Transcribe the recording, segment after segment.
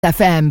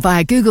FM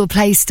via Google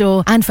Play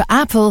Store, and for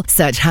Apple,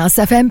 search House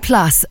FM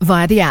Plus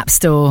via the App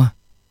Store.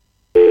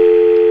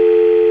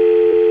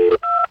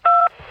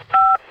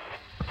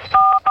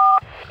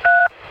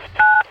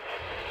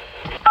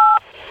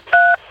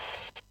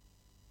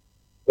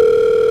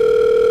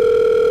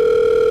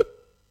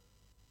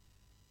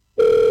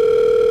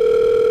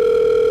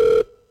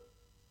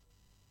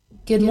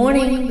 Good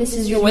morning. This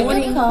is your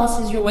wake-up call. This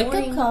is your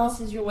wake-up call.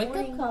 This is your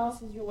wake-up call.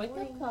 This is your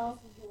wake-up call.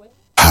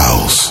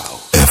 House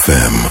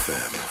FM.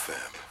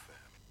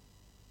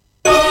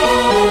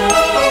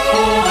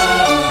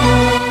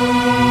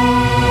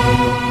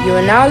 You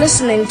are now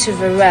listening to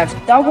the Rev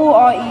Double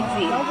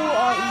REV.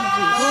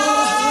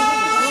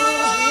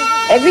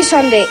 Every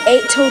Sunday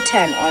 8 till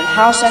 10 on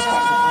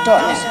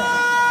housefm.net.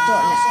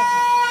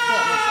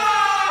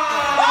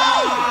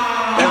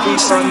 Every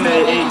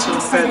Sunday 8 till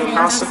 10 on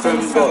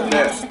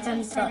housefm.net.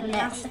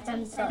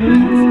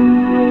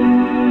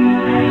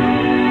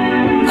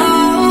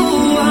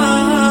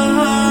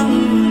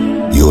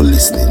 You're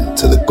listening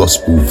to the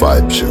Gospel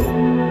Vibe Show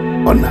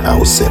on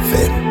House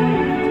FM.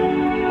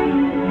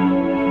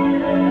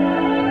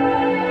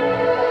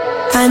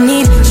 I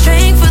need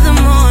strength for the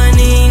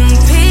morning,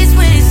 peace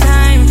when it's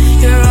time.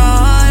 You're all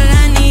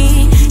I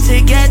need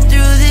to get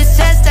through this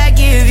test. I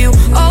give you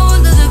all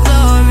of the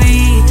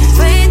glory.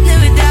 Faith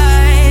never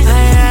dies. I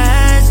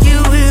ask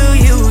you, will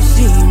you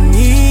see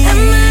me?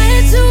 Am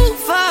I too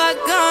far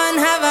gone?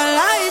 Have I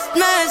lost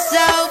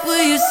myself?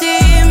 Will you see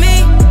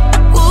me?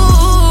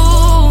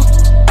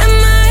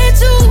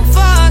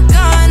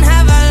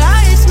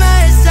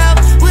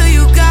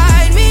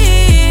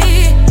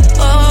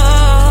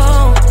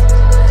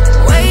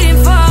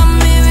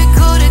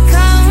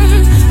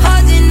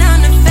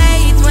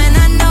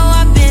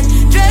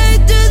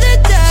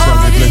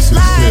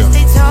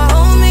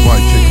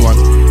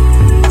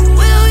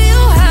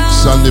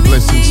 Sunday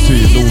blessings to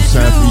you, north,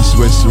 south, east,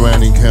 west,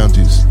 surrounding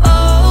counties.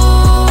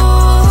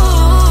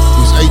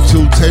 It's 8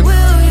 till 10.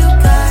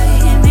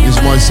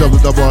 It's myself, the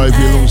double IV,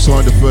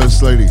 alongside the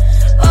First Lady.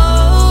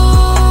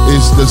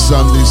 It's the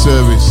Sunday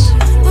service.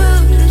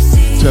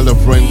 Tell a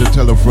friend to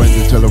tell a friend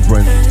to tell a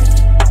friend.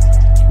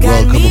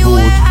 Welcome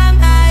aboard.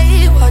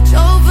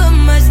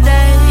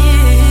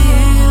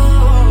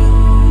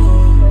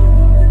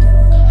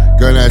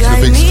 Going out to the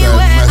big stand,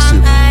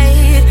 massive.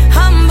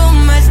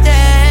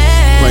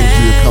 Thank you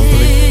for your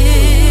company.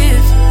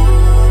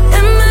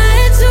 Am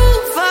I too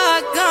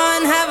far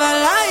gone? Have I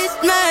lost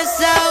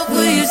myself?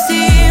 Will you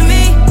see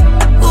me?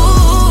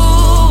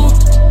 Ooh.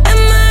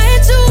 Am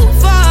I too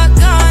far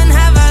gone?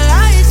 Have I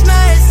lost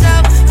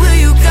myself? Will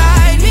you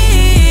guide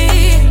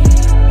me?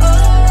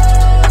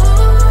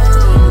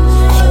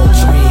 Call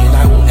to me and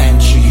I will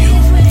answer you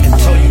and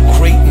tell you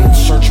great and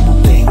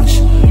unsearchable things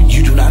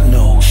you do not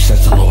know,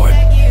 says the Lord.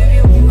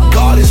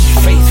 God is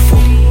faithful.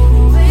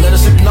 Let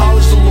us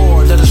acknowledge the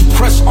Lord. Let us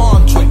press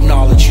on to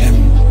acknowledge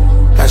Him.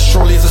 As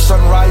surely as the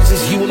sun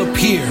rises, He will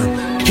appear.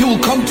 He will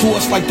come to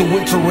us like the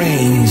winter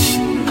rains,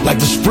 like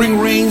the spring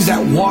rains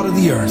that water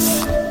the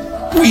earth.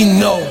 We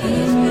know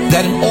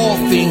that in all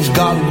things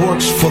God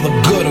works for the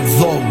good of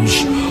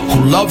those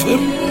who love Him,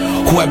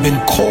 who have been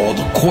called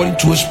according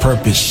to His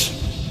purpose.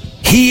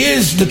 He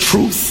is the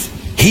truth.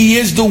 He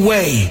is the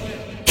way.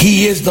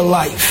 He is the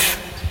life.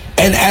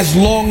 And as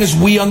long as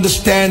we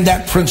understand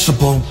that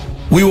principle,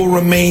 we will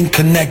remain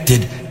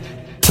connected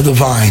to the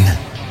vine. Am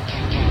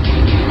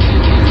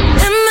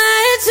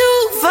I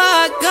too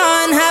far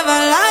gone? Have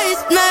I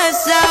lost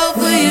myself?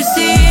 Will you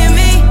see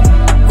me?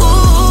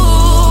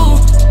 Ooh.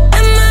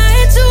 Am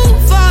I too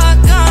far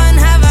gone?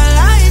 Have I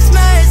lost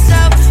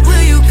myself?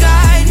 Will you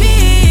guide me?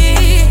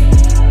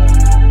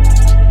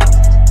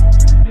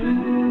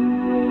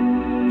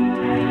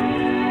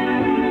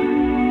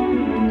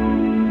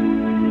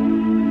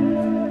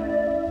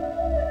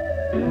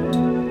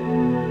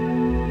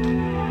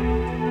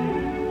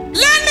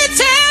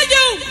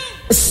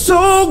 It's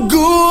so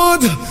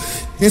good,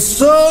 it's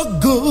so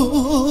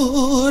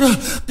good.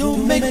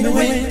 Don't make me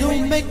wait,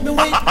 don't make me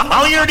wait.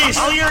 I'll hear this,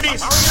 I'll hear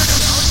this.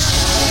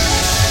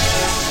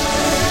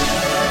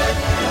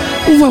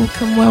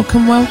 Welcome,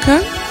 welcome,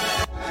 welcome.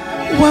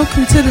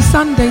 Welcome to the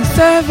Sunday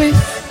service.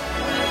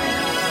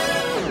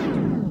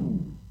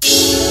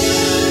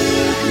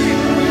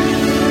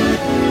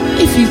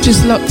 If you've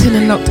just locked in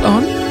and locked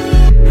on,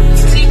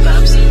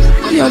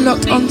 you're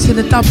locked on to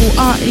the double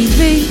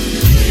REV.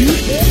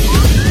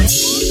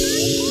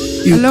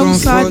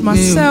 Alongside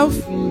myself,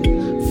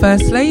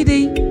 First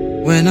Lady.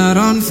 When I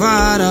run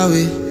far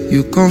away,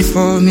 you come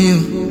for me.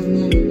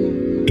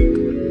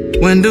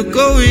 When the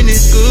going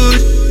is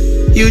good,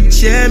 you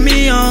cheer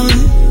me on.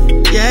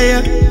 Yeah,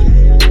 yeah.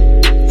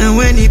 And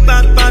when it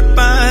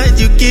bad,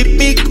 you keep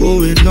me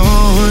going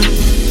on.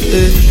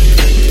 Yeah.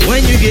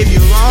 When you give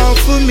your all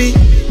for me,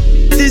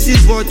 this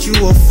is what you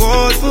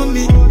afford for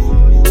me.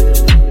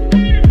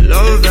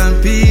 Love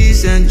and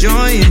peace and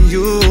joy in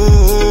you.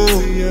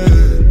 Yeah.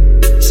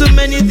 So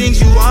many things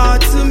you are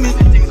to me,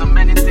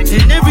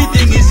 and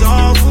everything is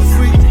all for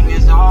free.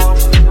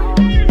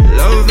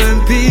 Love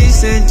and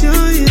peace and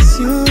joy is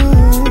you.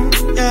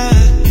 Yeah.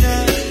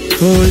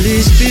 Holy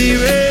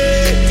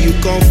Spirit, you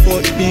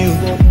comfort me.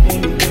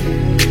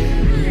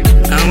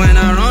 And when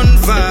I run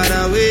far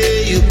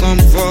away, you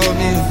comfort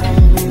me.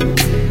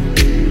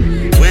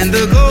 When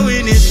the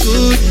going is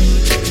good,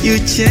 you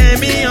cheer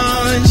me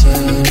on.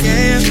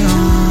 Yeah.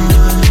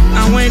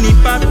 And when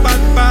it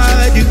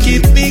bad, you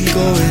keep me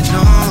going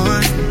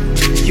on.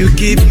 You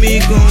keep me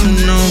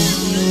going on.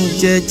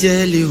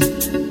 Jelly,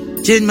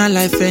 change my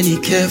life and you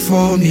care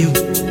for me.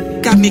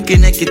 Got me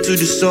connected to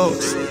the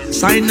source.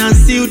 Sign and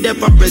seal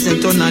that I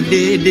present on a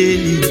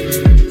daily.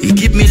 He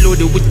keep me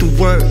loaded with the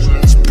word.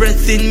 His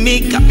breath in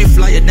me got me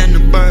flyer than a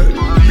bird.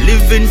 I'm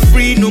living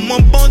free, no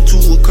more born to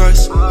a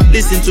curse.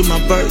 Listen to my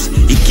verse.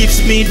 He keeps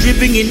me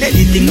dripping in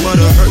anything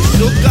but a hurt.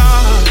 So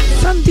God,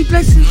 Sunday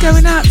blessings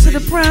going out to the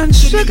brown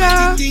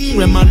sugar.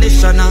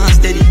 Revelation and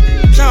steady.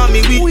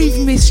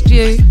 We've missed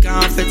you.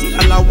 Confetti,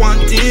 all I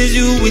want is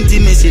you.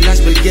 Intimacy like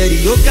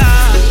spaghetti. Oh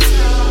God,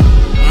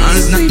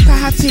 super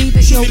happy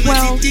that you're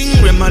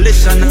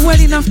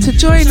well enough to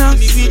join us.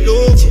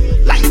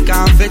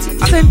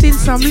 Sending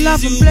some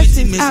love and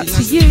blessings out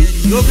to you.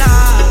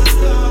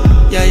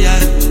 Yeah.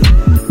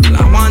 All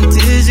I want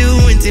is you.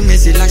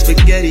 Intimacy like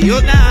spaghetti.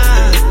 Oh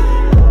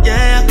God,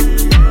 yeah.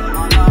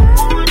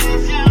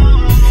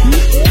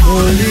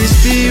 Holy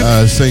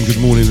Spirit. Saying good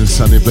morning and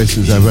Sunday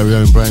blessings, our very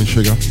own brown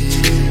sugar.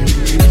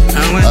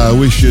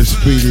 Wish you a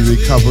speedy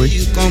recovery,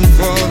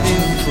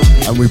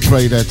 and we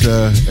pray that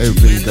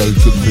everything goes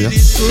good for you.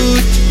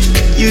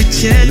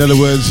 In other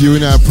words, you're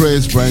in our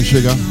prayers, brown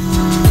sugar.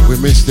 We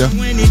missed you.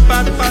 When it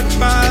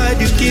bad,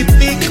 you keep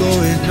me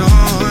going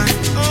on.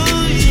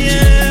 Oh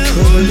yeah.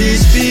 Holy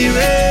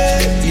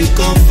Spirit, you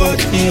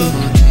comfort me.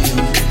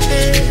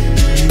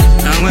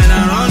 And when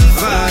I run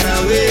far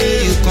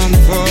away, you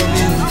comfort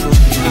me.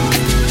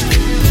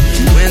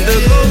 When the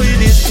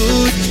going is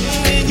good,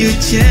 you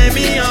cheer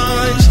me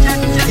on.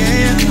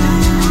 Yeah.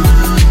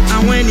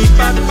 And when it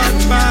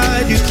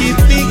bad, you keep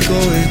me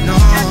going on.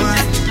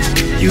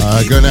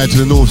 Going out to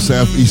the north,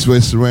 south, east,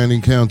 west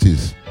surrounding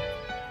counties.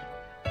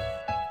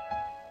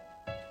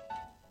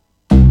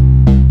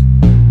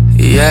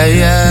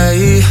 Yeah.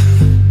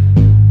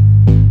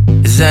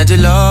 Is that the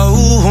law?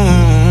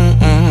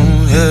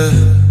 Yeah.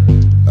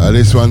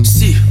 This one,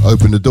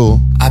 open the door.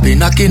 I've been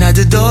knocking at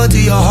the door to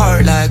your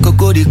heart like a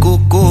goody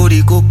coco.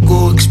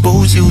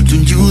 Expose you to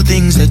new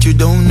things that you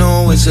don't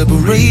know and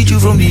separate you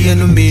from the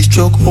enemy's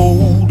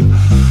chokehold.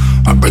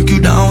 I break you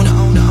down.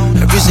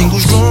 Every single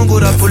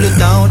stronghold I pull it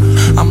down.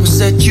 I'ma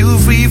set you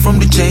free from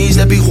the chains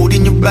that be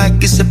holding you back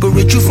and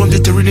separate you from the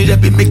tyranny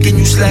that be making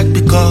you slack.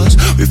 Because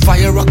with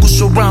fire I could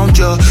surround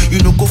ya. You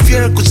know go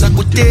fear cause I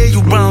could tear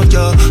you round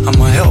ya.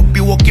 I'ma help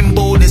you walk in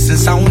boldness and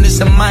soundness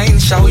of mind.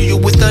 Shower you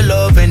with the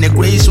love and the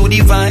grace so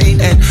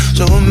divine and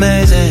so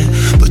amazing.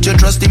 Put your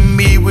trust in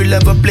me, we'll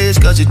have a place.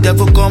 Cause the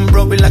devil come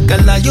robbing like a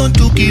lion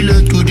to kill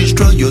and to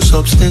destroy your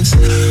substance.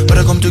 But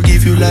I come to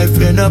give you life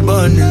in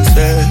abundance.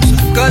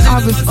 Cause I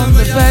was on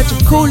the verge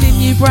of calling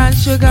you brown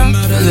sugar. I'm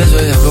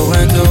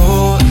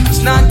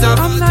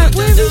like,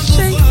 where is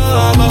she?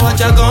 But what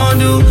you gonna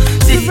do?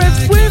 The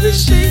rest, where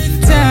is she?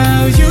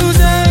 Tell you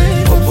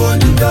that open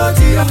the door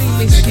to your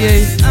heart. Miss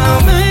you.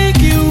 I'll make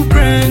you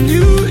brand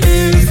new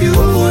if you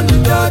open the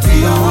door to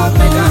your heart.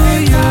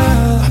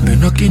 I've been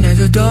knocking at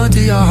the door to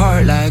your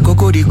heart like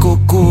coco.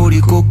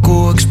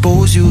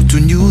 Expose you to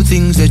new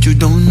things that you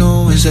don't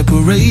know and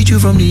separate you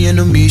from the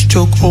enemy's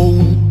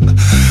chokehold.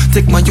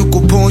 Take my yoke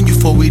upon you,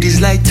 for it is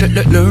light.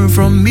 Learn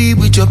from me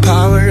with your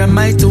power and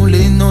might. Don't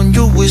lean on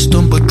your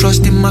wisdom, but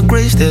trust in my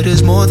grace. That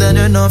is more than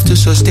enough to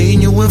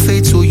sustain you in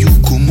faith, so you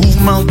can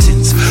move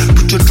mountains.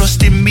 Put your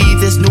trust in me,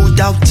 there's no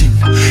doubting.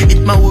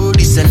 It my word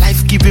is a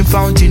life-giving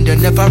fountain that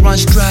never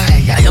runs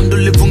dry. I am the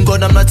living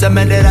God, I'm not a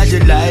man that I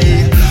should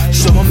lie.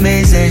 So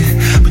amazing.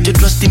 Put your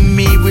trust in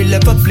me, we'll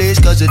have a place.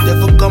 Cause the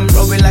devil come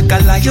roaring like a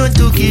lion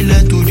to kill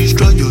and to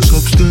destroy your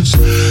substance.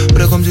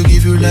 But I come to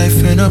give you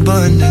life in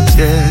abundance,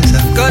 yes.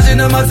 Cause it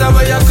no matter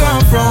where you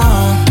come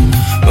from,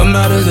 what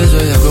matters is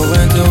where you're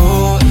going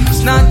to.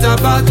 It's not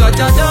about what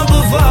you done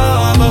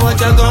before, but what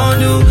you're gonna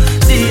do.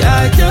 See,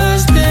 I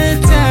just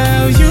didn't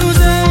tell you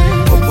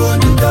that. Open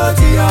the door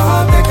to your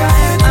heart,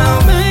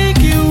 I'll make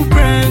you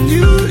brand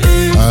new.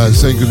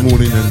 Saying good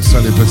morning and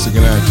Sunday blessing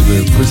going out to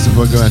the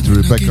Christopher, going out to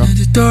Rebecca.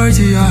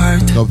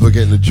 Not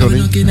forgetting the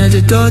Johnny.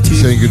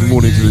 Saying good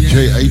morning to the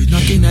JH.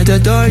 Knocking at the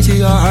door to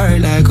your heart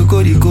like a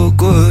goody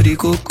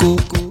coco.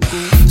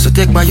 So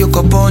take my yoke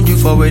upon you,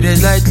 for it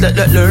is light.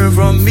 Learn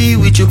from me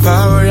with your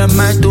power and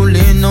might. Don't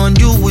lean on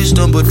your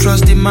wisdom, but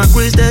trust in my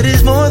grace. That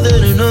is more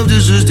than enough to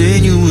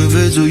sustain you in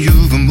faith, so you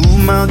can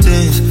move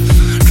mountains.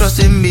 Trust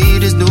in me,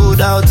 there's no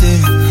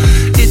doubting.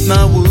 It's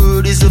my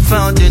word, it's a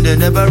fountain that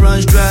never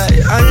runs dry.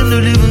 I am the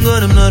living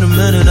God, I'm not a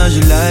man and I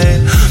should lie.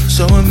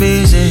 So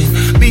amazing,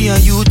 me and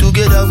you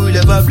together we'll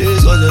have a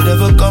place. Cause the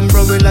devil come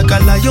roaring like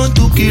a lion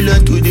to kill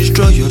and to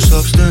destroy your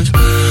substance.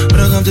 But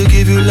I come to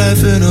give you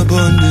life in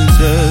abundance,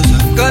 yes.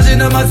 Cause it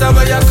no matter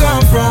where you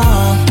come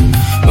from,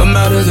 what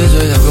matters is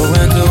where you're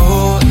going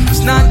to.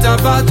 It's not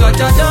about what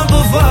you done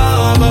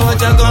before, but what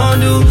you're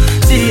gonna do.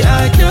 See,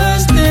 I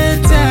just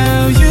didn't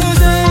tell you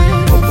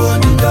that. Open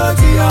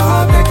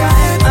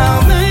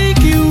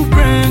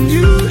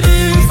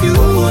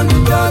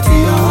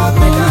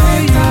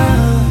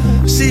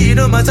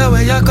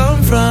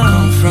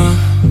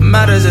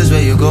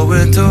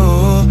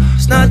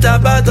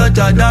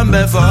better than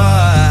before.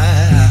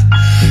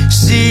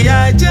 See,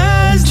 I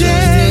just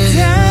did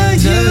tell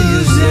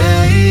you,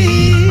 say,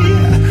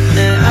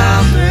 and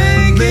I'll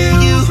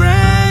make you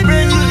brand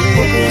new.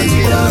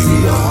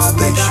 The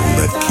station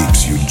that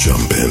keeps you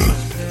jumping,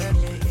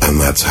 and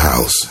that's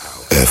House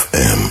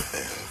FM.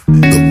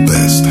 The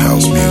best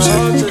house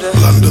music,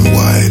 London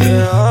wide.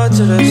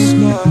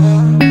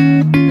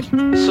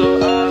 So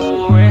I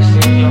will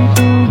rest in your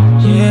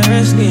arms. Yeah,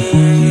 rest in,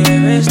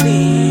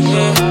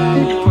 yeah. I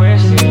will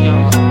rest in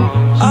your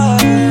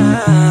arms.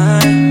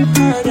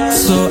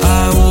 So I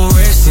will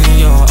rest in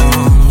your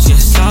arms.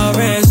 Yes, I'll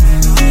rest.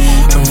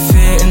 I'm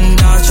fitting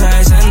dark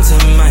tries into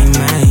my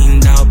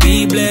mind. I'll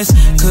be blessed,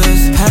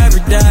 cause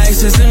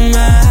paradise isn't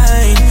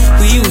mine.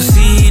 We will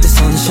see the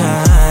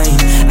sunshine.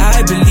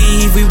 I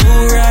believe we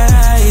will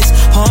rise.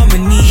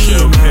 Harmony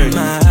in my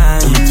mind.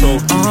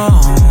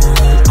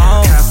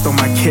 Cast all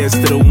my cares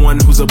to the one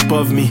who's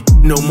above me.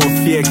 No more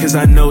fear, cause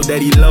I know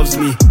that he loves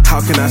me.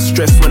 How can I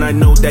stress when I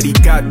know that he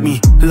got me?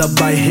 Loved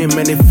by him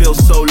and it feels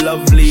so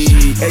lovely.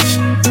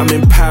 I'm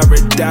in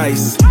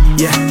paradise,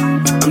 yeah,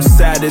 I'm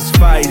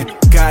satisfied.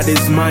 God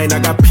is mine, I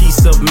got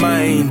peace of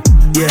mind,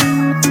 yeah.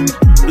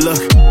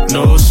 Look,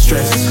 no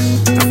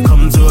stress, I've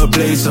come to a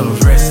place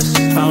of rest.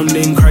 Found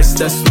in Christ,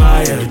 that's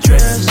my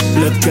address.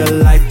 Look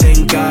alive,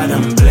 thank God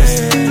I'm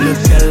blessed.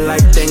 Look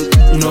alive, thank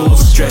no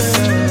stress.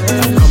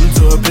 I've come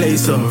to a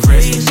place of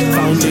rest.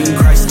 Found in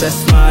Christ,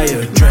 that's my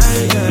address.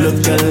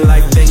 Look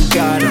alive, thank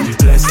God I'm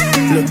blessed.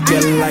 Look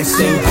alive,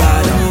 thank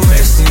God I'm blessed.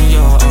 Rest in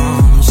your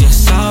arms,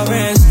 yes I'll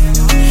rest.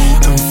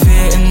 I'm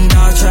fitting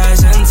dark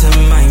tries into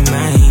my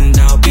mind.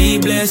 I'll be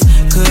blessed,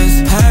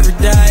 cause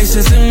paradise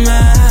isn't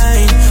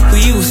mine.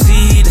 We will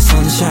see the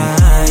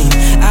sunshine.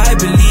 I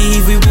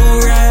believe we will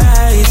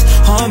rise.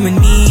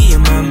 Harmony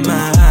in my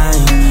mind.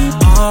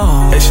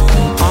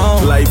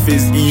 Life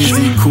is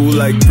easy, cool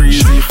like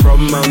breezy.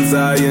 From Mount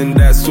Zion,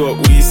 that's what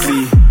we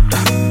see.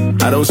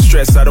 I don't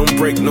stress, I don't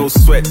break no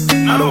sweat.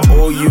 I don't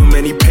owe you,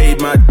 many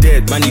paid my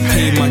debt. Man, he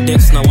paid my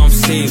debts, now I'm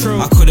saved.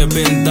 I could have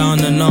been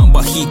down and out,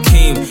 but he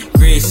came.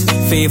 Grace,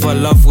 favor,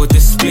 love were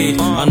displayed.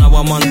 And now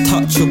I'm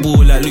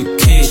untouchable like Luke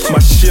Cage. My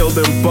shield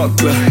and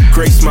buckler,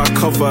 grace my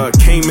cover.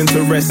 Came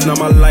into rest, now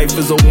my life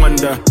is a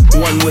wonder.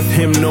 One with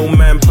him, no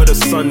man put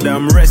asunder.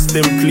 I'm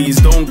resting, please,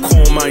 don't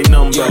call my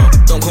number. Yo,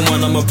 don't call my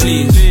number,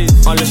 please.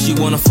 Unless you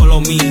wanna follow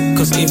me,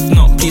 cause if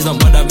not, please don't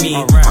bother me.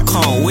 I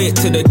can't wait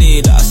till the day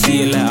that I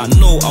see you. Like I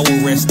know I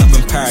will rest up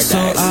in paradise. So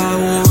I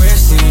will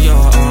rest in your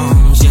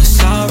arms, yes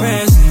I'll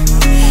rest.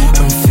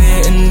 I'm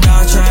fitting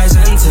dark tries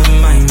into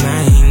my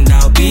mind.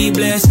 I'll be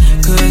blessed,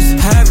 cause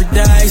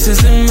paradise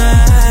isn't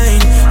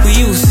mine.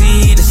 We will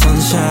see the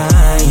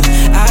sunshine.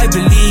 I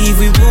believe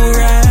we will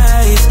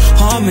rise.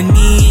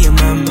 Harmony in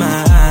my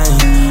mind.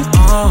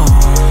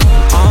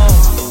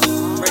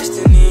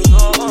 Resting in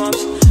your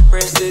arms,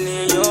 resting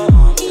in your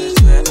arms.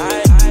 That's where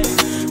I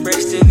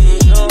resting in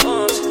your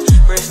arms,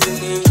 resting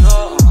in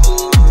your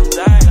arms.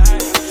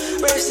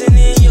 Resting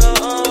in your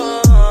arms,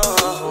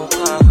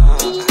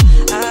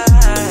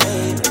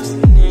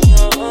 resting in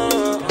your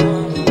arms.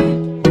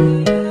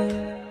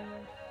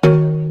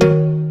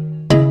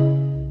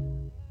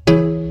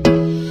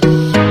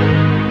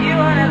 You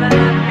will never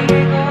let me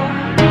go.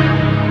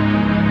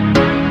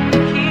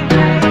 Keep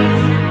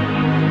chasing,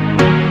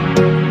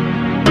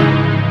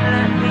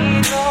 let me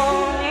go.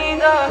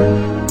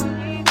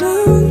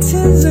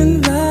 Mountains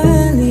and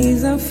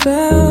valleys I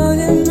felt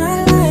in my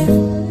life.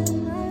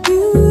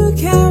 You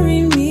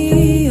carry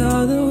me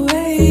all the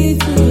way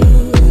through.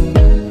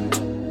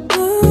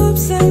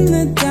 Ups and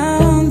the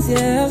downs,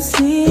 yeah, I've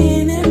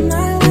seen in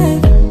my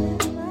life.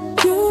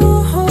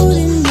 You're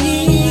holding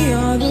me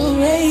all the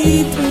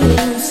way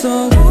through. So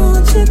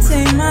won't you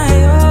take my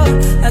all?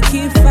 I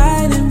keep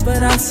fighting,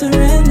 but I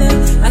surrender.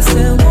 I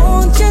said,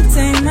 won't you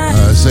take my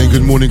saying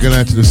good morning, going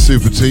out to the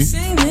Super T.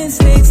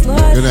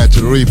 Going out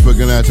to Reaper,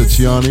 going out to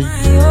Tiani.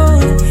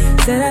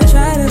 Said I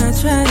tried and I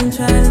tried and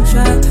tried and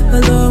tried,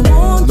 but Lord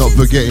won't. Not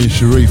forgetting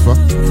Sharifa.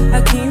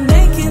 I keep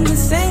making the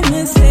same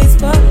mistakes,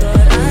 but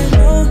Lord, I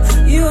know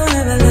you will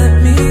never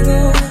let me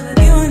go.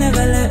 You will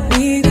never let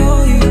me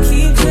go. You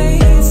keep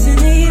chasing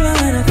even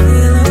when I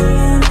feel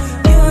alone.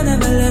 You will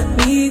never let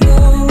me go,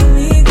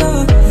 me go.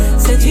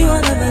 Said you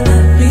will never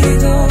let me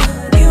go.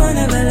 You will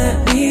never let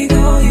me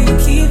go. You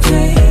keep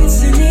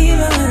chasing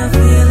even when I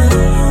feel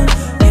alone.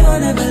 You will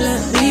never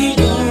let me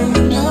go.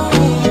 No,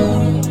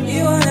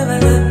 you will never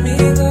let me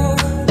go.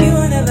 You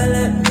will never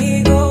let me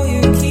go.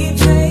 You keep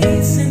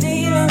chasing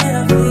even when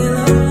I feel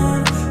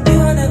alone. You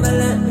will never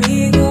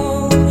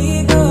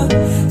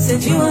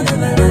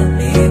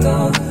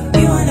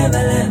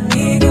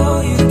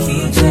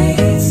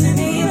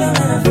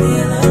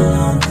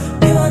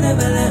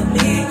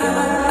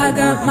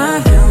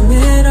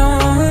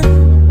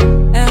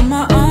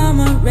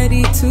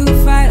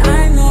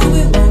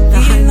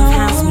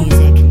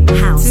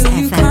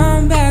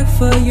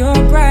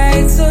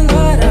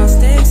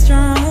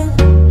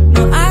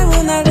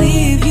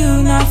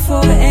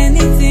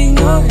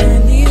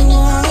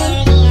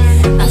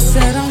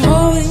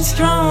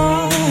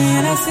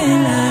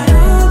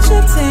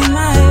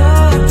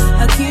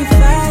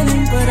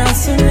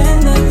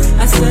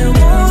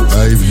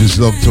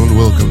logged on,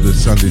 welcome to the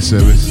Sunday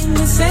service.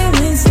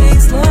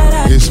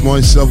 It's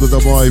myself, the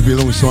double Ivy,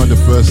 alongside the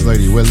First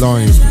Lady. We're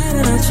live.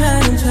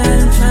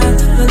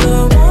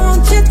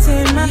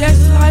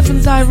 Yes, live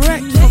and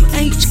direct from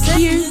HQ.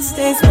 You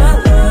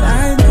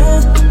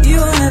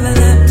will never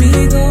let me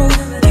go.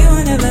 You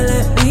will never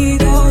let me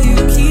go. You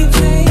keep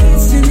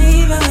chasing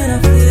even when I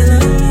feel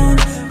alone.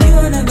 You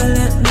will never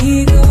let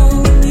me go.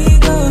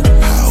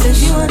 Said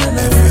you will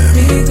never let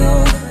me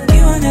go.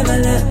 You will never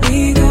let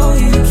me go.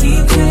 You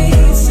keep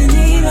chasing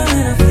even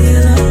when I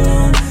feel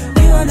alone.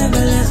 You will never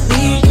let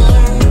me go.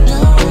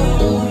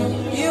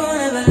 You will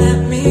never let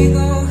me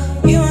go.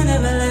 You will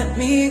never let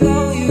me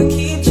go. You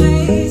keep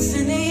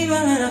chasing even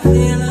when I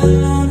feel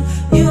alone.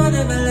 You will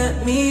never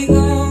let me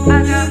go.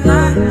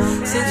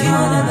 Said you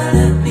will never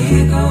let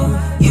me go.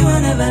 You will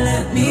never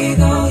let me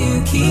go.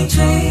 You keep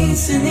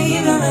chasing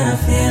even when I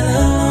feel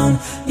alone.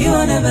 You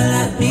will never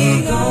let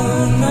me go.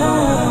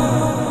 No.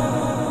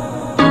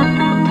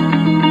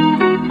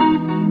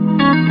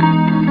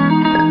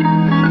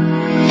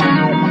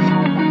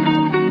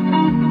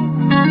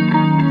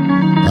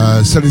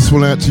 Send this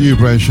one out to you,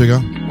 Brown Sugar.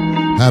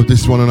 Have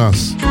this one on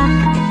us.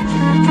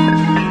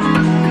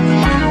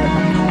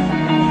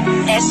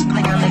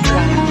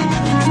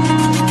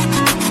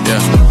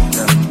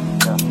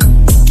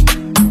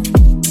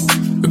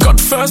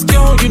 First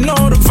girl, you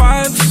know the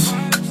vibes.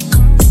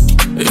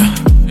 Yeah.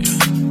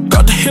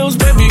 Got the hills,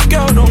 baby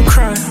girl, don't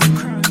cry.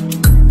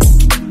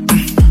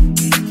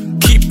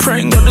 Keep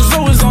praying, God is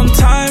always on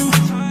time.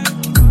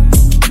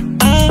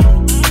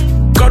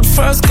 God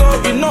first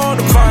girl, you know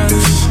the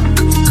vibes.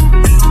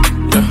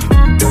 Yeah.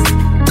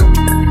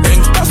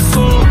 Ain't that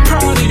so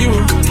proud of you?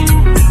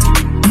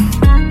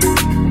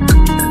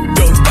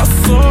 Yo, that's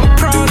so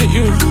proud of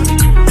you.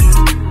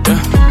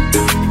 Yeah.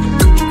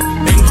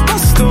 Ain't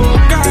that still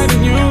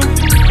guiding you?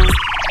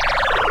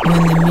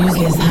 When the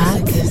music is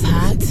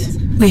hot,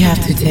 we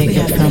have to take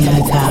it from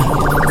the top.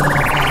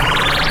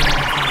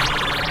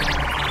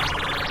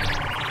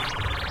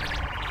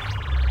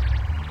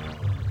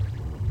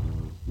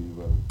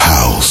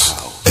 House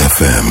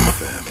FM.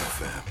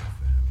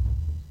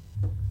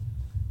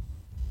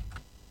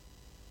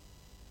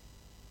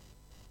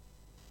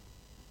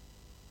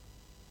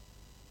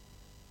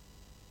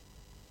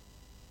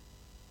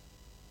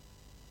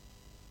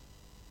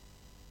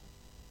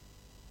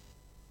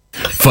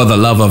 For the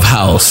love of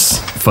house,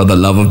 for the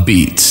love of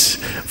beats,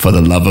 for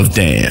the love of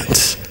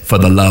dance, for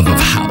the love of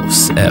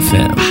house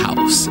FM,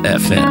 house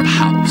FM,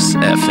 house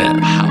FM,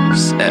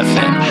 house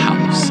FM,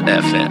 house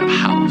FM,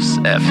 house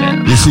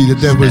FM. You see, the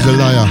devil is a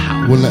liar.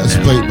 Wouldn't let us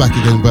play it back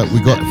again, but we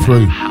got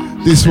through.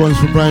 This one's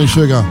for Brown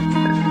Sugar.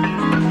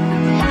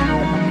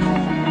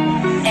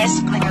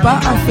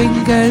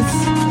 Butterfingers.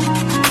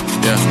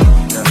 Yeah.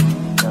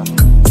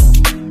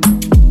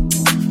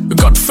 We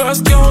got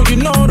first girl, you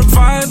know the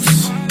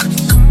vibes.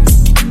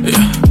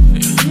 Yeah.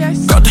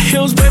 Yes. Got the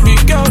hills, baby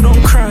girl,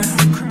 don't cry.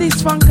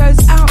 This one goes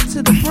out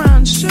to the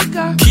Brown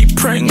Sugar. Keep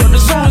praying, God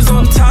is always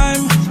on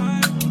time.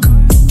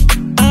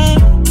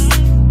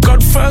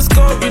 God first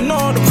girl, you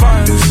know the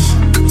vibes.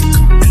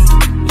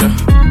 Yeah.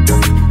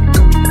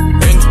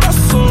 Ain't that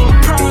so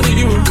proud of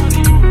you?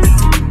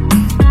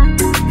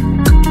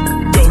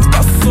 Yo,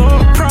 that's so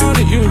proud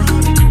of you.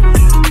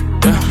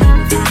 Yeah.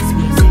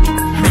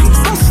 Ain't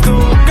that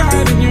still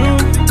guiding you?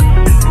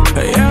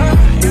 Yeah.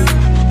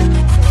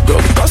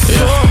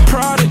 So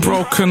proud of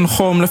broken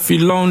home, left you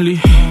lonely.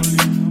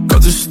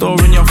 God's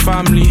restoring your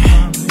family.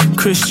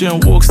 Christian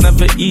walks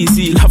never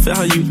easy. Love it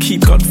how you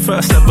keep God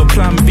first, never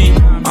plan B.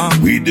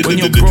 When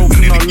you're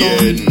broken or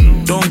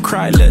alone, don't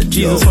cry, let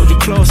Jesus hold you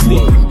closely.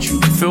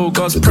 Feel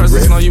God's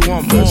presence, now you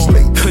want more.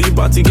 Feel you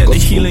about to get the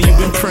healing you've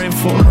been praying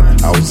for.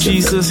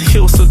 Jesus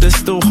heals, so there's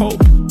still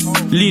hope.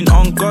 Lean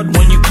on God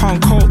when you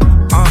can't cope.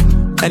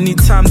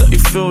 Anytime that you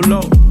feel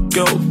low,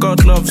 girl,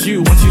 God loves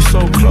you once you're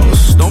so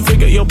close. Don't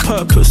forget your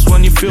purpose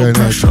when you feel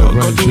pressure.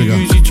 God will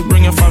use you to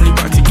bring your family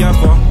back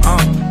together.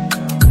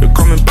 You're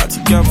coming back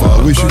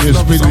together. Wishing you a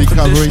speedy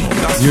recovery.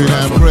 You and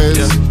our prayers.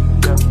 Yeah.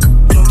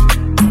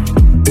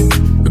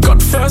 We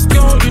got first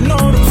girl, you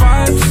know the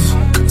vibes.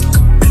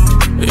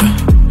 Yeah.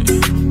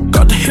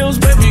 Got the hills,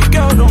 baby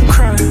girl, don't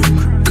cry.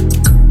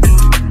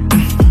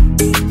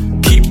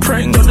 Keep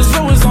praying, God is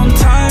always on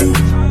time.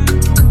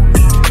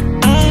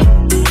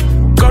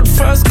 God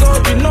first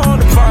girl, you know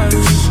the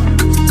vibes.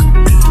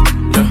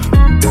 Yeah.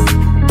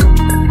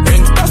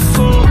 Ain't that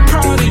so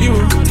proud of you?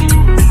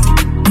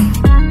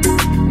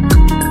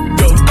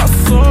 Yo, that's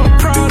so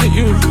proud of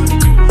you.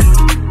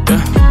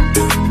 Yeah.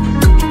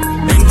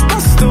 Ain't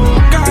that still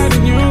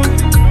guiding you?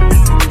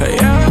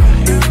 Yeah.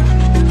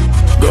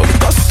 Yo,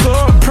 that's so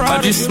proud. I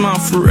just smile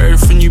through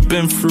everything you've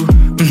been through.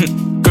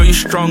 Girl, you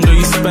strong, girl,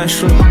 you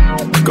special.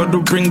 God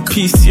will bring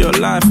peace to your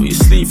life. Or you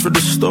sleep through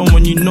the storm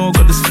when you know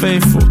God is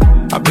faithful.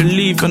 I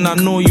believe and I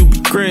know you'll be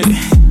great.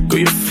 God,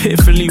 you're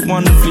fearfully,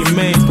 wonderfully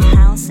made.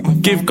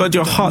 Give God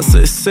your heart so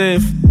it's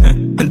safe.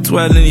 And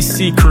dwell in his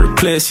secret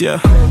place, yeah.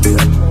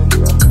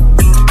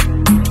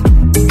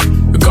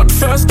 We got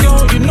first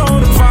girl, you know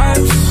the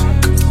vibes.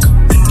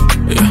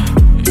 Yeah.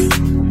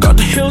 Got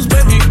the hills,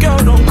 baby girl,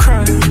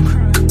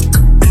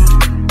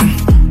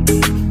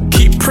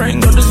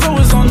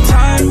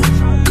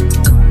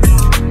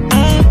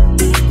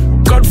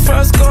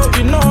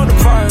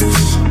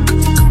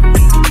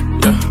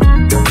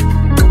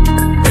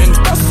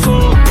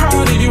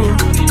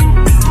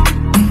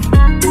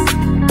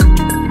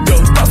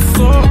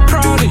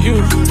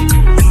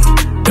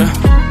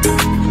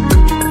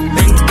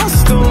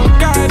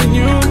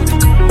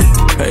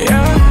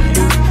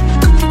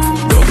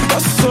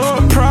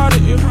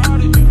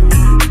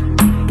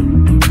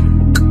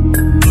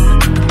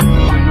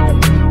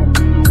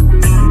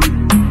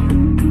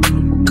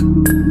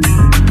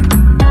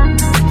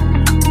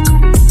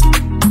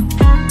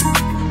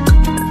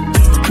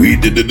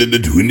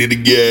 Doing it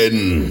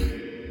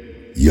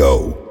again.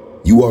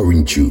 Yo, you are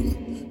in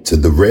tune to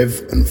the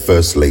Rev and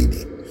First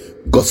Lady,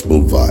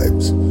 Gospel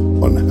Vibes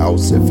on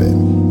House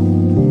FM.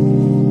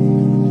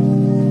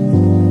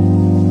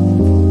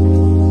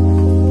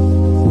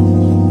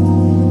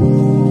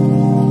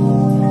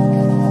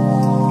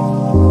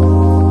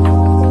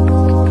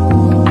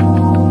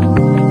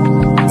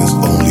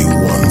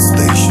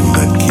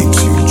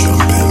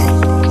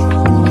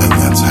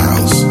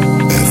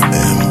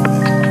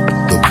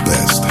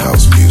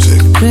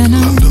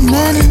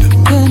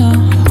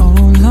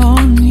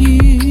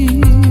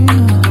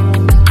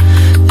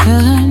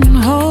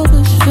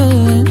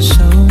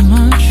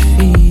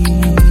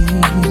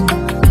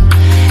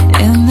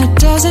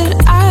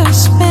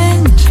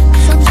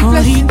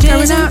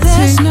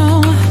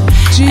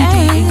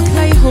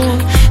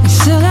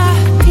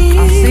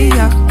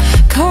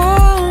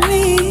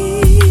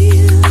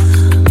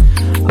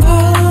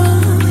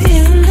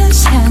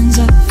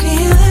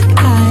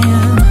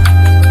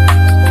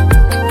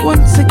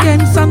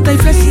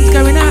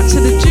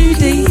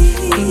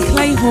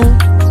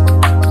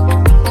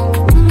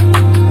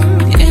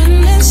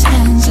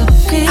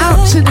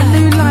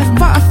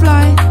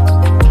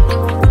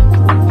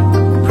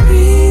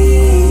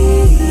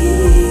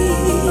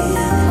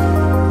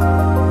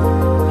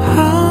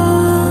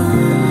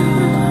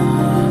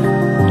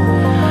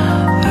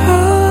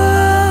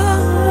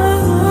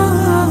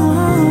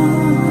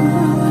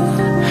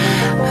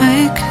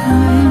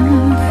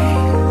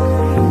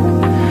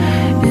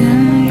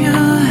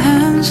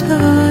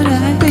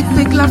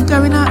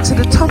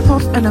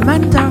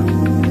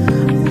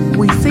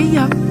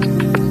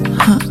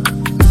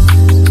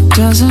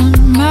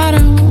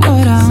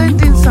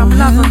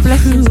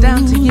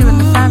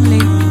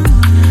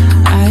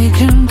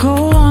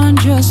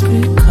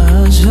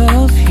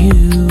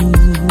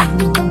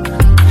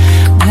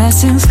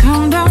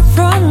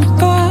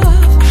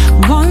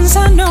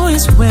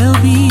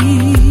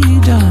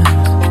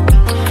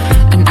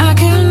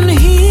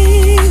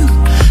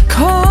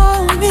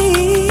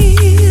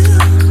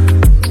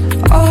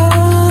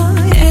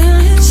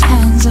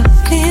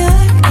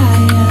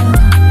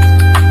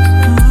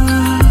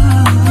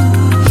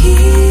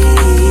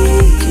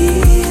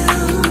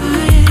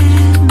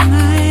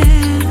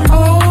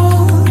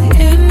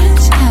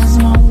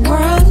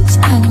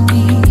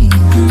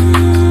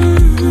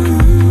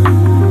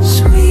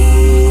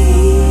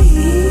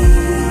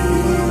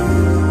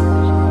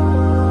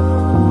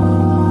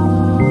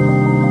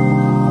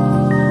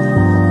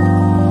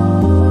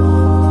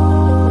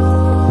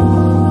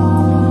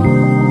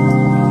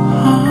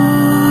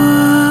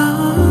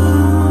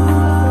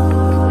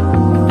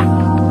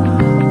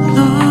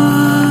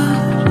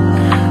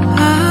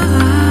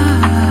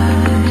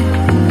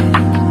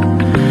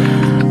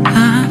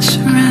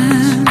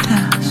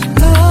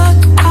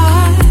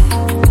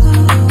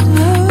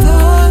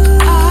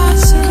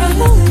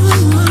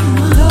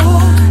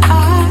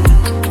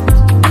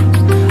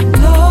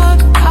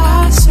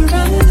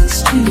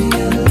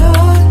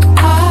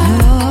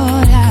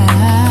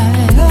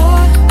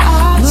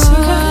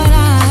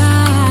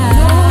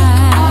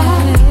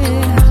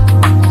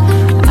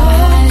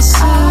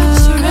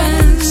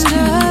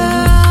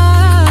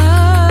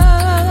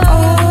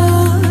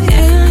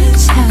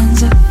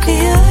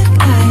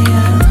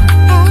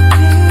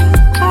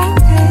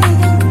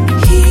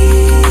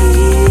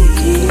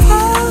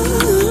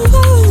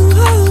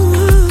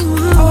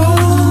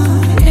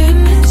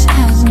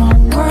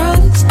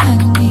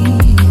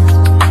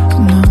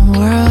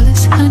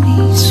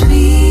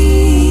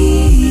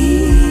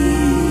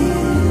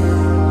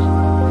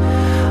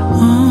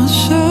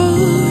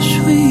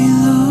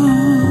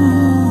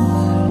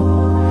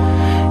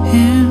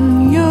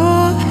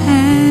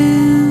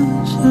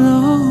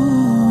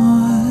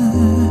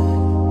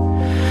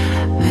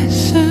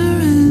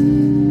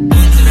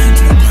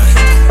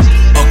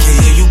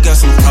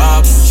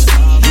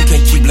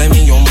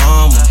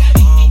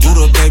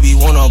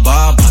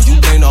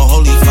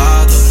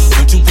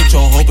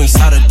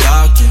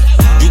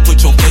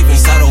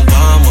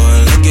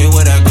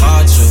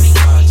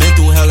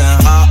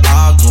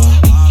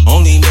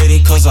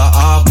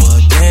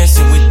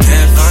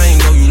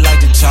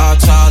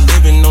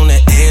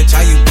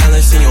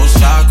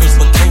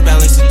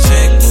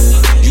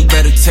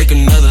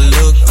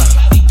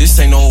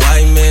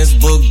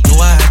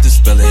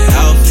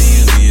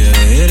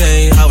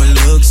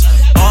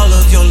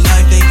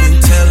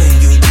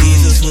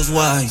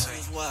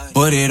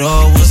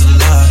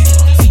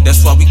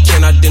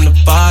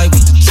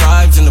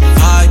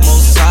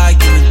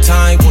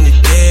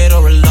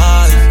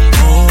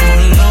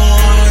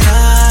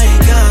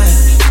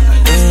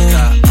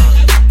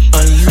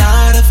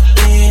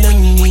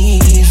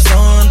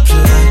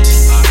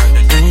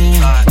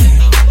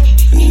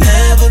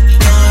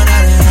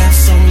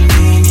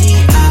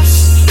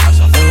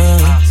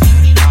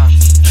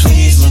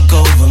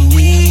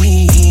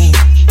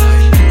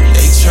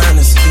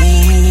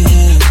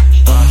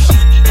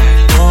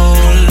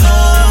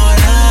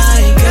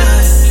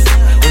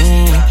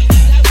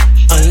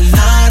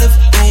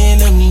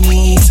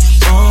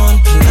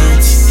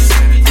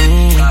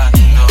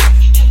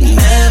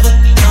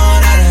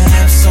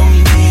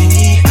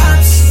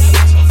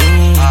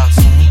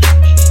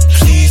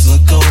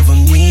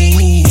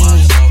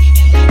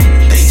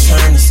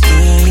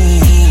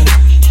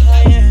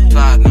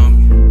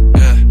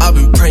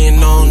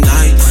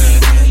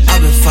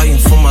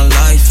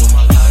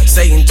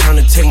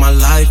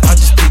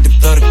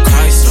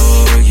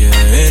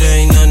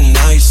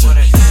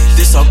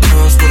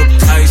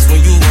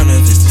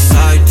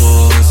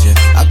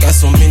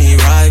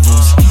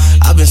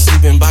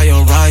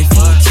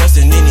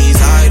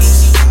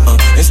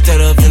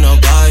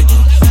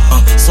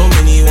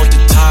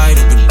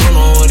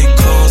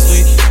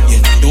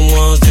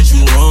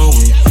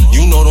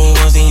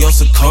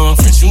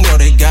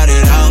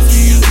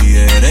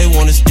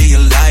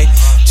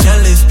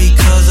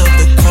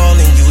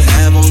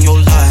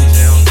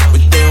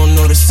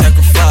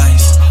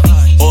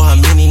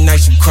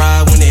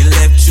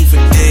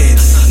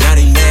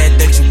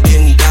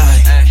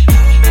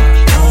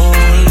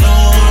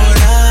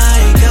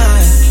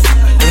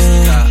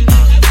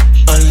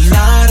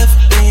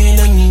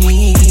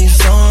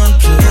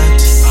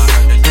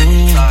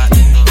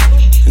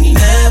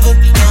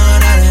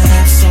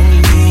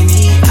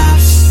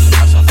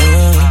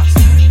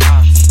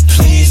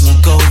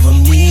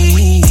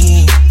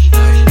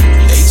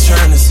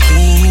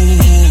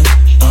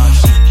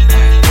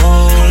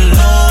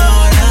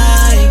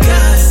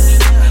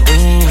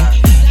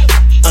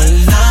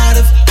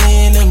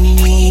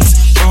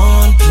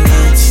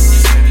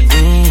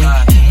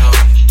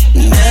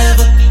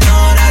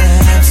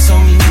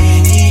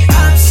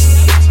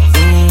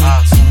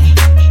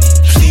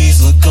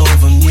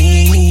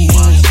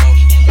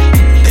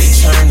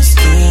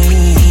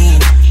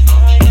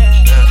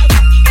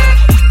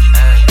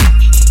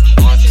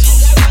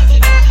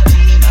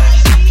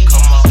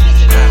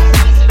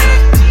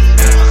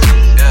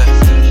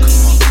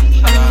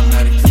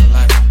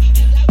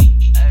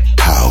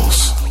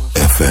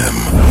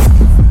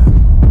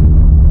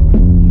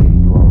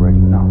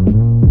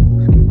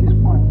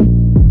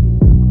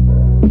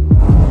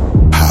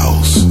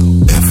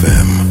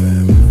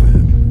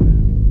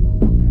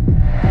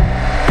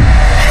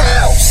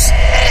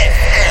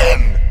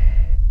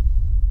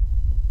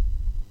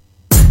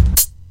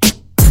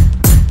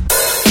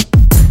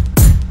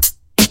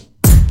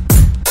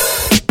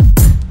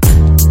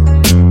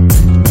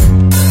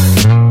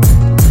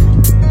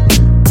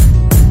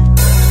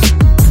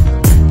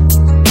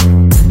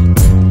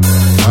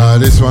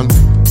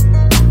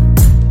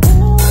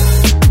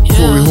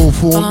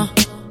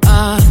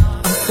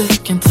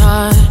 sick and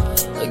tired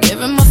of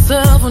giving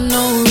myself a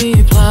no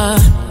reply.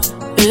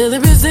 Really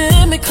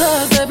resent me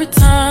cause every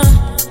time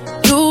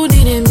you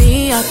needed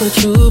me, I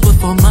put you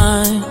before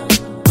mine.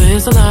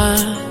 Where's the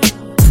lie?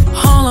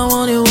 All I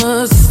wanted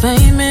was the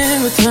same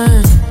in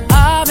return.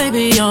 I may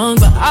be young,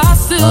 but I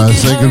still get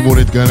say good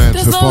morning going out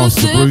to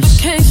Pastor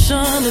Bruce.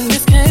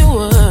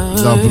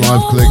 Love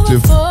Life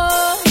Collective.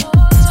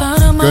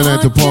 Going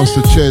out to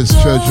Pastor Ches,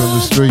 Church on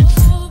the Street.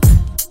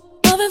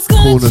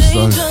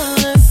 Cornerstone.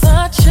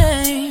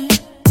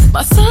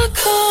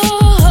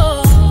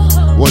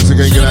 Once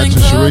again, going out to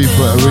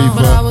Sharifa,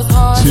 Arifa,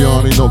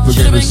 Tiani, not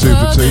forgetting the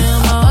Super Team.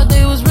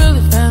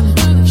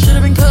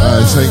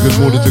 Saying good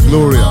morning to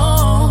Gloria.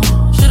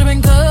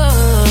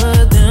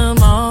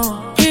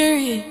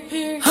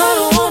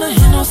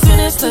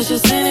 Such a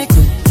cynic.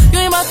 You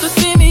ain't about to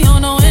see me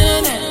on no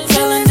internet.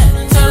 Telling it.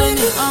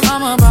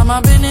 I'm about my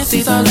business.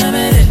 Seats are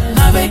limited,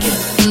 not vacant.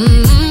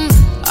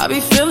 I be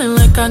feeling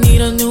like I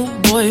need a new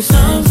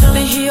boyfriend.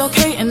 Think he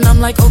okay, and I'm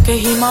like, okay,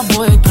 he my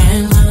boy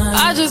again.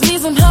 I just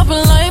need some help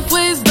in life,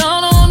 weighs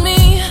down on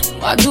me.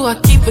 Why do I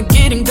keep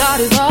forgetting God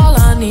is all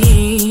I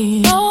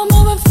need? Now I'm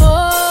moving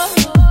forward.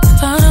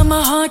 Time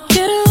my heart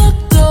getting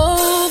looked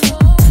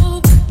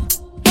over.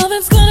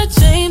 Nothing's gonna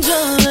change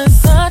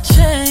unless I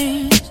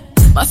change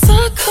my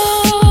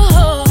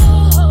circle.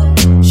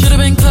 Should've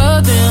been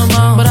cut them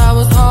out, but I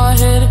was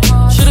hard-headed.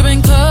 Should've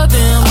been cut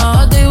them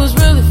out. They was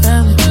really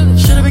family.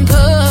 Should've been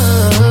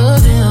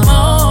cut them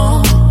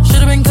out.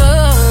 Should've been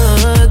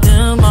cut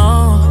them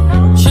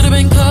out. Should've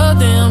been cut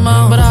them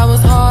out, but I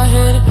was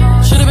hard-headed.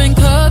 Should've been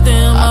cut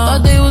them out. I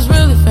thought they was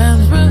really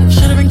family.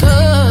 Should've been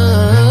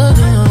cut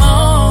them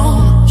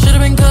out. Should've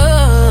been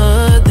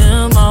cut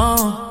them out.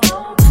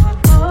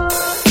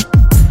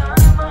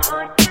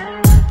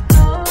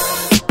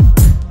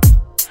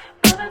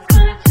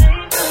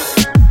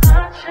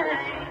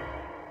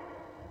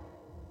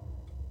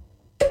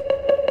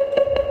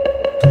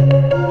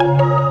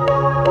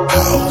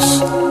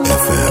 House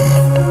FM.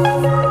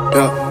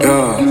 Yeah.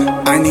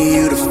 I need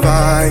you to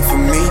fight for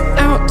me.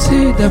 Out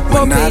to the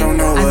Bobby I don't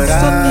know and what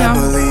Sonia. I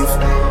believe.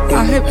 I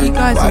hope you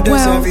guys Why are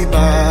does well.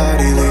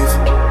 everybody leave?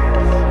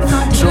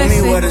 Show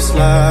me what it's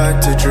like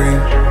to dream.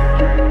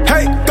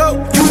 Hey, go,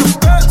 you the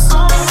best.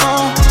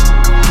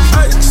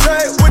 Hey, say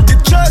it with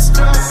your chest.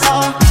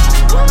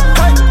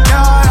 Hey,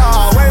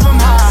 yeah, wave them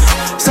high,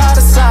 side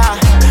to side.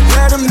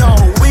 Let them know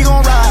we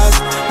gon' rise,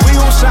 we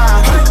gon'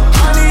 shine. Hey,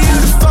 I need you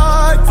to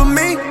fight for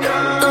me.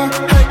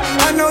 Hey,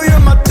 I know you're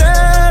my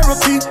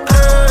therapy.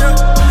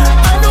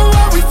 I know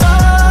why we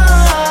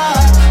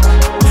fight.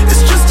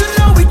 It's just to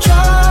know we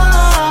tried.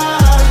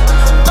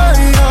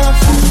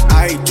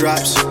 I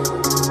drops.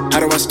 How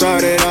do I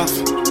start it off?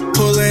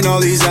 Pulling all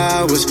these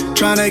hours,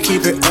 trying to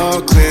keep it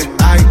all clear.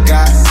 I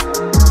got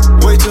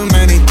way too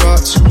many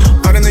thoughts,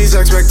 putting these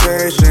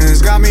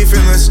expectations got me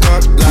feeling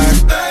stuck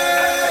like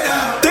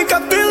think I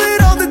feel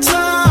it all the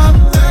time.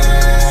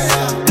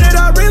 Did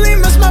I really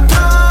miss my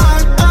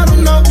prime? I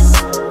don't know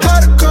how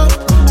to cope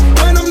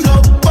when I'm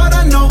low, but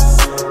I know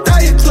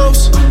that you're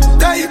close,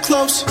 that you're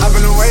close. I've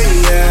been away,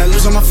 yeah,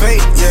 losing my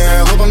faith,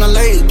 yeah. Hope I'm not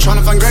late, trying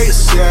to find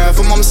grace, yeah,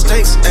 for my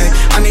mistakes, ayy.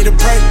 I need to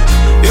pray,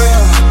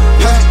 yeah.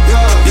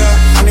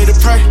 I need to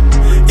pray,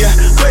 yeah.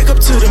 Wake up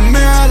to the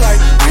mirror like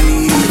I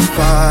need you to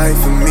fight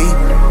for me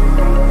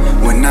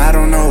when I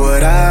don't know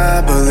what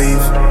I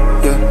believe,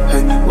 yeah.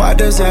 Hey, why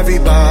does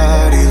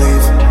everybody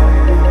leave?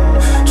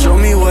 Show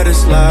me what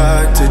it's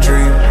like to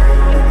dream.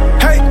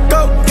 Hey,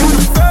 go, you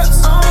the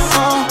best.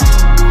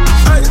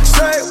 Hey,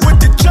 say it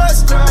with your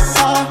chest.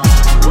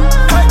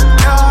 Hey,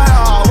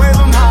 yeah, wave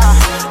them high,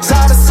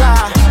 side to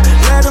side.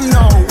 Let them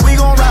know we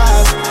gon'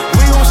 rise,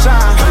 we gon'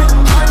 shine. Hey,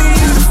 I need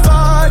you to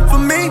fight for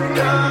me.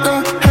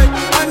 Hey,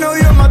 I know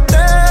you're my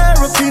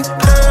therapy.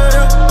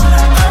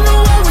 I know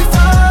why we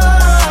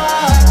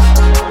fight.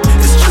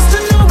 It's just to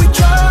know we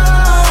tried.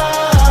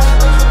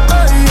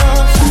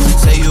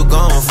 Say you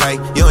gon' fight,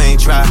 you ain't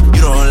try,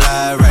 you don't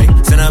lie right.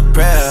 Send a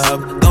prayer up,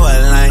 go a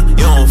line, you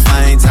don't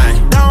find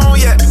time. Down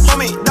yet, hold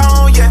me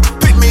down yet.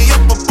 Pick me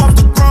up off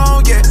the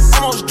ground yet.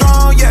 Almost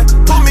drawn yet,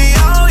 put me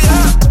out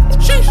yeah.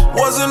 Sheesh.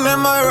 Wasn't in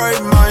my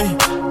right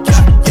mind.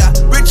 Yeah.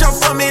 Reach out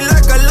for me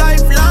like a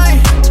lifeline.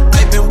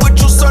 I've been with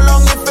you so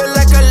long, it felt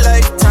like a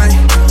lifetime.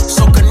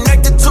 So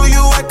connected to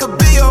you, I could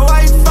be your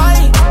Wi-Fi.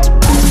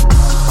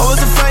 I was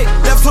a fight,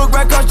 left hook,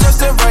 right cross,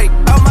 just and right.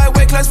 Out my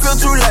way, class feel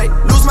too light.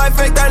 Lose my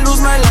faith, I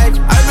lose my life.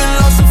 I've been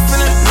lost and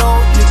feeling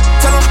lonely.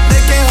 Tell them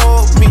they can't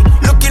hold me.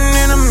 Looking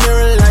in the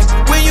mirror like,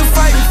 when you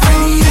fight for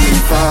me. I need you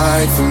to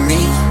fight for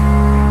me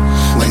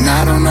when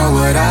I don't know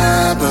what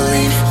I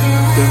believe.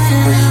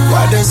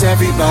 Why does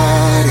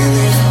everybody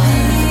leave?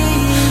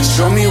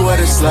 Show me what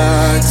it's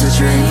like to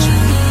dream.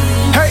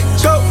 Hey,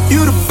 go,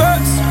 you the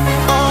best.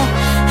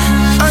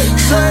 Hey,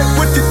 say it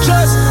with your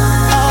chest.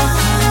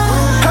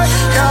 Hey,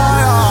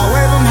 yeah,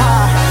 wave them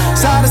high,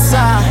 side to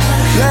side.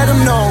 Let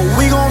them know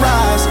we gon'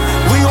 rise,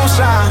 we gon'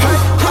 shine. Hey,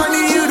 I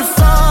need you to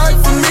fight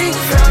for me.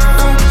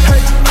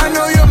 Hey, I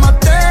know you're my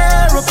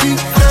therapy.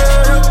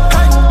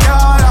 Hey,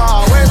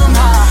 yeah, wave them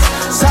high,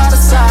 side to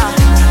side.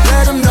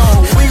 Let them know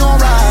we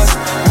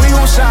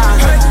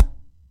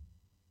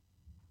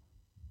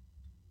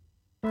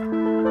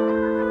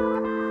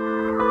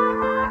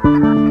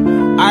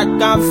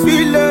can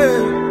feel it.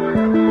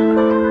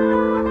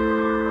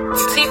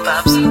 See,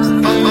 Vybz,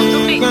 on the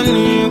beat.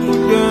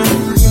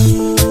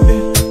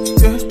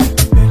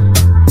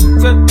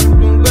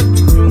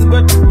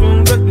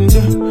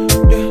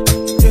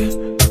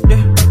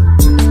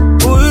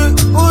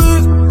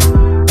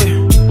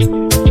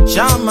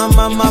 Shout my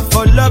mama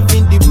for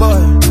loving the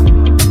boy.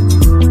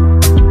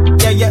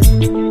 Yeah, yeah.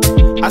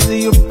 I see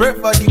you pray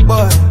for the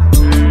boy.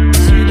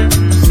 See that,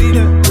 I see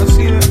that, I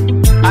see that.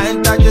 I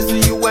enter just so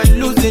you were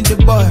losing the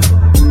boy.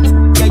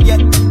 Yeah, yeah.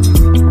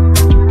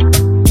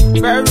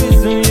 Very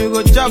soon you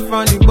go jump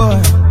from the boy.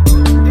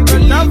 You go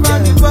love from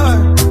the boy.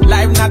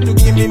 Life not to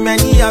give me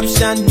many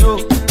options, no.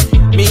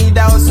 Me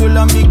that also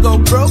love me go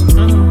broke.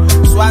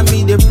 So I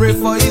me they pray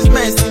for his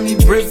mercy, me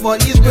pray for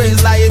his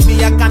grace. Like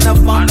me I cannot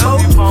fumble.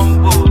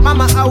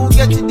 Mama, I will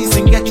get you this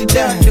and get you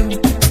there.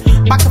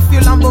 Back a few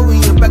Lambo when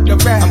you back the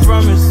ride. I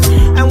promise.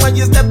 And when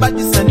you step back,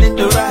 this I need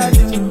to ride.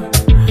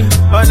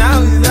 But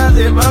now it's just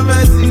a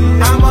prophecy.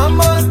 I'm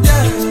almost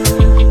there.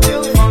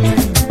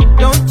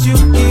 Don't you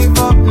give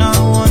up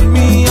now on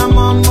me. I'm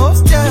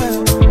almost there.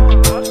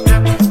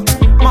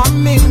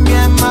 Mommy, me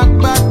and my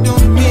back to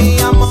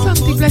me. I'm almost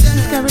Sunday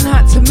blessings going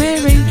out to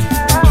Mary,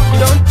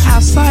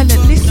 our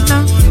silent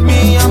listener.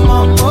 Me, I'm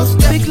almost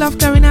there. Big love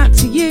going out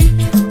to you.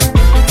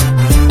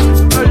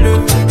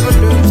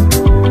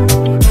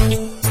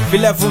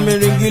 Feel like for me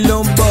ring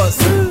long boss.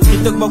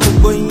 He took my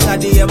going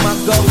at the end my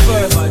go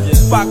first.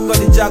 Pack all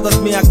the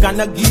joggers, me I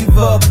cannot give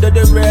up. Do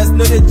the rest,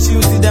 no they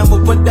choose it. Them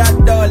open that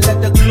door,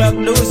 let the club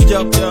lose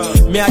job.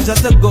 Me I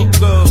just a go.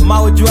 My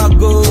would you I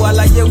go, all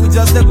I hear we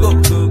just a go.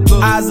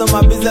 Eyes on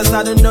my business,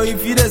 I don't know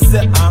if you the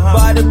set.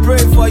 But I dey pray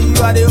for you,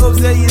 I dey hope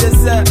say you the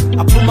set.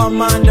 I put my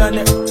mind on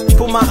it,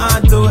 put my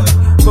hand to it.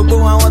 But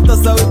go on what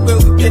us, so we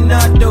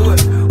cannot do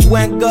it.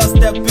 When God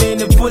step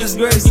in and put his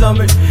grace on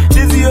me.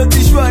 This is your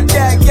dish one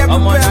day, get me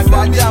prepared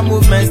for that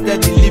movement.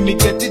 Steadily me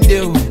get to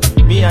deal.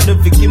 Me I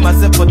don't forgive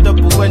myself for top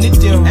of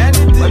anything.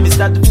 When we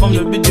started from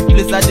the big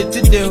place I did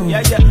to do.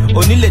 Yeah, yeah.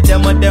 Only let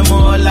them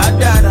all I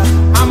did.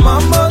 I'm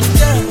almost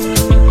there.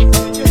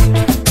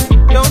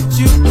 Don't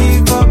you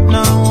give up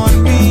now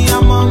on me.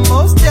 I'm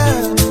almost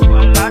there.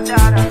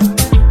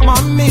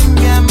 Mommy,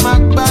 me and my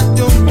back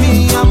to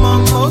me. I'm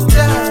almost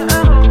there.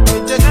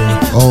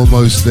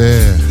 Almost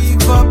there.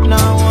 Up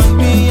now on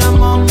me,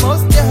 I'm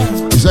almost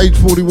there. It's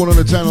 8:41 on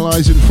the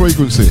tantalizing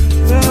frequency.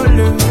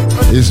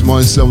 It's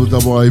myself, the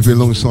double IV,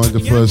 alongside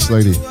the First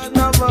Lady.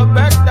 Don't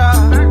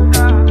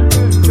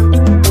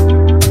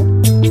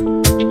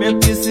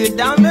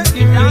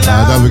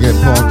forget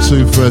part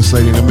 2, First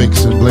Lady in the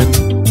mix and blend.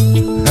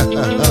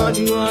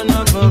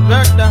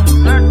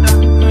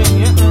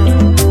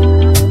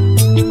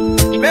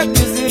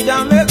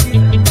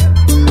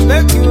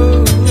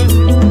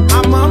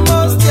 I'm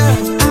almost there.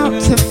 Out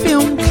to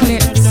film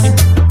clips,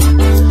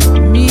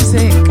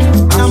 music.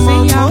 I'll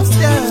see ya.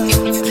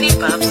 See,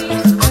 Vybz,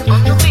 on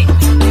the beat.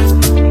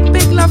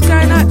 Big love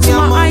going out to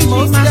my IG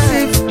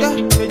massive.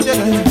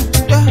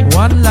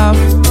 One love.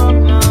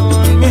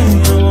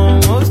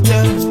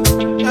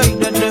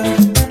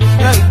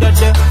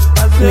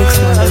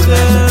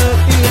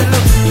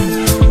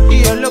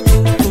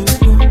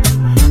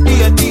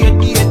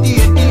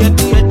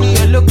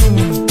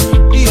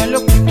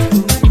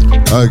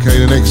 Okay,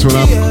 the next one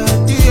up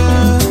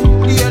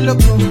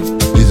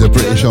is a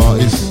British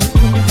artist,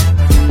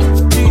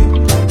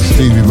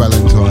 Stevie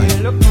Valentine.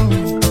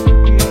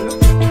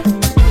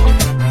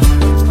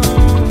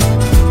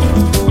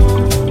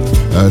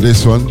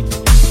 This one,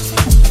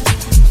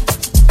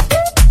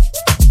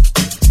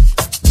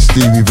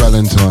 Stevie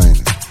Valentine.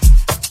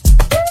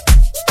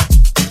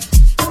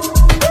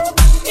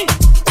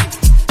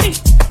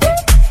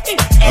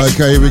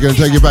 Okay, we're going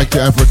to take you back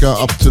to Africa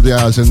up to the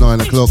hours of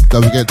 9 o'clock.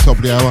 Don't forget, top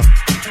of the hour,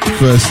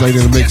 First Lady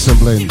in the mix and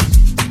blend.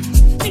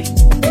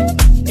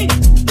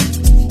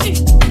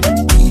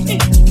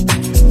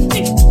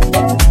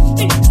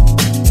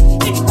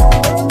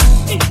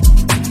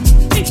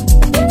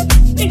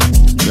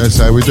 That's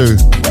how we do.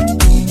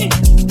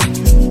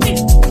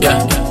 Yeah.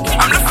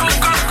 I'm the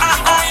fuck up,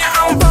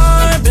 yeah, I'm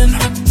vibing.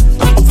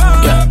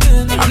 Yeah.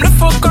 I'm the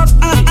fuck up,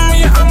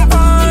 yeah, I'm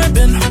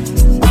vibing.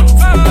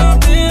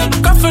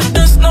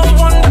 Confidence, no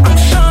wonder I'm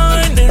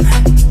shining.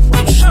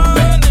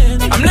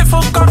 I'm the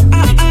fuck up,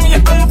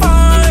 yeah, I'm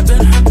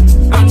vibing.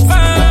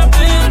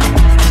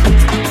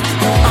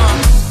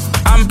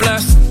 I'm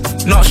blessed,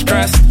 not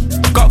stressed.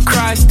 Got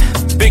Christ,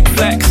 big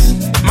flex.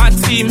 My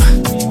team,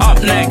 up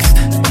next.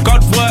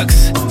 God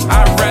works,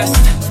 I rest.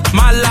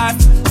 My life,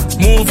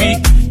 movie.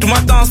 Do my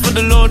dance for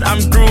the Lord, I'm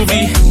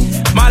groovy.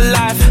 My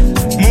life,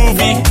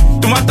 movie.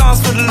 Do my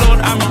dance for the Lord,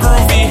 I'm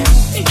groovy.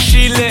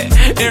 She lit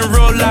in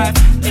real life.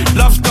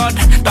 Loves God,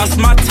 that's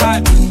my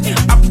type.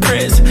 I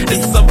praise,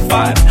 it's a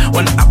vibe.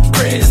 When I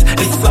praise,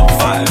 it's a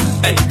vibe.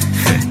 Ay.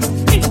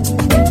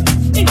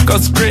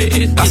 God's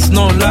great, that's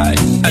no lie.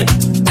 Ay.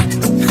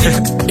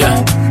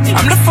 Yeah.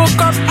 I'm the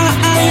fuck up,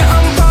 yeah,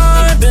 I'm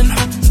vibing.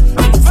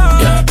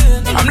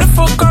 Yeah. I'm the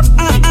fuck up,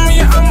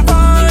 yeah, I'm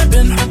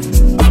vibing.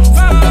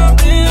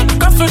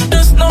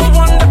 Confidence, no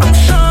wonder I'm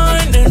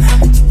shining.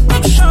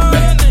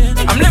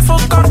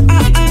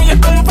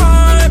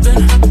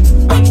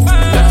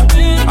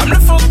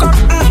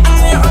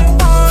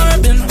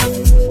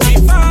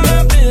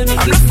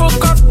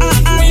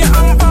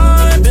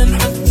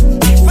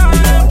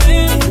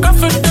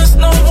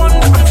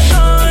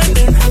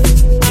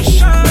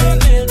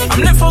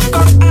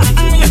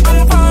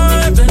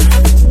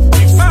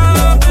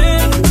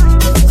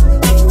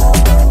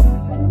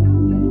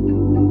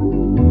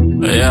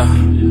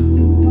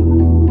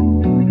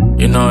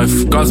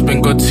 God's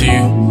been good to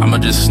you, I'ma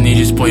just need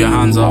you to put your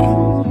hands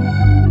up.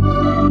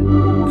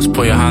 Just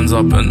put your hands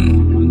up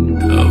and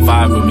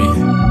vibe with me.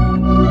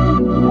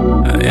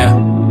 Yeah.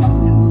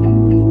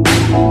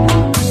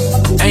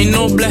 Ain't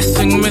no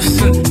blessing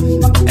missing.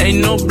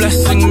 Ain't no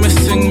blessing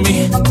missing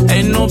me.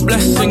 Ain't no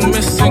blessing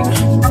missing.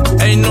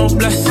 Ain't no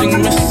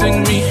blessing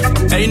missing me.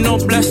 Ain't no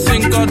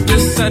blessing God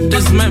just said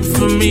is meant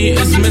for me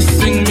is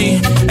missing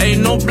me.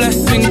 Ain't no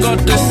blessing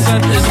God just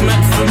said is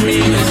meant for me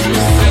is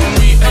missing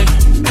me.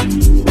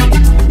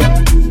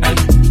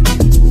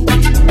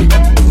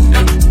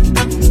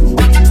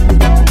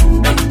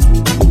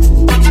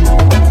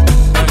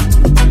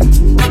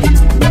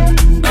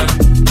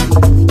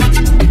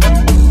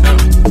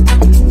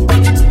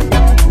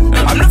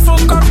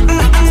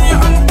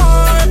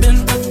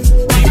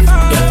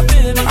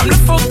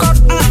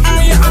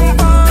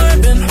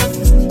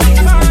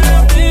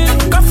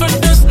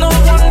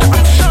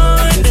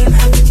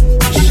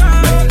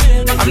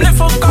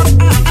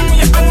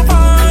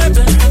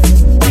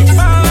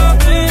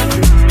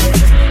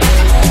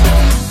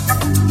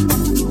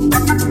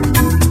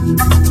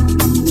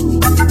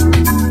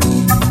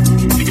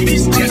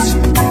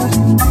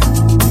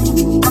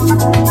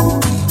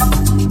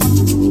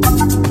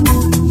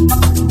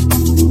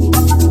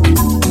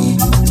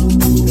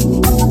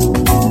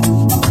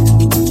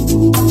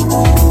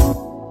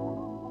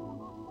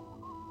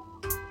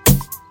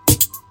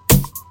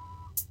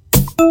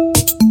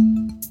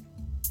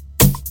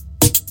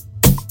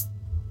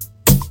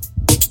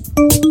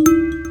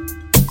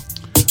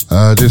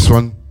 Ay. This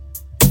one.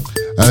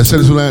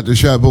 Send this one out to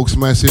Shoutbox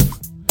Massive.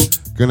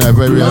 Gonna have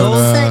very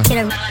own.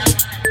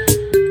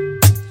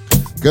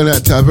 Going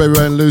out to our very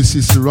own Lucy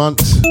Sarant.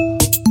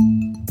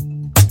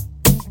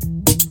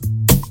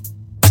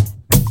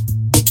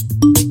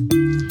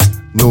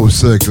 North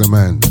Circular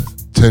Man.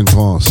 10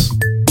 past.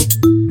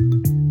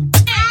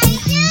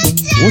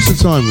 What's the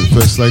time,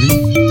 First Lady?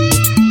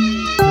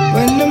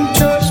 When them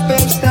church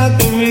bells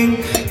start to ring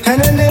and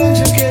an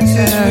angel gets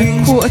his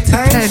wings, quarter to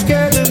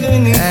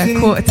 10,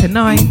 quarter to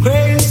 9,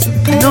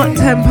 not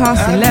 10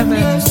 past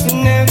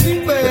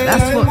 11, but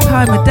that's what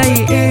time of day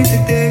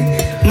it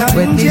is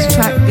when this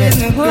track gets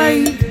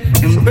played.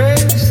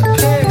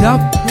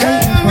 Dub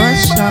plate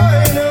pressure.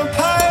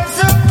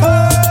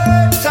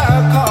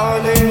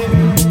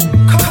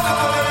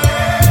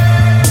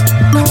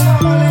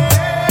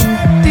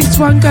 This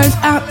one goes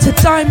out to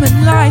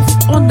Diamond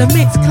Life on the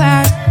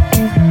Mixcloud.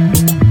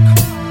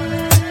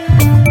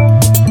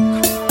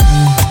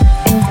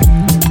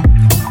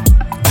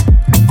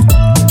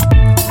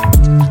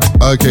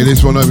 Okay,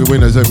 this one open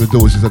windows, open the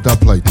doors. It's a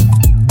dub plate.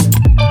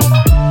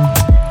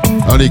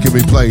 Only can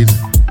be played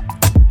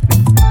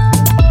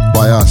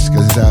by us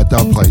because it's our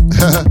dub plate.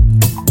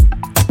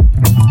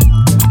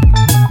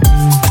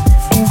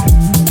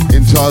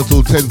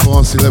 Entitled 10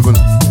 past 11.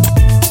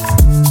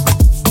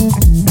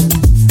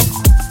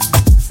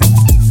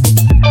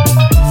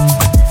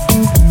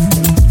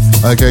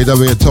 Okay, that'll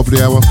be at top of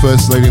the hour.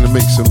 First Lady in the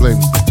mix and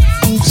blend.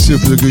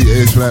 Super good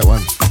ears for that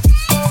one.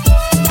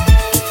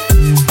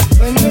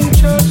 When them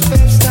church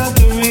bells start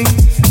to ring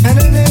and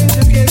an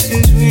angel gets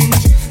his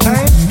wings, I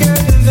ain't scared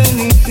of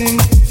anything.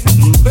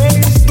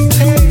 Embrace the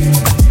pain.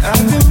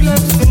 I've been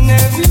blessed in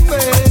every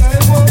way. I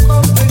woke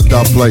up again.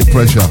 Dub plate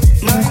pressure.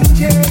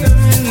 Nightingale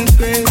in the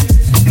grave.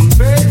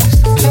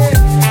 Embrace the pain.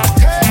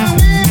 Tell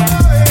me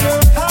more in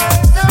a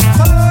pies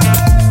apart.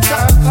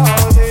 I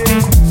call it.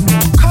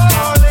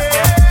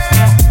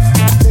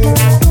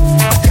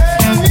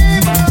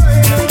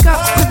 Big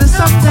ups to the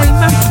Sunday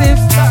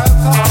Massive.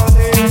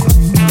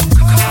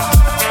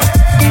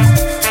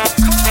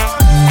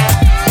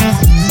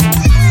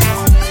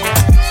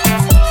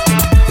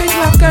 Big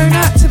love going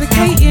out to the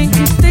Katie and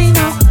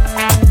Christina.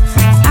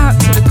 Out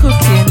to the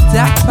Cookie and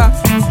Dapper.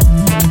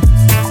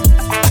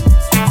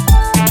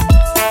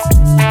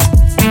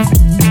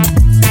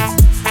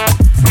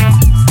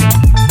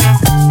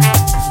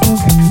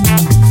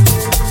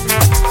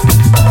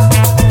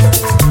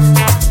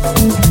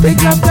 Big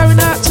love going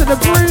out to the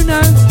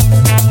Bruno.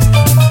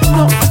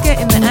 Not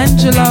forgetting the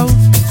Angelo.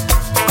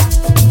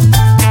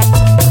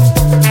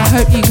 I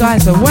hope you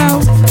guys are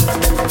well.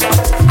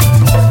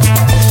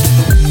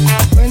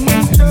 When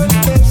them church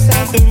bells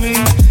start to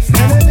ring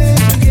and an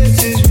angel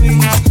gets his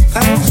wings, I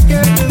ain't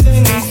scared of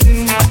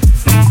anything.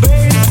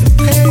 Embrace the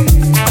pain.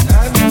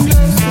 I've been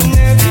blessed in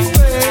every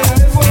way.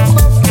 I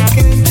woke up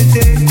again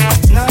today.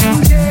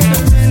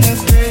 Nightingale in the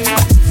grave.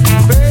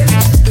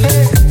 Embrace the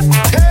pain.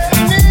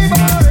 Tell me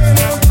more in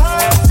a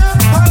pies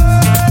apart.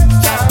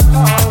 I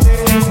call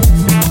it.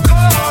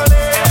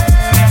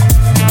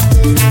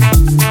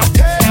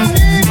 Tell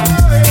me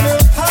more in a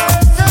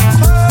pies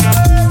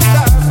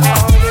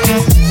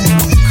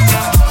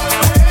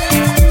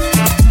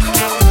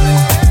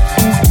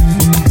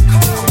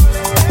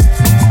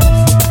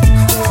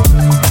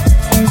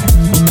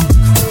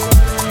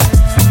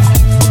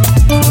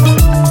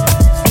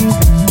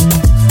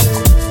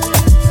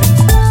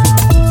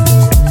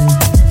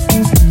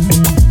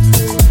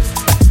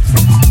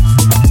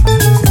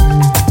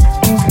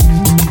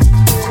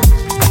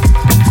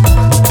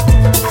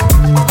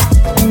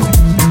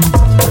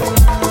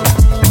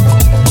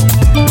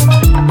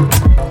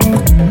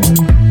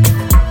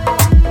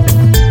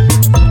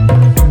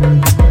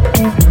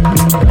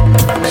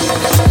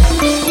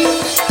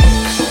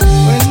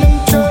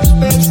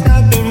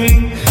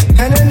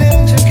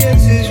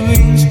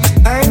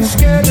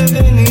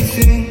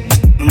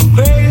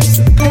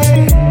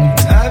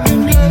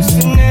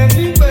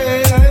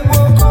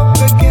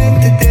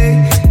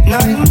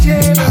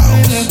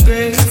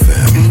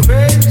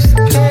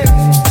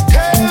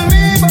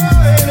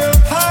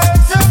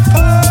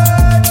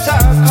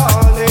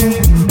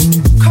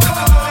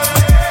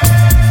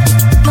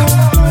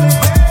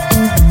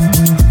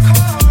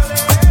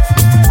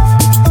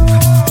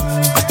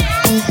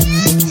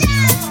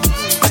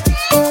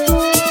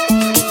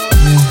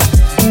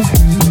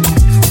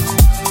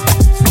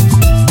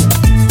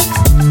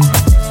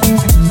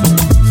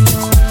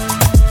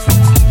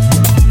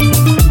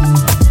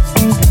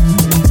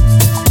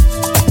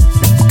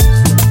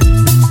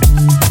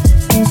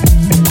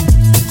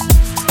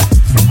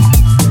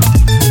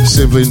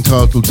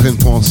car till 10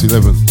 past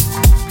 11.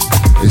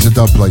 It's a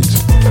dub plate.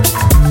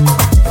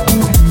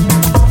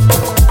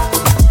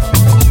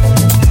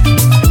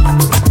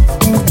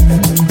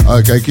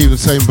 Okay, keep the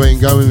same vein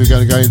going. We're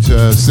going to go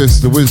into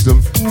Sister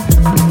Wisdom.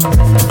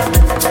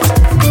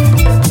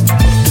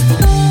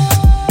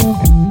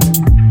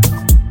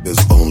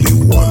 There's only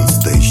one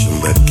station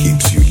that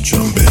keeps you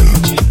jumping,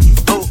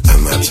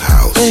 and that's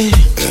House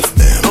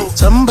FM.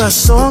 Somebody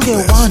song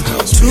get 1,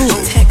 2,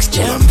 text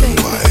jumping.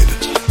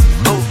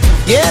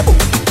 Yeah, boo.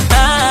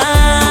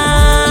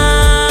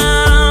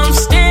 I'm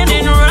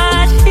standing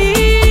right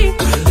here.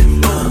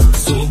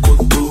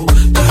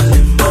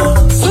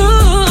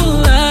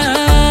 Ooh,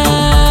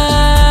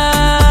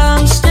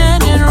 I'm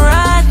standing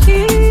right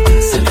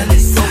here.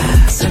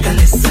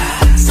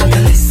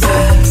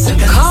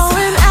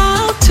 Calling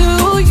out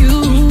to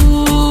you.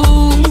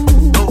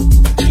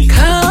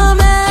 Come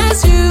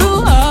as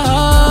you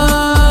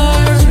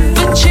are.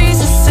 But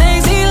Jesus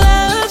says he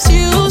loves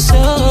you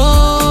so.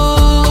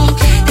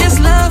 His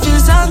love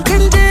is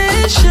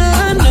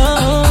unconditional.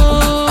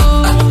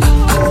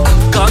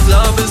 God's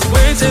love is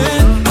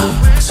waiting.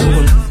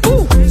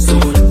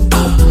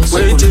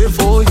 Waiting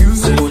for you.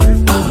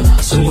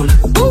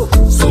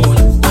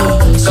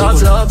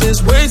 God's love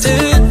is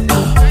waiting.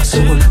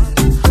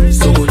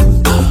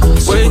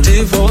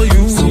 Waiting for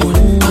you.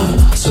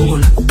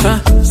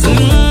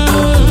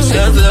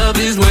 God's love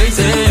is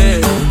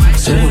waiting.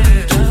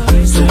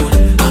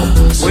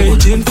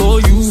 Waiting for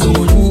you.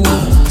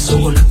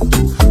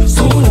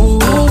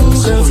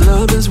 God's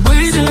love is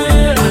waiting.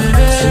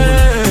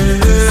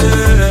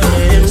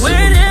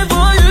 Waiting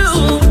for you.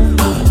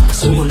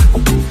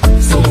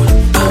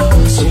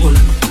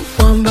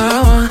 One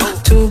by one,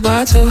 two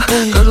by two.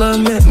 Cause love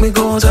make me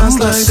go dance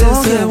like this.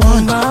 Yeah,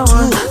 one by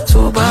one,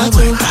 two by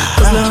two.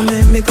 Cause love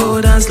make me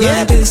go dance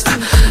like this.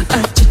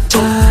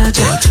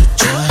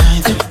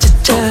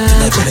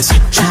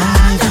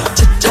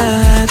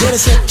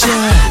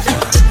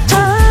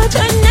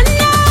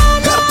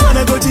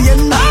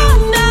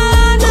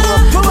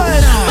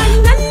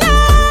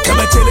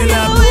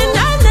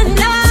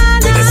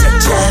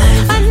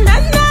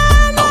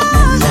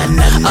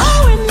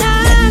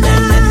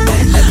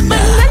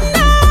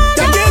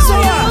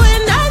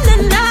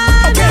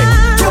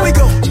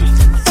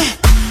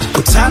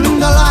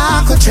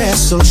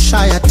 So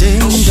shy a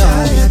danger.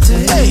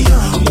 Hey,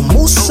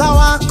 umusa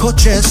wako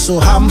cheso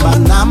hamba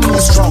nami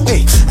strong.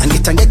 Hey,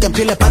 angeke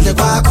mpile pande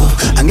kwako,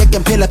 angeke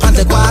mpile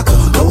pande kwako.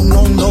 No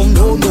no no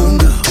no no.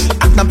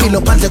 Akna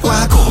mpilo pande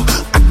kwako,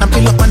 akna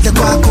mpilo pande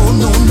kwako.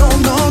 No no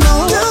no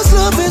no. God's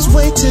love is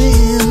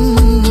waiting,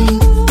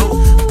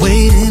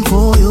 waiting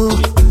for you.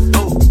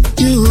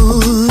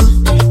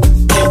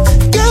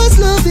 God's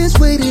love is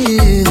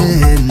waiting,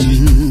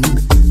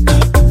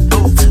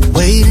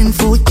 waiting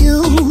for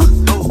you.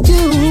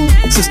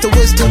 Sister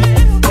Wisdom,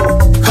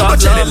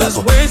 God's love is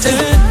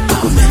waiting.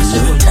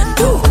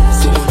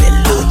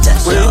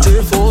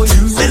 Waiting for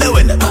you.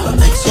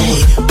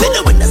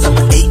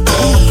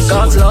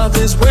 God's love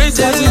is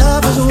waiting.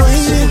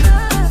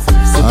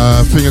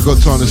 I think I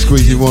got time to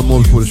squeeze in one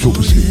more before the short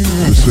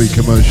sweet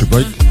commercial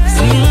break.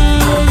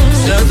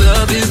 God's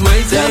love is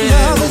waiting.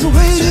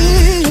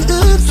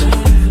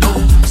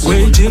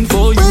 Waiting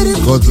for you.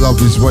 God's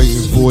love is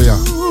waiting for ya,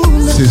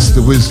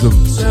 Sister Wisdom.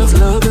 God's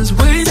love is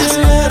waiting.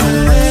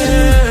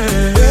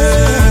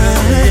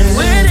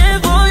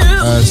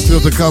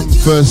 Still to come,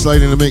 First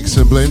Lady in the Mix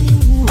and Blend,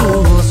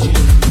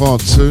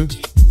 Part 2.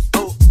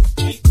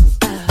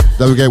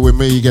 Don't forget, with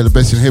me, you get the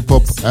best in hip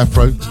hop,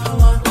 Afro,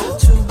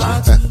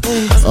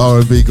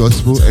 R&B,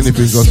 gospel,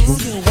 anything gospel.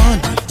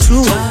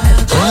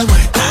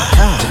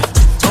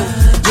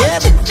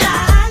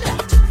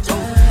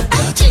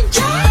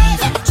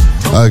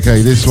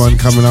 Okay, this one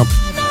coming up.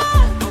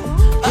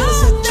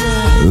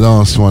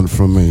 Last one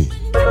from me.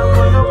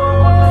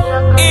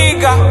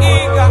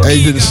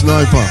 Agent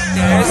Sniper,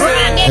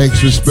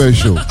 extra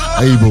special,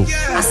 Able.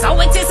 I saw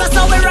it is, I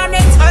saw we run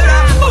it.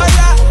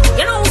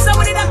 You know,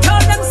 somebody that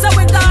told them, so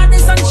we got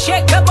this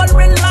unshakable,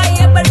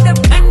 reliable,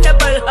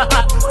 dependable.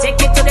 Take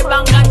it to the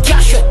bank and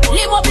cash it.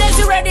 Live up, let's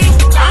you ready.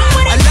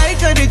 I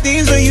like all the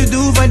things that you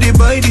do for the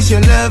boy. This your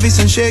love is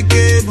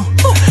unshakable.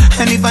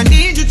 And if I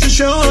need you to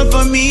show up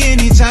for me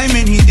anytime,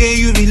 any day,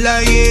 you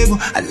reliable.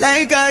 I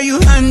like how you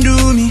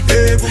handle me.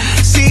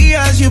 See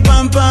as you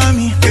pamper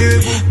me.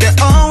 They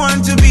all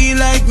want to be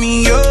like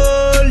me.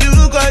 Oh,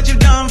 look what you've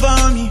done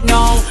for me.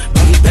 No,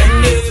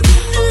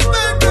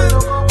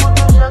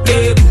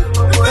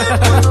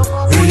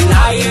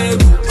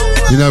 reliable.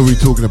 You know we're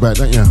talking about,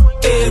 don't you?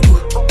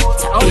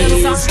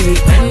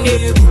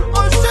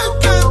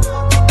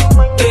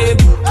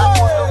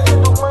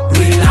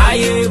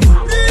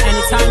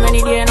 Anytime,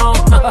 any day, no.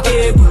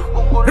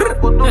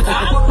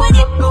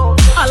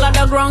 All of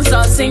the grounds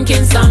are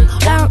sinking, son.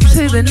 Out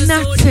to the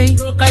Natty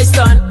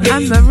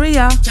and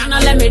Maria.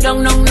 Let me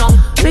down, no.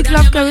 Big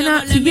love going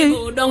out to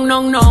you. No.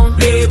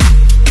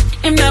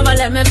 Him never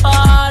let me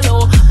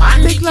follow.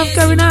 Big love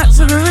going out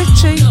to the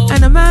Richie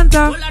and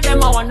Amanda.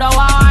 Them I wonder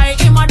why.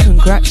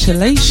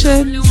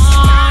 Congratulations.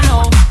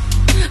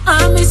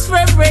 I'm his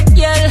favorite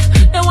girl.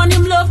 The one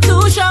him love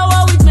to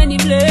shower with many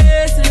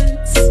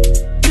blessings.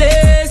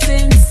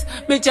 Blessings,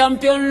 me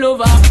champion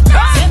lover.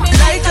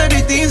 Like all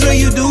the things what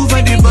you do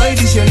for the boy,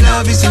 this your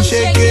love is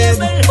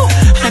unshakable.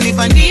 And if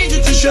I need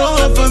you to show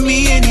up for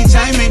me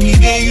anytime, any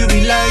day, you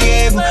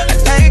reliable. I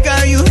like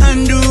how you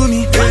handle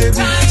me, baby.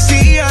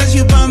 See as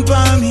you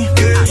pamper me.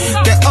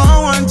 They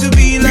all want to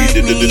be like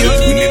me.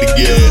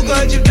 You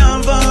got you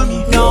down for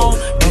me. No,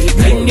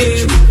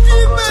 depending.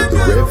 To the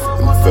Rev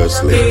and the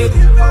First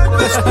Lady.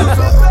 Let's move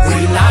on.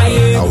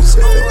 House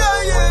FM.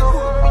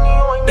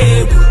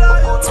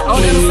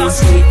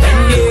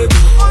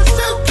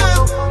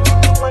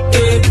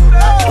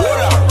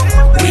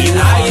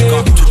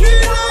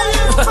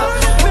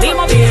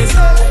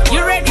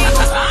 You ready?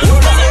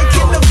 Like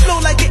in the flow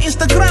like an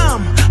Instagram.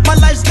 My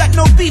life's got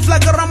no beef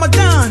like a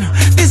Ramadan.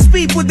 These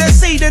people that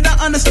say they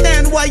don't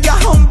understand why your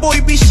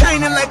homeboy be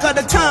shining like all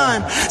the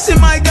time. See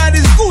my God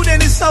is good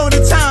and it's all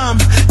the time.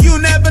 You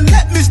never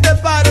let me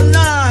step out of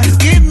line. You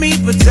give me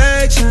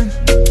protection.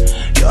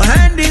 Your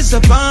hand is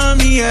upon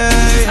me, yeah.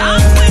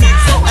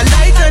 I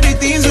like all the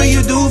things when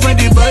you do for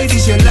the boy.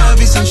 This your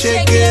love is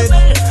unshakable.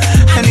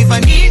 And if I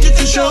need you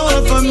to show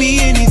up for me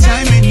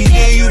anytime, any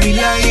day, you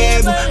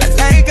reliable. I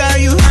like how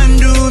you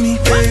handle me,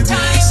 baby.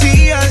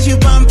 See as you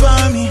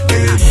pamper me,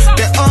 baby.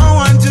 They all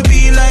want to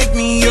be like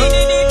me, yo.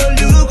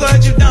 Look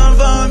what you done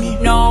for me.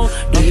 No,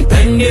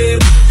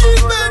 dependable.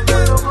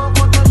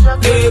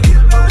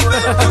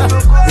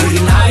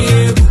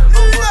 Reliable.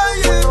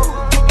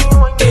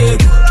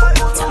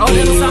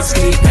 Always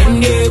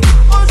dependable.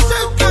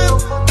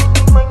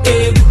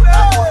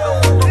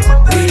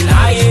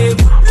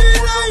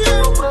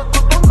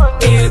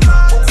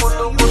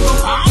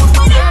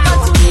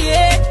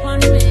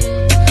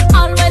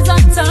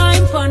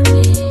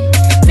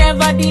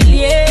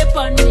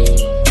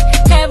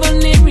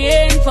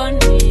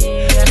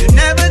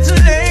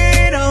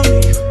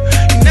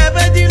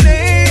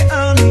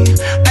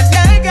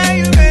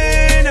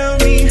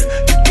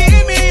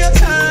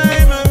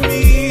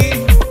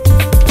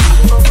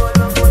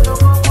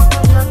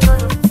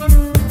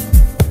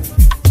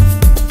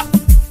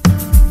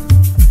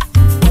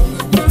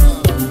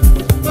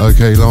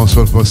 Okay, last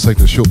one for us,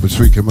 taking a short but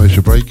sweet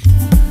commercial break.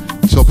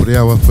 Top of the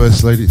hour,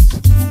 First Lady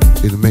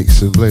in the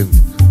mix and blend.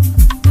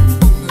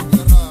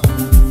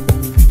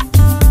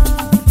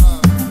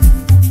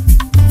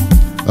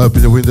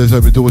 Open the windows,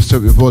 open the doors,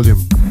 turn the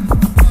volume.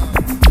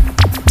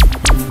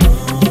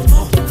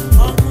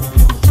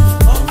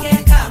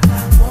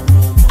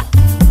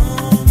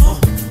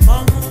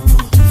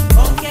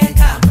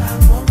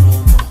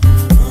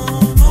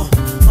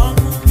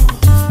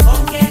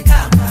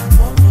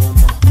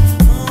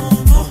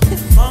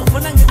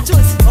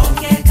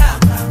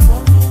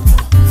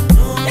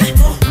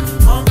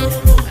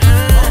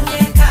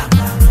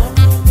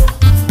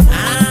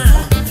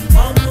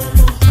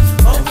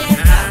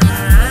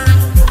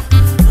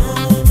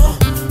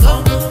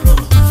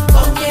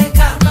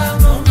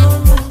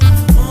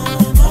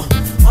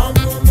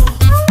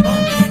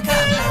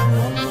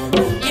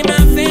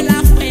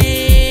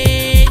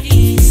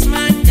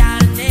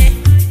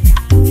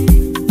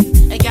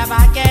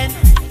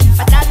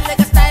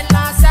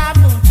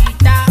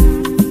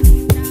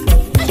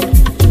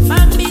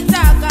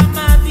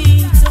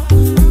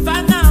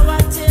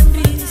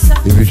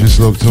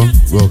 Logged on,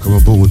 welcome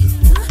aboard.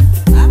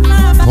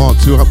 Part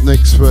 2 up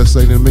next, First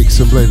Lady in the mix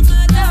and blend.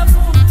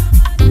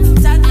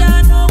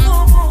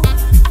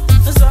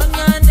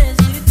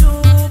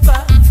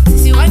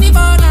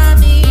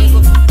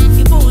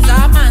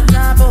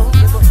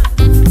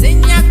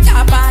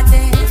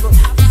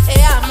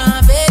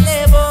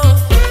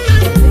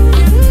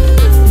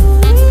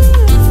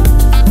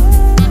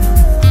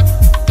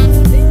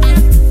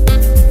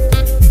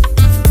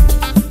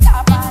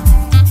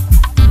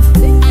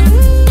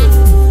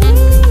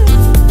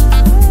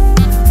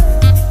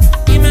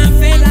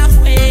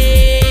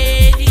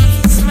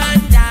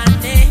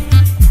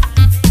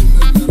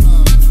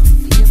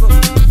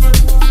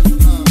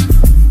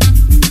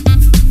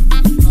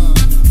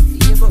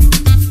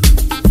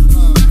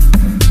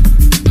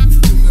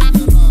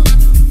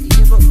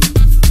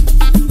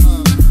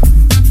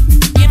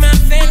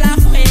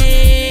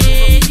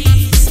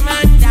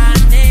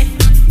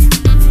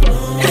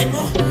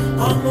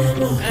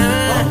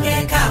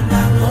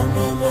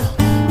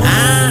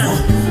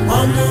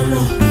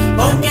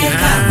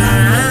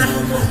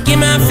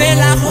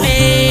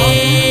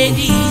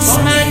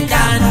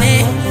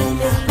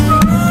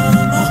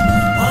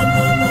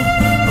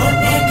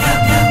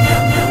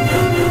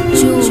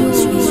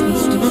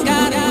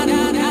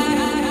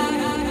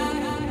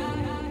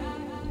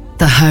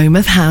 Home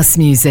of house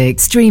music,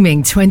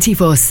 streaming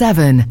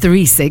 24/7,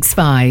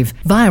 365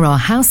 via our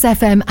House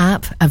FM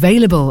app,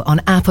 available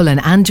on Apple and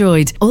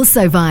Android,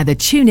 also via the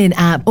TuneIn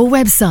app or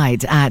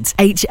website at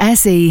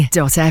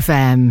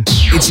hse.fm.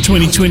 It's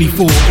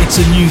 2024, it's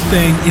a new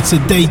thing, it's a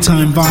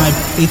daytime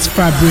vibe, it's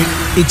fabric,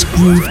 it's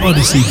Groove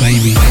Odyssey,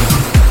 baby.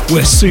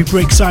 We're super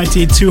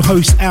excited to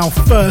host our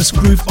first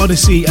Groove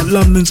Odyssey at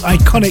London's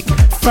iconic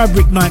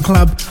Fabric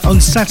nightclub on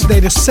Saturday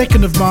the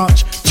 2nd of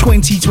March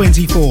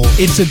 2024.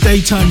 It's a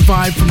daytime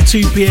vibe from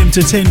 2 p.m.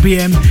 to 10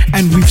 p.m.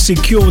 and we've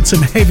secured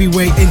some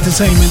heavyweight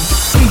entertainment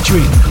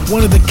featuring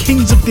one of the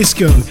kings of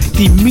disco,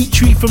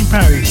 Dimitri from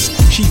Paris,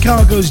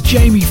 Chicago's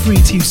Jamie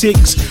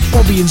 326,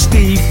 Bobby and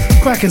Steve,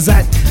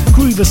 Quackazat,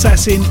 Groove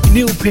Assassin,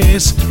 Neil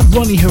Pierce,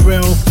 Ronnie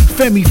Harrell,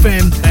 Femi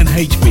Fem and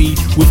HB,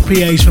 with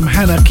PAs from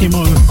Hannah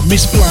Kimo,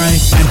 Miss Fly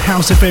and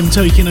House FM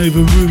taking over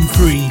Room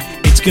 3.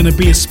 It's going to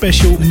be a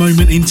special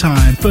moment in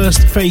time.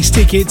 First phase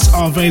tickets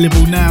are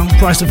available now,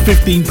 price of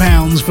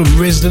 £15 from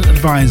Resident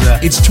Advisor.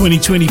 It's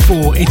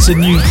 2024, it's a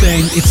new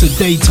thing, it's a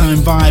daytime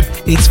vibe,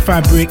 it's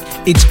Fabric,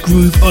 it's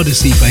Groove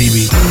Odyssey,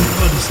 baby.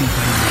 Groove Odyssey,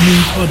 baby.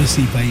 Groove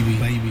Odyssey, baby.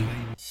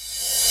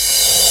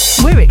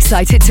 We're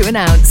excited to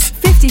announce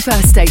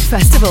 51st State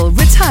Festival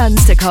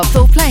returns to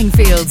Copthall Playing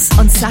Fields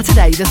on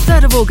Saturday the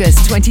 3rd of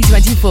August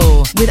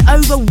 2024 with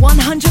over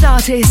 100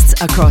 artists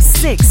across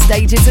 6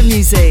 stages of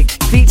music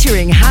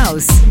featuring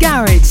house,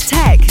 garage,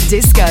 tech,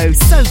 disco,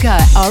 soca,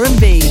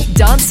 R&B,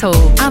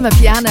 dancehall,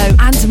 amapiano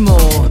and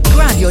more.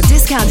 Grab your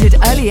discounted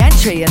early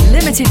entry and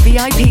limited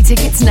VIP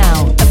tickets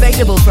now.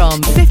 Available from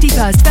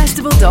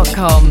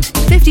 51stfestival.com.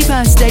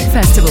 51st State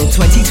Festival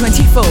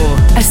 2024,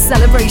 a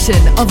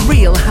celebration of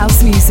real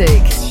house music.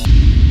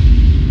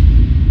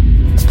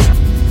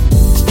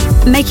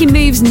 Making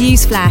moves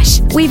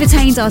newsflash. We've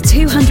attained our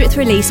 200th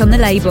release on the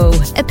label.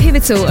 A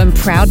pivotal and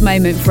proud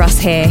moment for us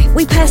here.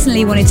 We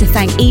personally wanted to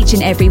thank each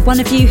and every one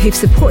of you who've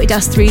supported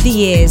us through the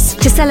years.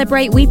 To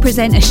celebrate, we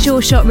present a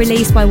sure shot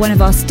release by one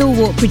of our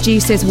stalwart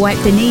producers,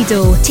 Wipe the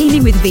Needle,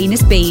 teaming with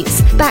Venus Beats.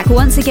 Back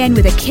once again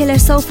with a killer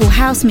soulful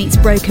house meets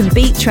broken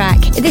beat track,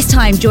 this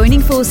time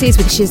joining forces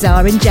with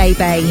Shazar and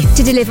J-Bay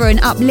to deliver an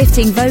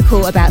uplifting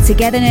vocal about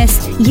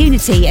togetherness,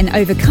 unity and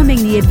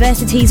overcoming the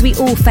adversities we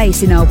all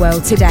face in our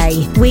world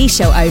today. We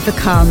shall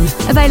overcome.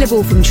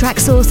 Available from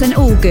Tracksource and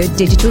all good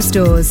digital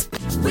stores.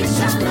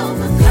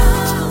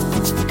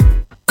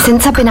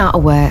 Since I've been out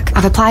of work,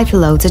 I've applied for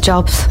loads of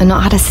jobs and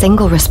not had a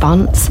single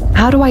response.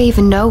 How do I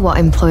even know what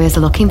employers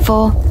are looking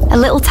for? A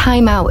little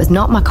time out has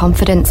knocked my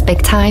confidence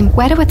big time.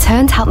 Where do I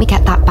turn to help me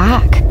get that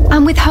back?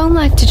 And with home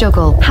life to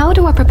juggle, how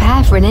do I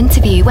prepare for an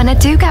interview when I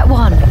do get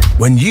one?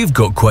 When you've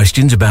got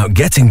questions about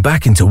getting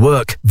back into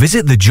work,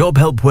 visit the Job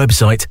Help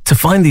website to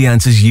find the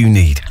answers you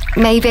need.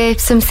 Maybe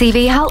some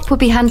CV help would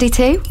be handy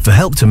too. For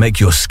help to make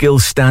your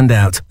skills stand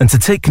out and to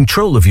take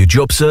control of your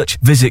job search,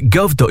 visit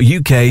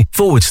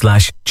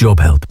gov.uk/job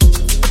help.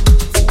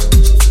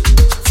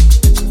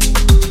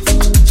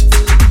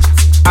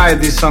 Hi,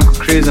 this is Uncle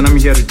Chris and I'm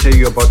here to tell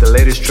you about the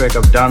latest track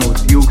I've done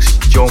with Ukes.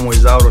 Jomo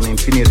is out on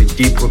Infinity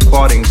Deep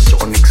Recordings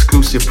on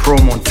exclusive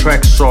promo on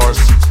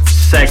Tracksource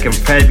 2nd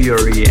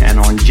February and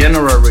on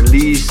general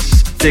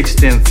release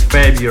 16th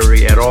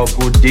February at all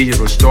good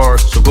digital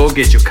stores. So go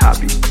get your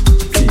copy.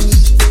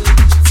 Peace.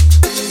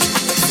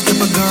 If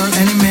a girl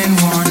any man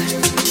want,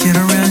 she the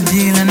real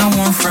deal and I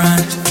won't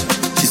front.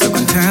 She's so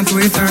content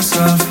with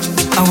herself.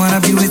 I wanna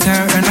be with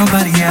her and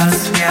nobody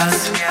else.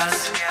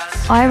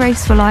 I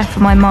race for life for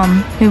my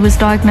mum, who was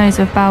diagnosed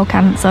with bowel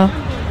cancer.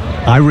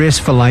 I race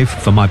for life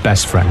for my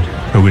best friend,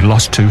 who we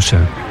lost too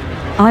soon.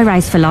 I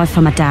race for life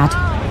for my dad,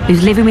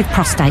 who's living with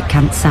prostate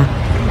cancer.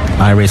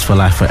 I race for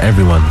life for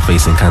everyone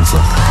facing cancer.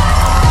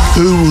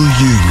 Who will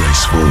you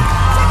race for?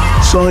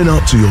 Sign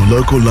up to your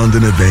local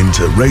London event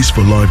at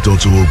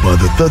raceforlife.org by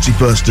the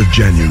 31st of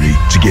January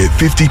to get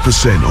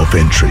 50% off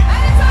entry.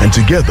 And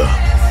together,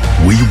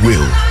 we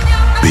will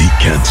beat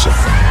cancer.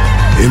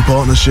 In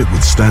partnership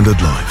with Standard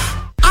Life.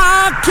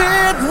 I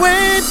can't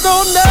wait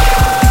for now.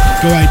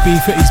 Go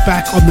Ibiza is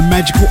back on the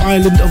magical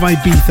island of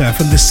Ibiza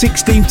from the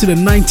 16th to the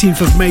 19th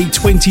of May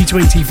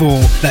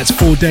 2024. That's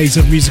 4 days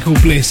of musical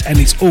bliss and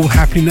it's all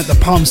happening at the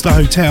Palmstar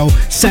Hotel,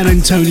 San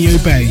Antonio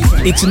Bay.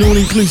 It's an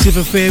all-inclusive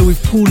affair with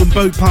pool and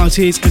boat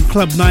parties and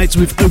club nights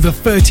with over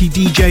 30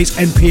 DJs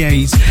and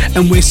PAs.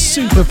 And we're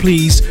super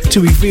pleased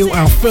to reveal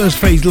our first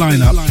phase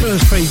lineup.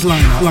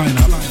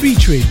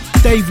 Featuring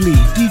Dave Lee,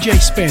 DJ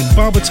Spen,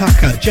 Barbara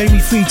Tucker, Jamie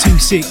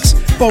 326,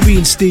 Bobby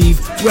and Steve,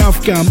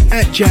 Ralph Gum,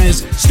 At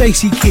Jazz,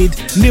 Stacey Kidd,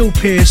 Neil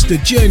Pierce, The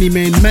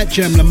Journeymen, Matt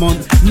Jam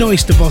Lamont,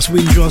 Noise the Boss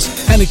Windross,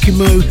 Hannah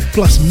Kimo,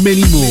 plus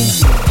many more.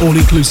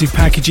 All-inclusive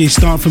packages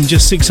start from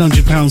just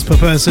 £600 per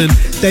person.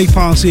 Day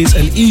passes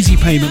and easy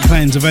payment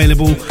plans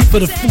available. For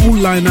the full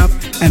lineup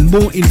and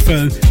more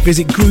info,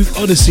 visit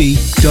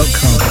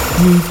GrooveOdyssey.com.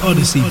 Groove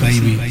Odyssey,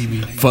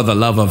 baby. For the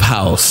love of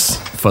house,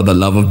 for the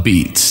love of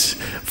beats,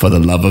 for the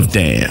love of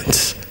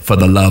dance, for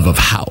the love of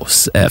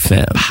House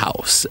FM,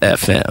 House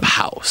FM,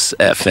 House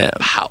FM,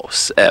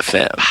 House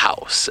FM,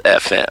 House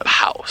FM,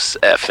 House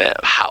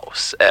FM,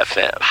 House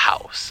FM,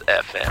 House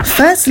FM.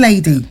 First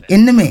Lady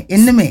in the mix,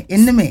 in the mix,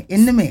 in the mix,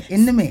 in the mix,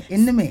 in the mix,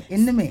 in the mix,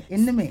 in the mix,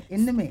 in the mix,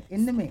 in the mix,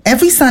 in the mix.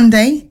 Every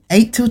Sunday,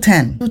 8 till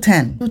 10, till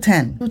 10, till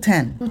 10, till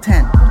 10, till 10, till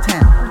 10, till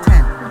 10, till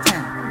 10, till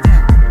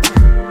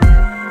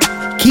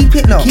 10. Keep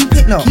it low, keep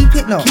it low, keep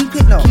it low, keep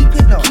it low, keep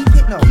it low, keep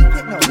it low, keep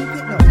it low, keep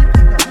it low.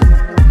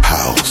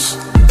 House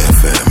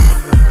FM.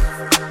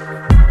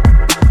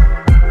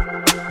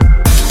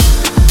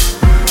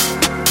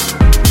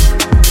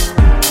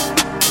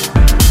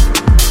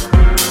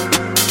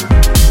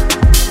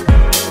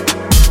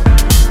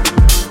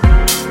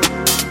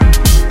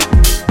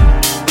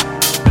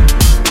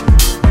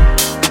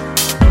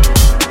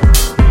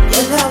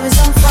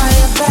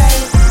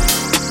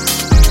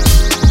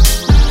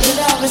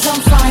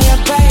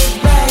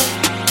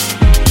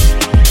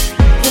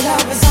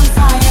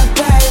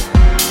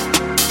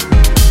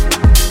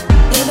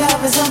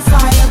 love is on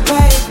fire,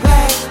 baby.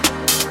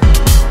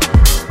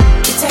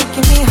 You're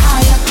taking me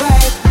higher,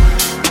 babe.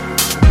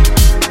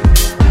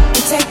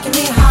 You're taking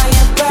me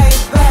higher,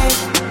 baby.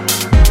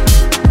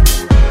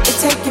 You're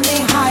taking me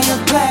higher,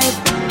 babe.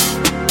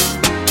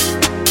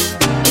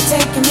 You're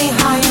taking me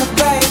higher,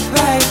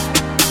 baby.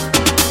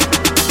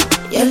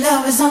 Your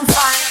love is on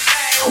fire.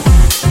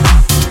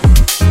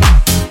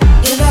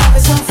 Your love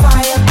is on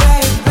fire,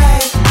 baby.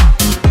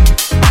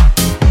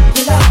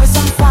 Your love is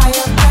on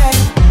fire, baby.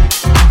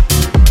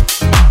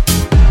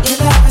 Your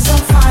love is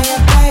on fire,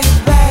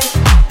 baby.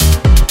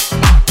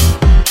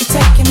 You're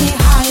taking me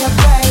higher,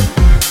 baby.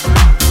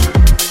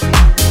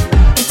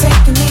 You're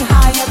taking me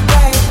higher,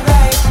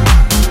 baby.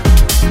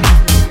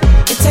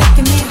 You're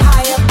taking me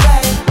higher,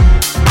 baby.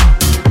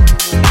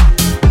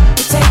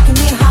 You're taking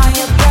me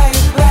higher, baby.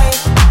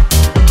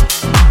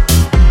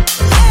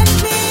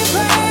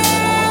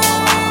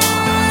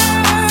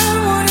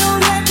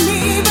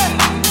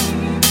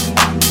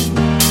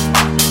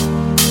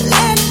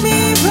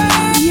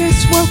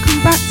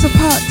 Back to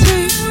part 2.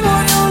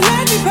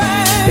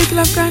 Big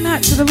love going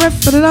out to the Rev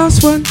for the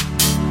last one.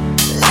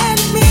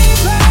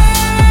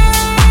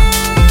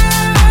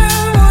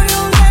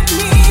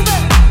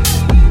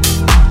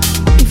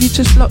 If you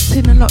just locked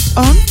in and locked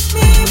on,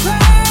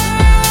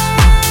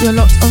 you're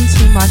locked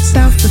onto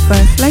myself, the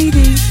First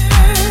Lady.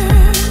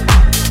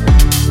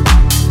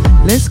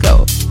 Let's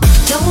go.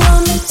 Don't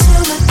want me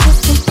too much,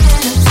 just you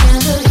can't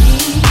handle the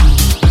heat.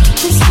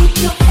 Just keep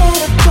your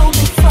head up, don't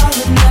be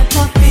falling at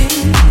my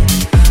feet.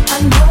 I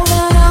know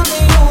that I'm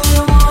the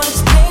only one,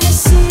 it's plain to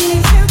see.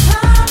 If you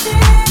can't in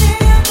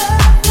the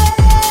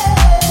place.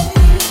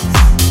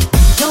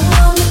 Don't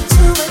want me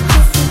too much,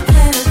 just you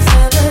can't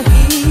handle the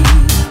heat.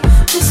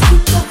 Just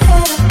keep your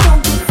head up,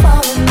 don't be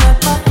falling at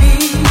my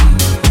feet.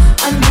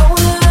 I know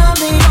that I'm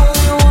the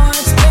only one,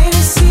 it's plain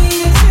to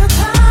see. If you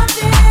can't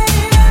in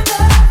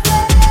the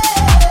place.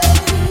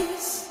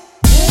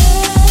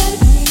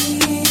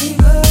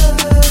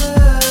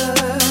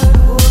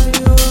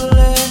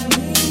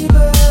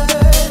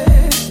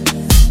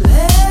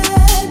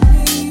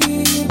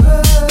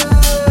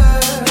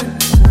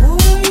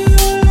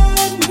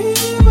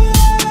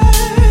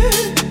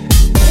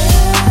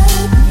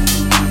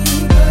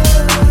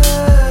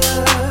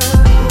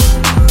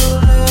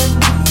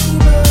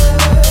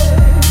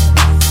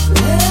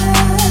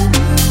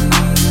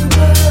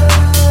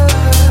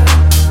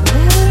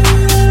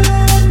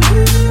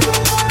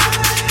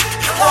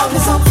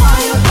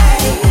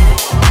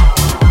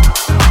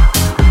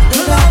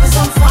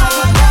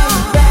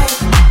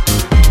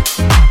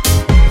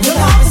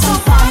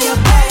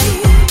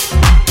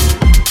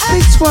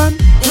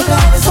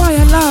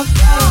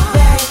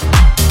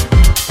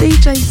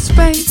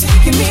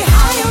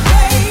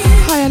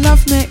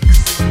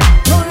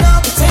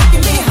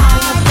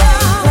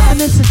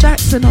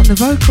 On the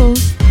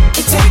vocals.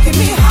 You're taking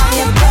me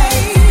higher,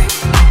 babe.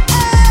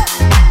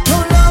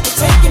 Your love is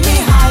taking me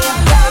higher,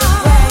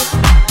 babe.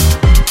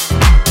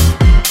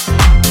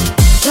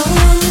 Don't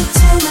want me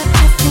too much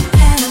if you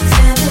cannot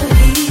handle the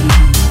heat.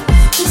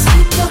 Just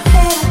keep your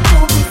head up,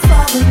 don't be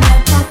falling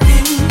at my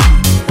feet.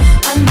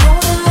 I know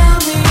that I'm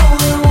the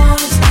only one,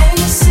 it's plain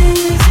to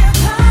see. If you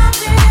can't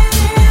in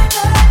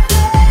the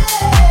place.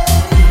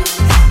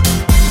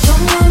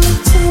 Don't want me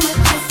too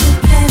much if you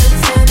cannot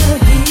handle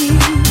the heat.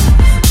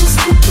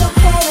 Keep your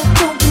head up,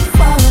 don't be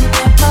falling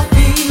at my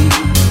feet.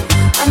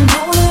 I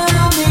know that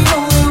I'm the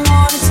only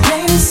one, it's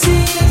plain to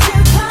see. If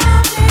you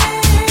can't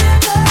in the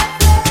place.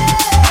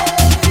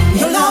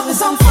 Your love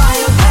is on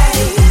fire,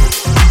 babe.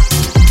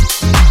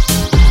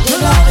 Your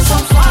love is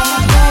on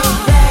fire,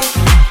 babe.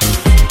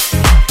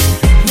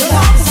 Your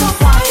love is on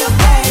fire,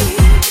 babe.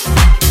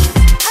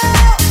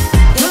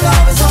 Your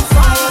love is on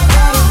fire,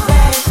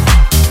 babe.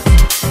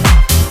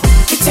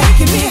 You're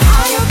taking me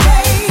higher,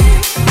 babe.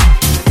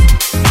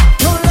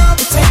 Your love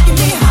is taking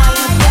me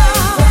higher,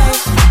 babe.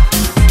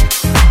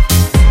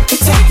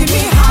 You're taking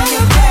me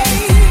higher,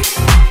 babe.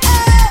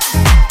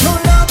 Your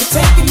love is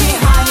taking me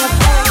higher,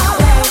 babe.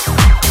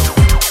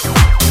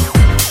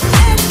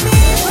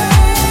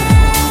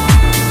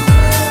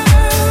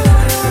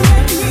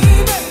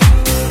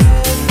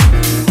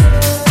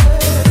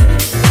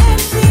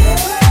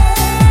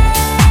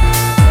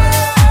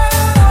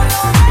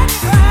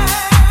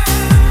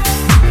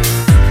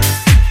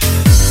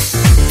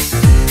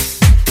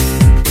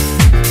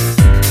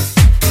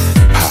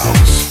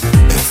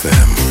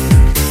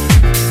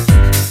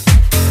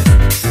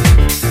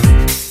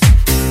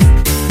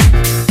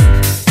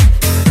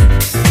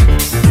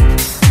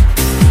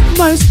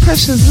 Most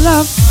precious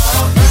love.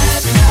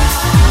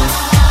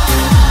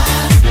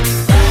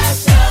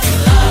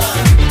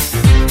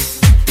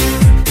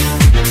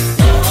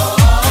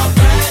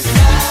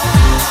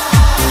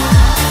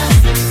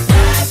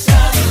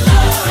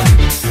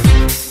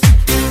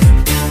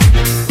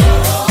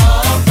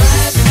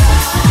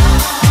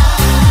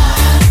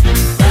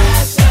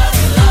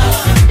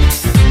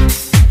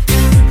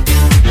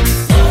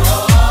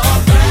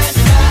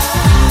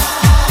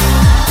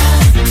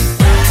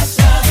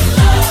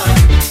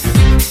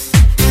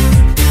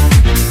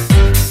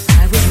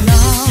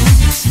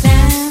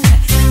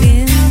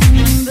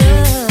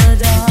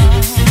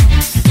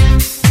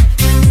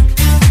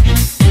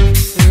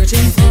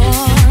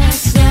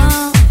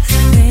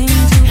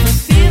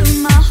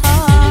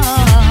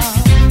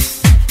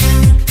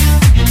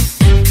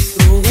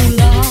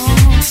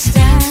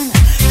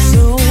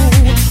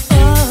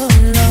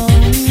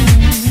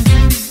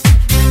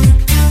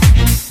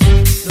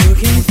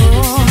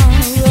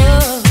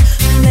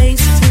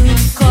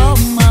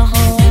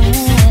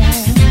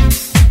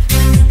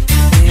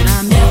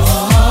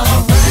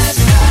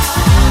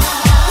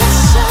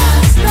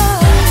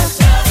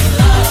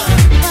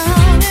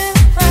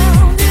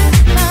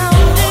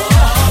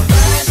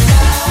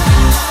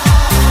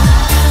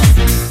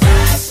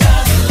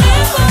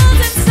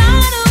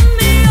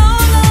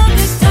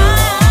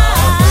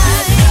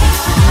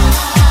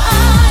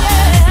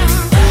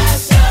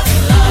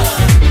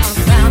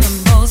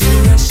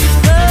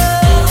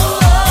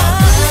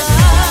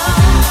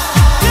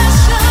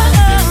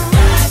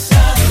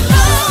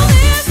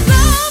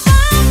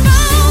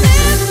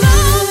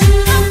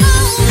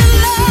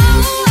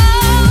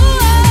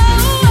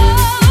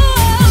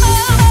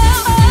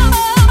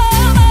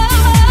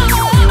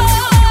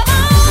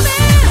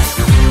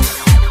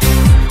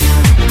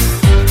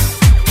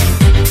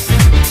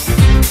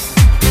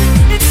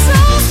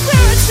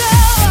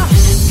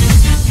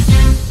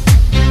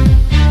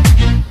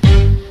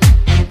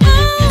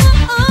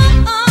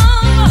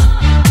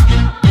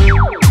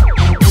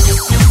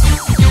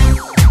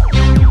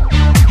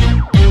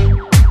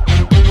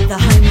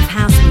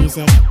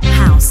 music,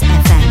 House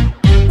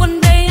FM. One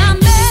day I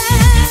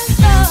met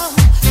the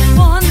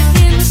one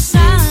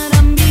inside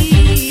of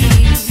me.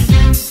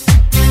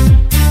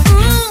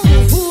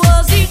 Who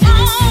was the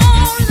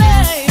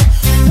only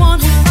one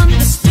who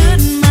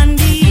understood my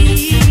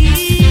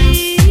need.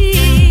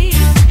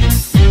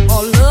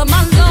 All of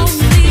my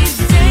lonely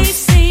days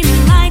seem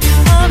like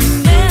a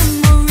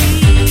memory.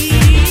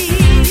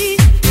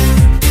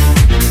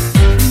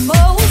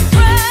 Most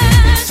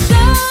precious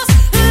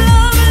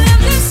love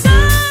lives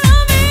inside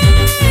of me.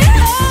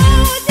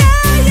 Oh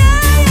yeah, yeah,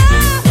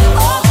 yeah.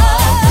 Oh,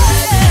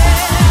 precious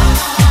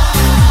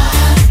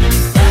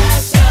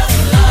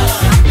love.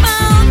 I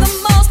found the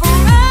most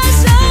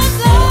precious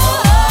love.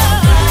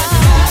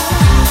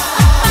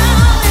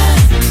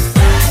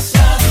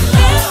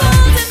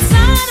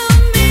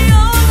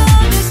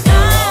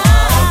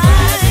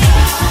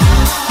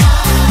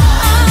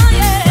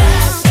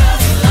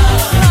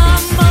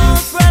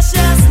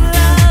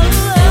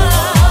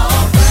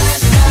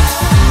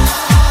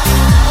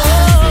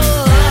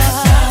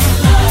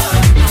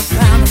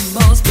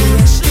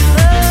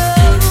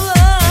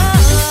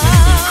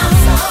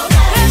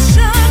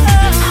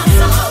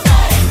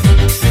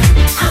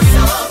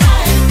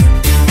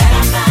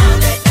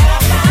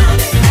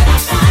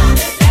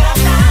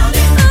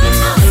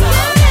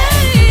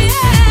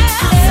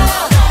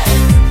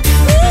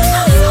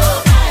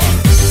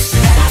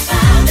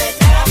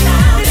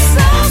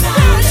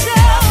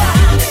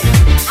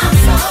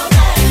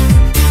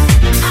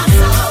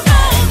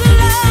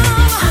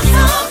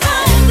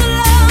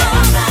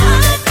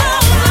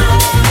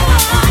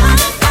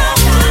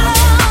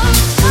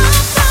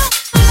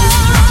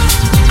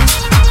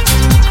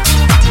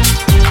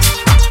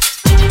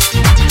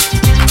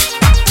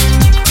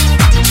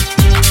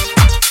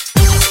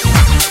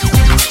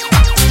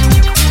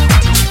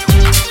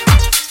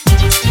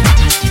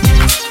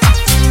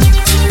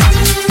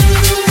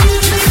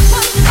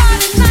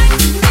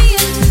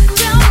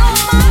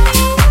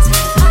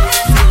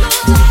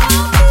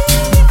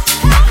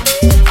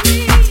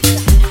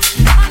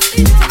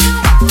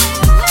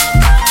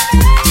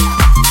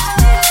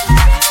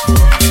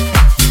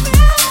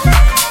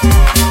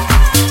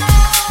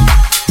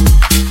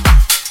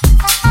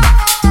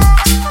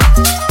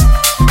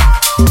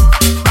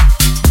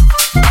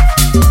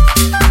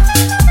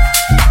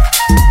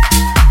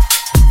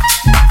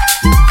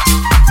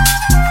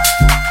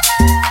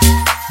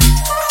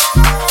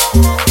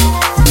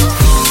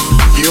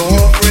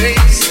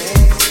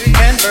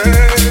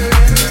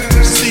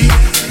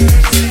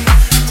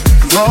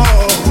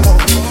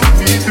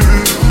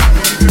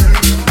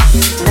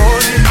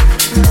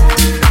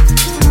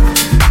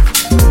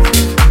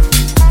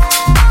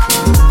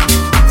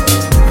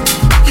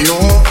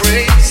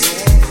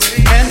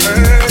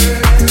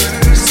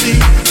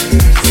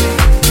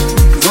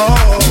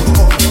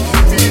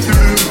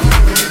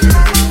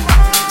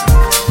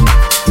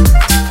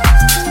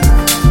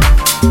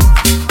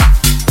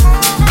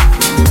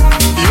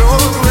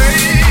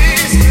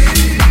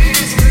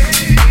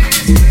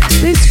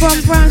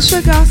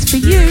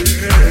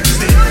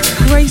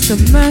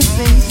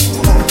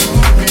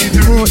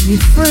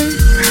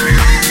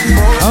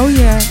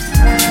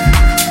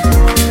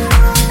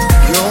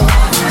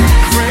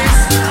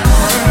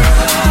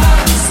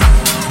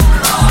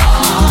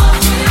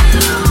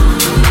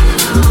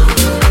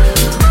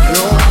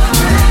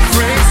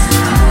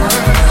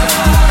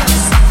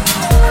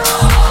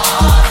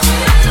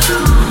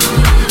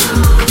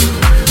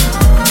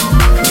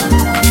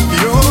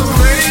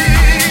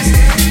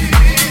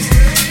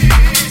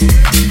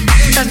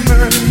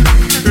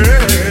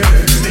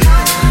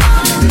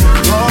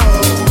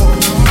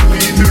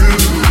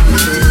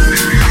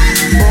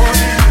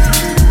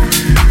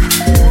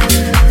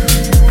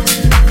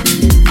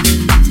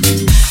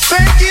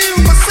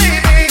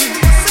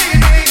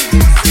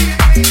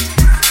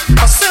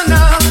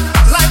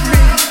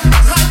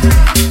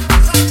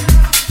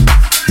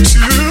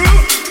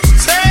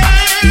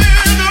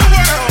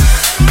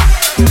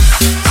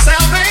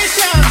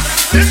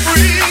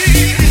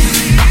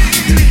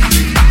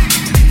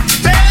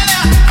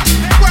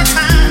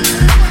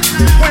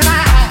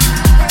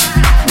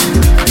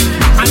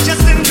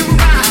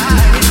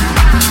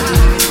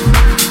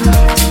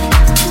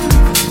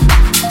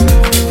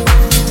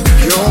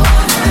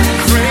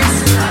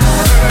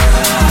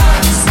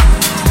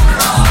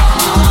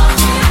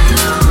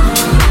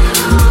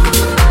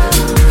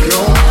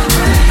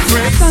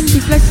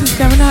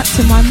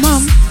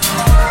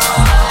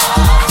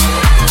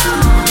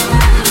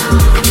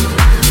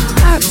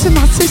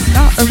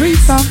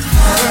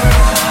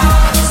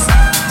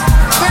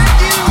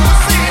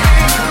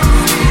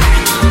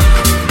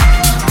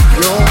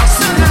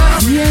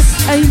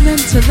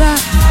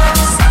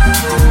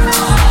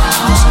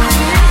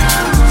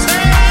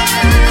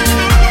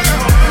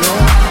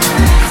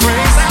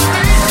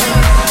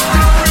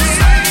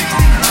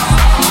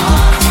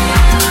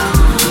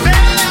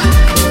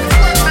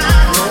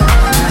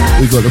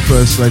 Got the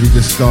first lady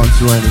just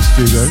dancing around the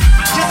studio.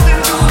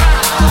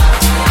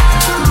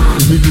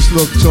 If you just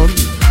looked on,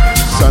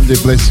 Sunday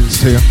blessings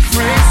to you.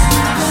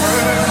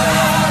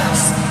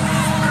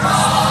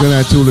 Going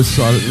out to all the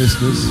silent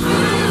listeners.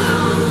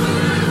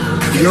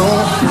 Your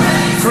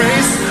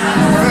grace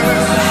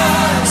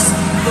hurts.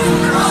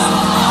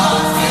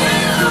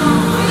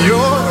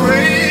 Your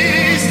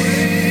grace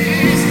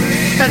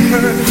and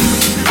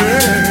mercy.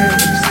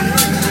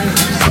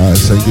 Alright,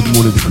 say good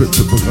morning to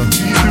Crypto Booker.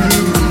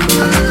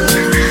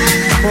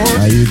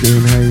 How you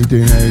doing? How you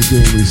doing? How you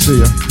doing? We see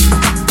ya.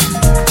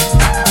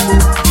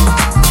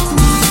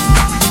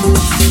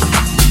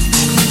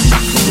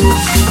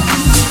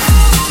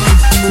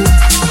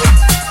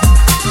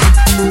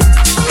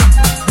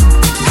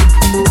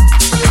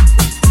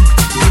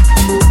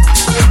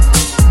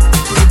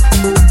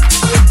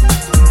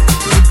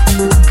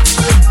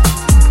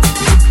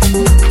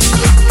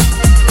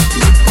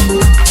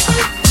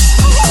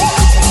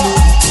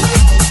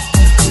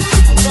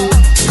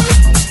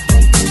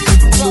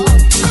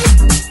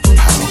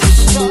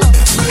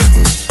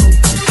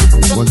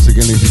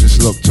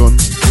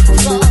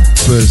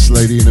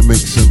 Lady in a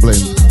mix and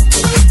blend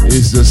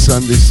is the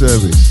Sunday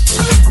service.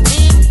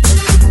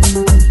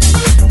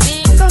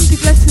 Sunday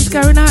blessings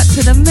going out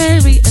to the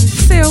Mary and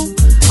Phil.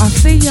 I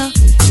see ya.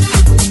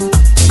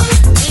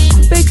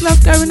 Big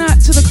love going out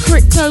to the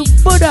Crypto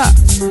Buddha.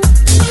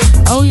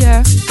 Oh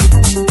yeah.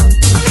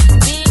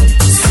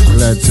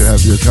 Glad to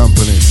have your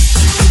company.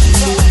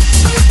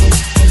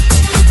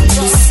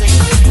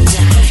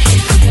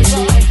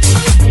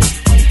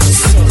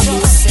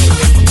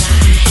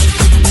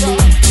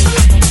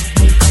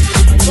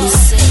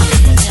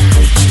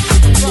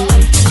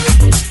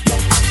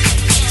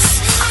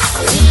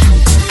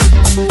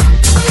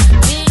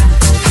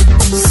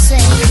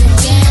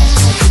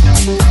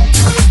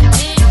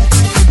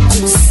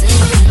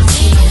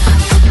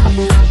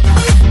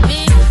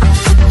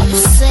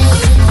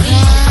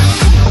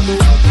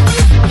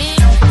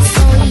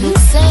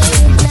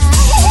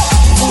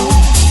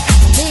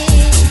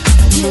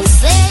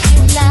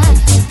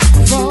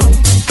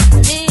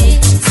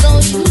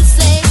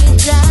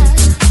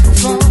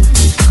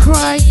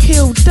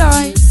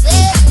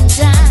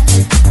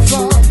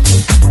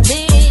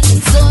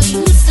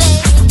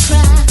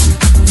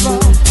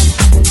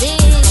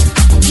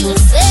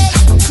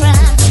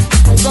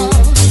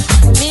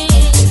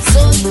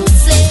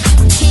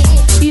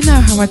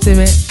 I do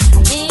it.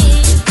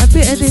 A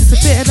bit of this, a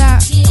bit of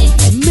that.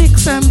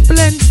 Mix and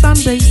blend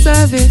Sunday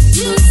service.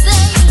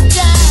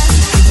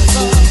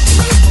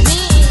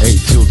 8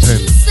 till 10.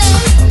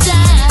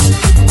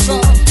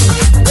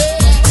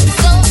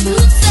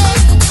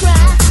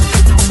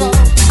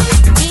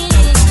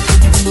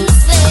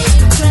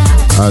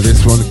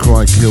 This one,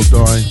 Cry, Kill,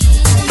 Die.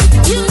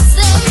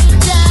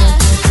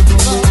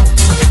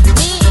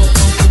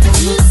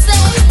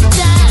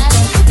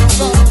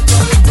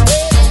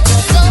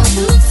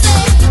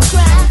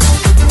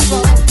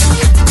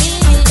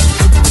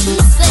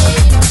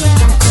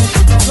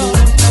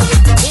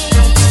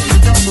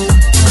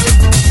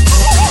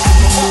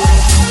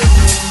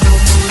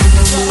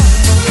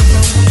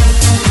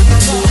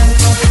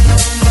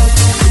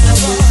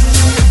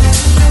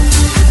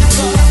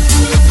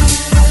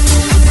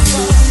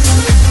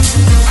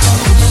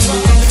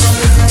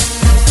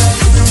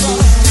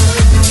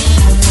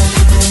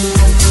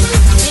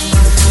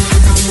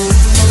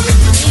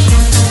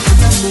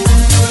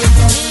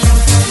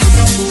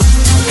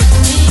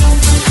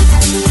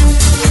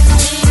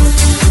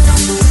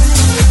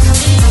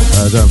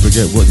 Don't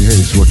forget what you hear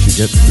is what you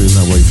get. Feeling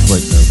that way,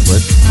 Fred, no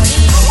Fred.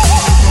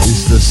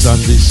 It's the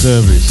Sunday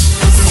service.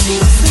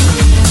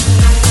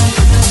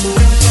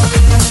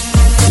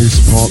 This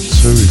part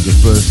 2 is the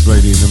First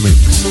Lady in the mix.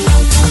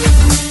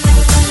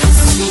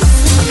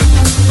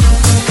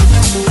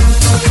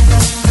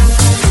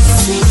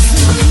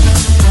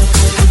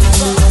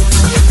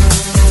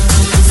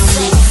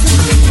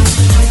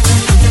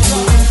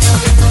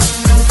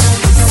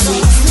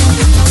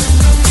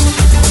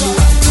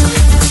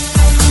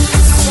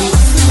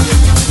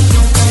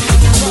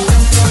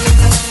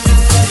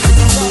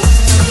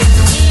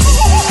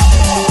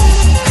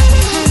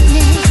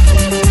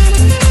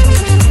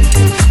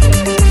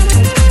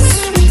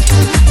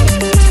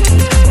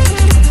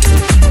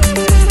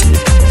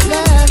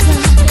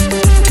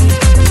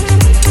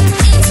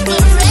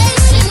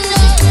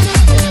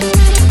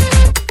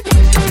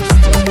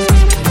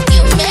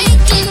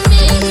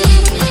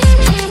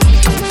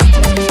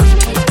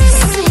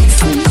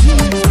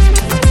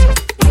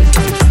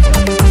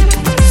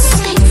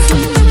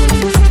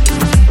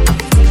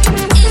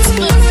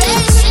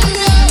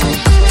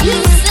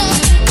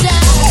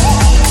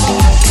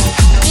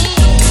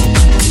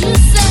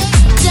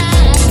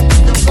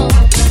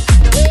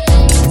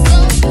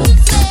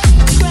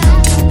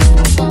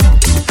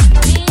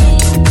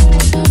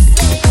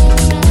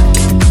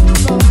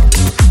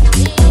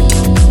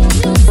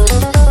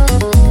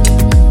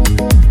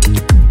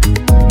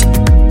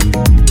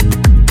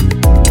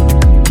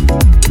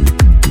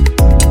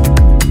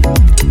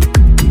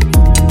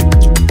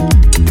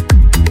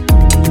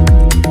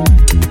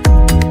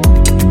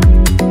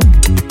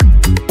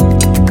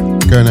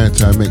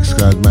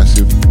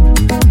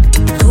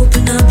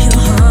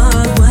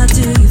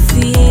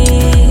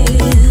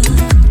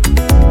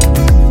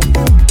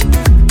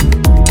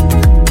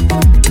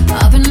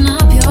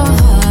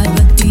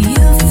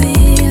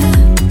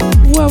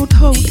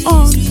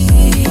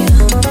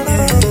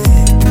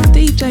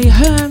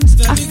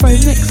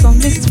 Afro mix on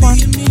this one.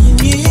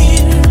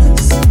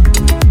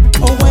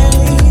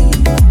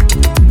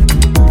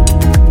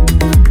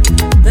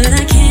 But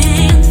I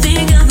can't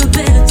think of a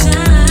better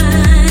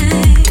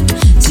time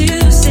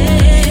to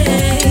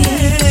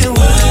say,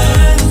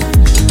 well,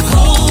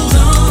 hold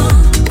on.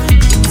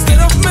 Instead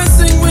of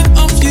messing with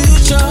our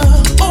future,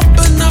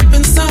 open up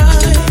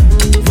inside.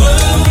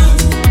 Well,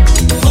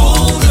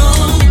 hold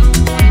on.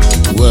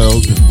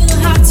 World. We'll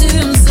have to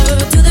answer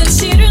to the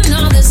children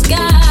of the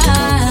sky.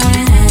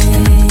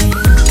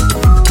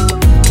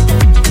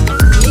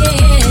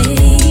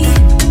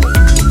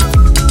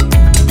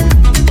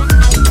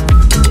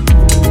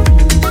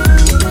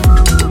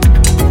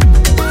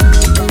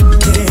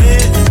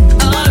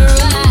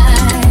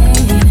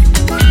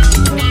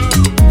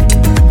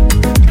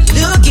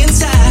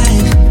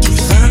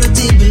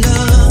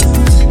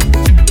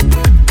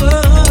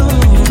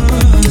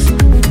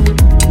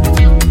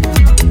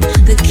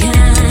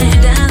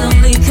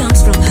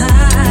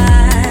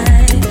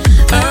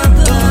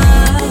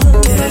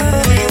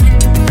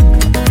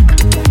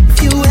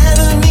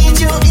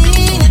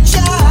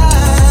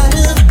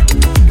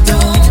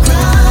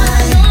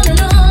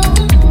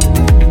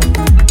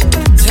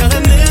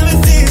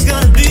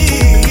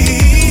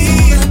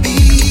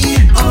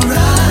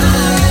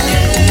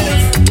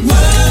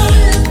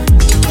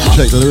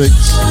 Check the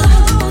lyrics.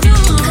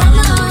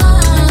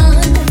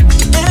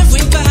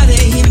 Everybody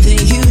in the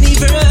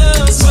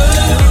universe,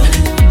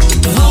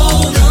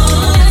 hold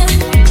on.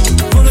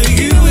 Only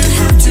you will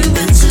have to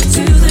answer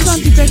to the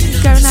Sunday best is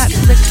going out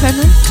to the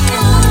Clemens.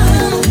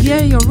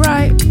 Yeah, you're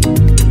right.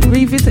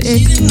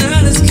 Revisited.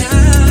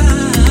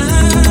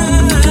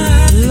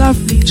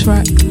 Lovely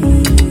track.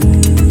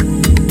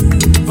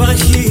 But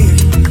here,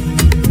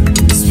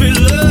 sweet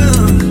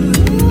love.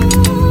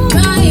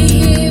 Right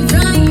here,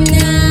 right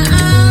now.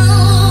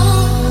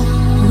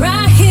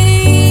 Right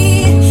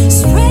here,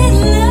 spread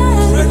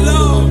love. Spread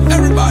love.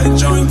 Everybody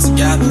join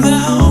together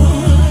now.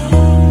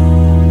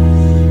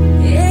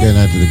 Getting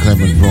out to the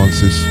Clement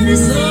Francis.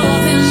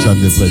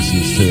 Sunday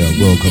blessings to you.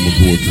 Welcome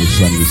aboard to the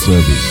Sunday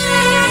service.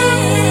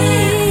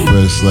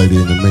 First lady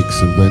in the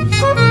mix and Ben.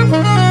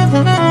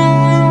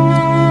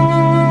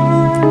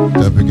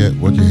 Don't forget,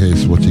 what you hear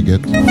is what you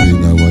get. Feel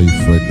no way,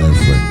 fret no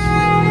friend.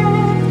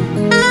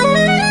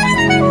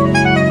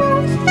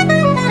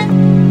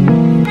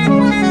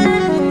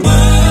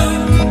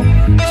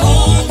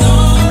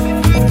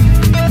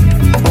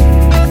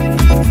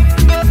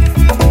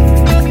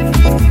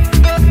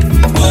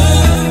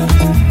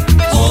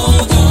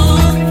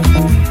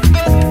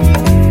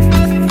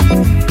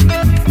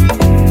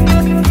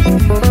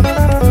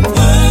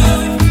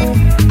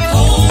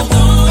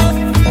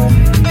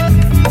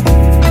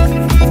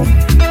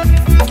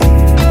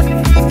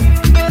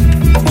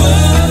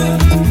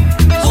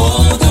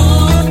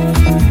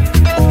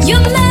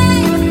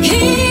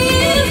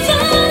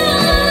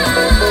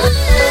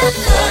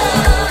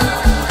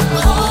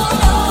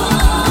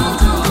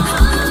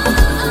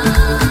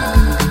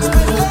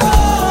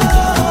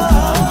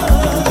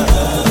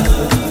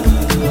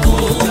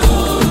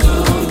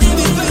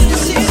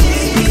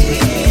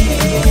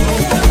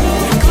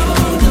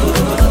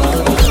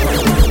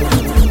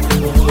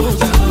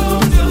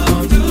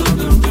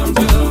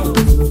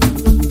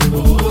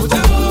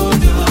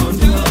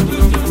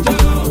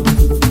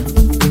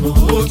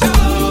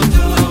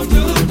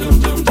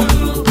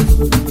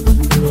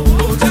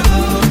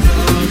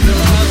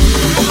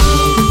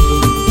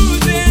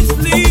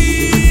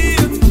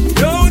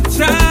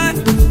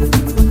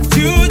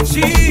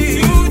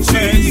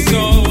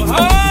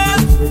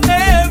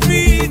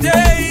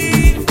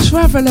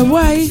 Travel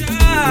away.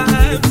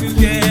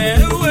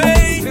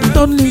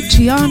 Don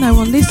Luciano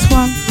on this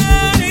one.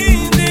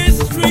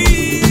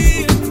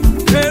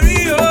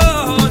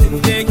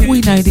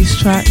 We know this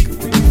track.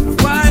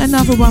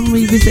 Another one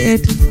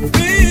revisited.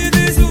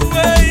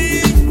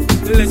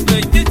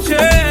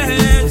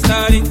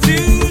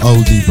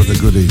 Oldie but a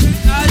goodie.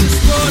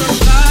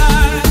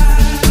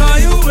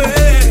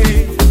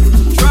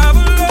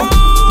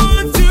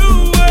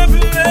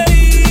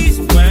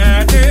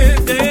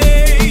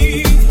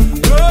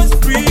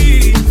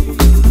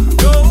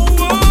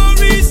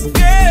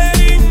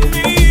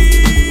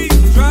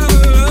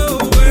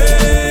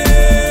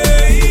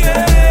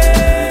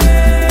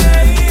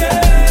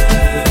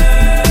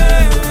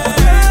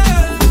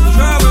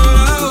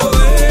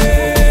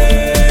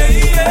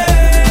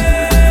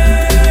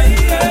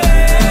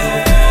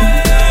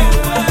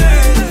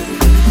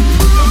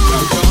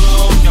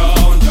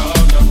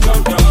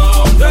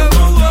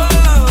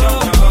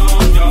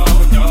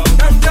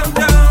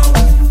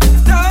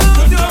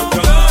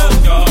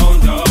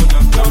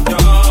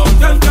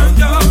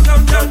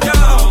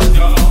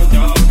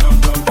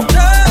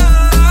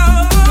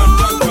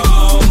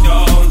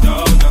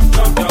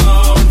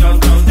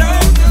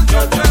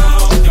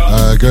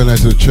 Going out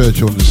to the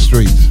church on the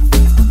street.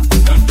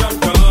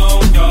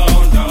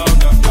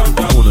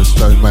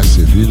 Cornerstone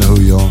Massive, you know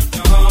who you are.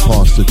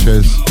 Pastor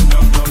Ches.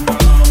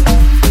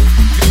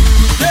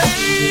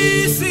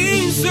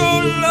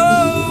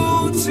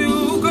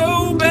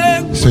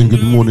 Saying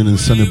good morning and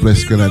Sunday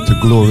bless going out to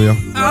Gloria.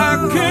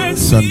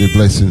 Sunday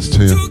blessings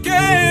to you.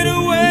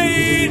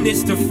 Going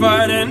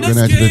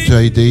out to the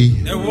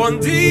JD.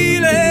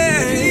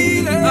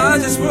 I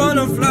just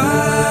wanna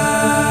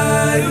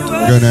fly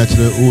away. Going out to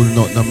the All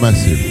Not the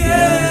Massive.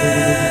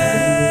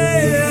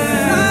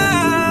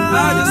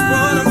 I just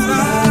wanna fly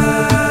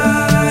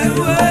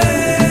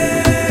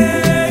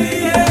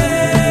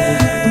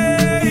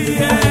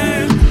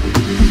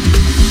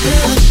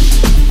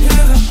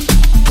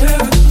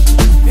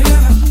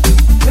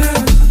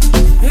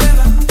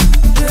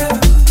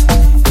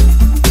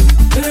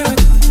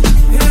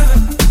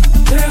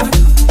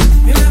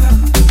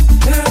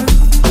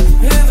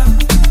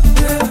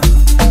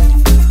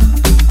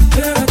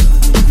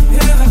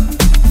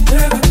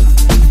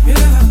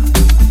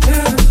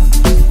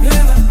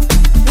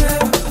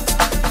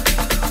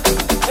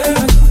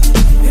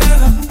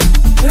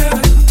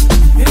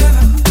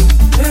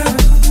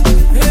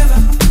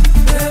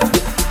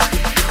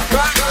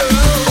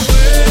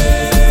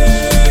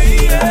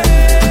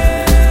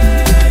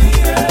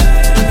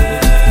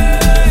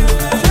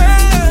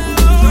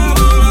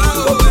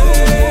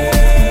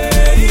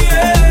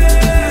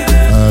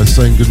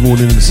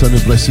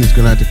Sunday blessings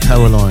going out to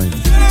Caroline.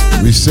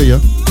 We see ya.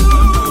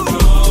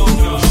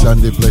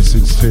 Sunday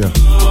blessings to ya.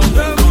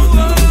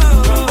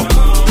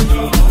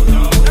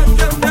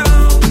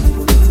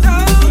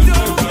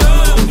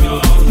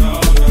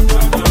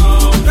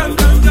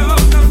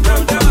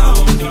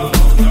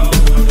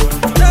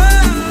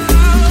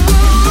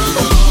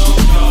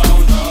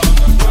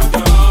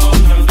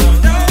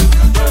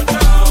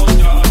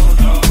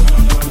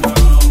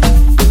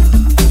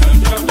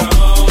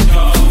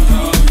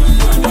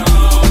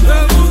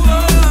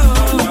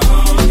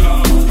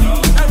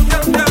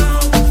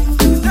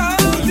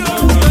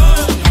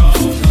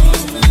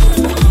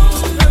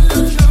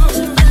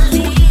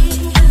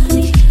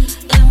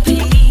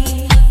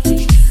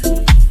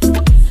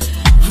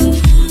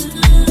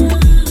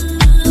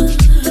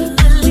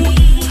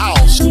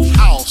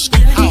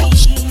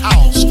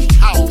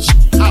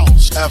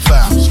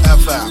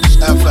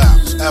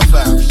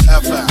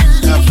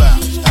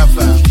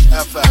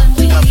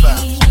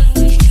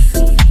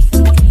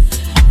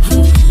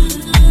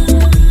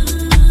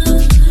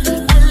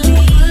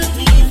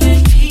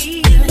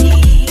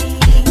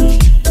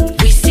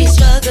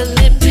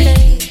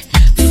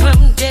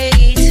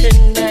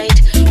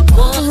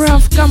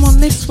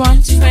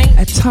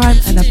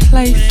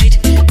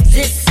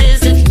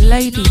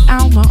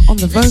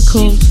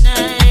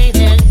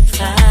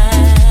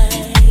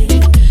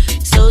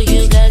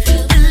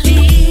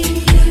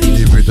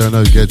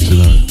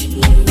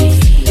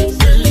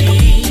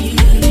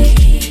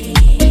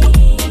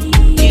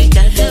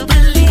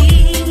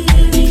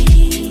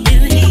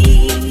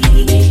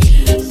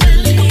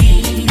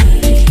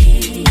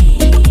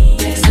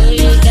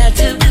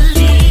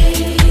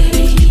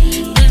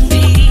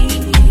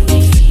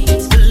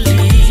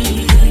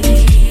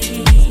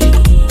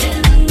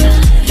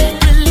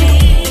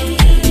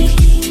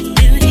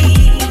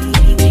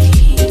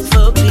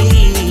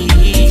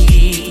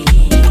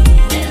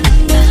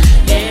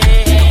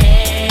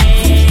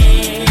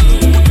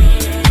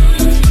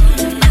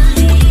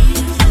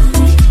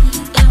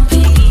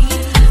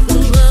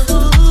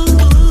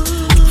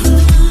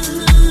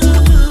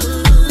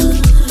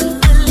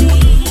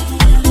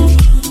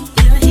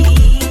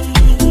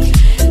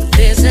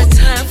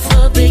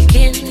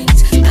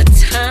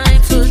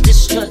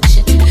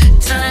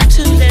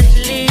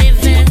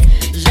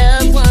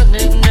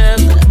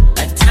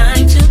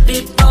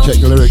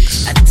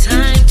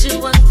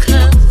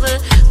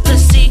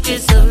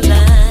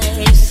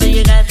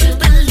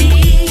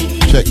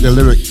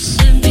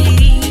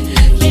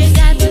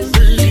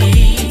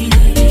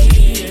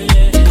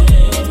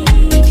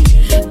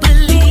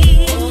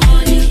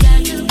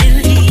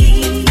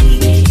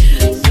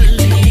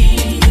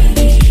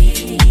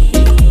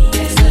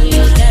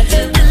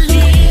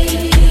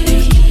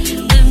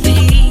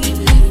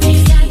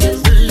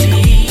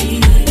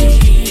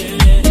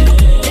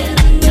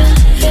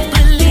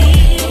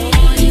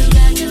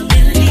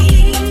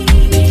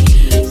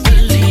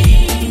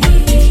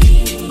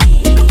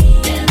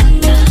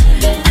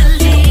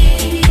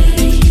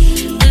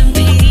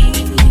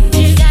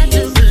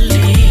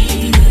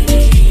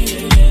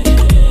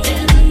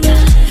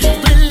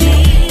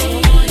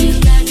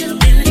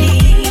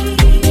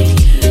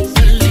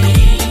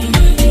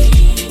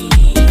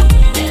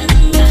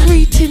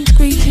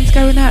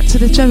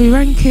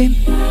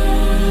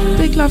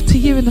 Big love to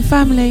you and the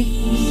family.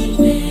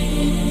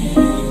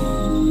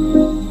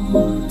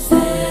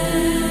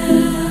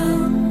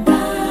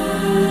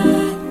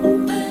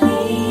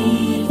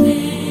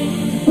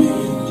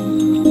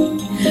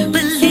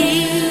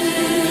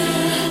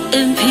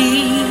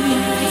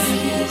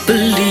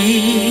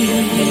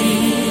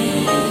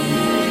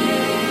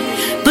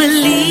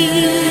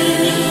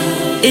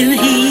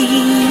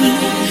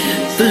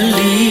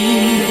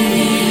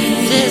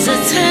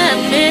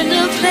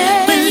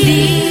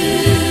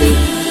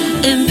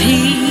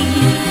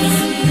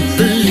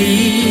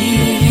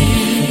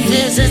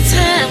 There's a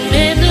time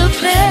and a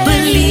place.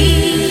 Believe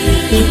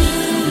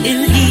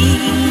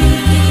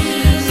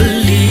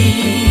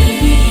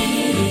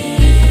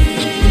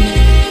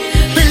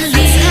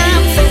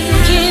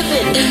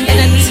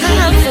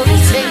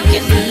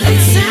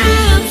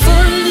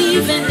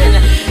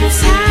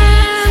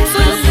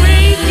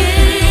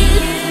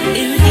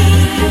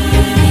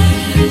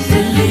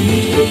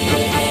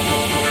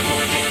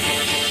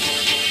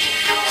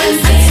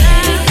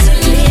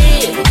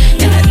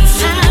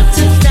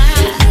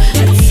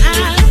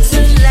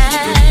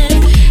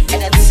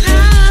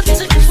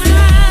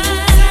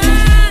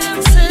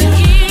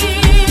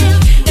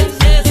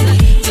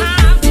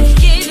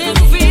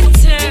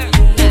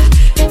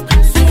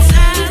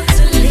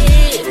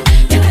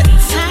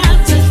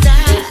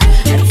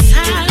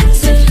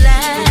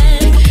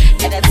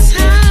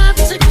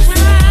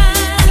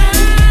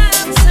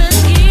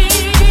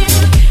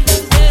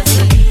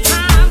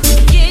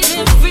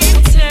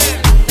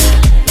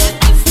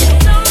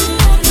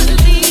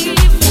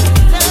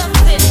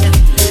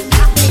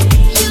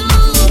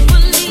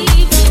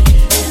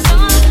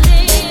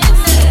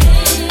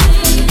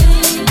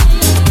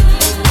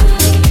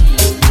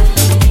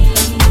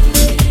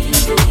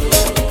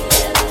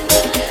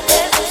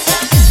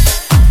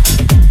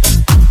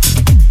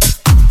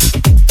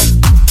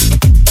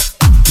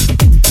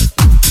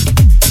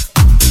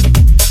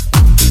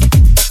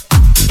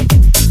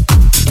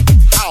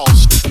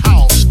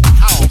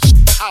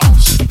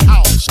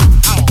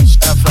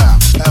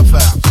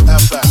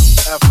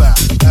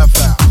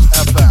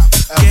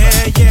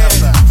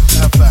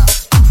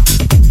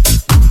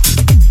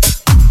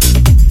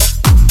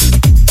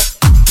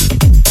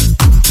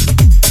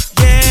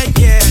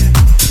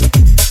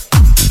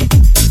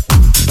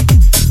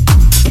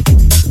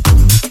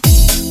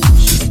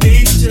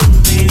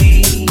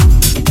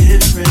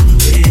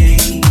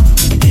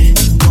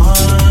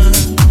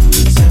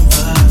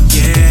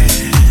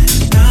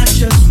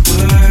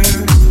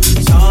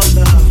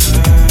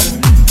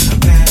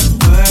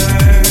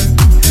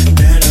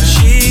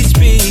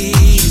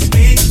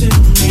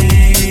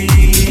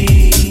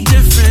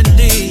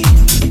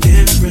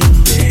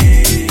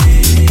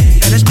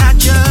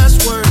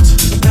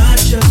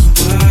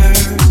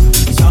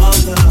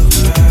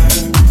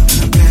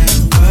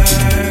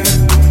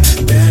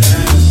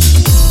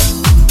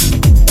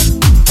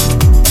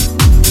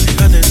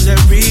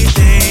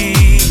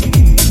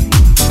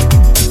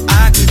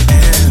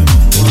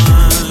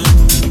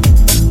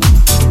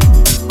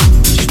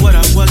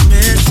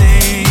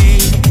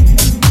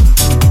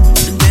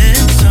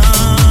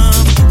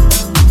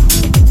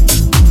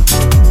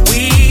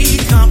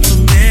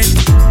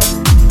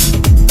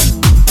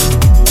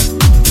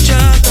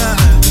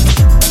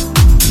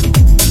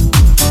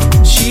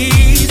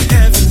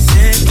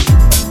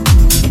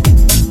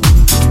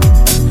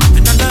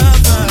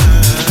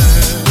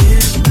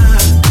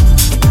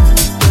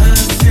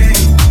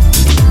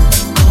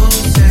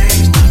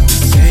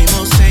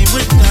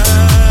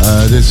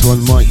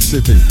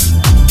City.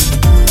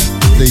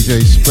 DJ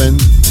Spen.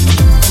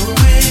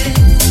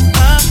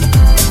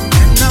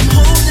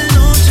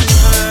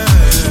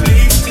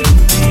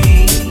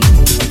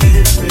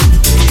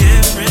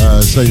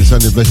 Saying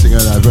Sunday blessing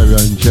out our very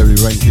own Jerry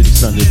Rankin.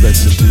 Sunday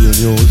blessing to you and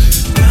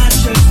yours.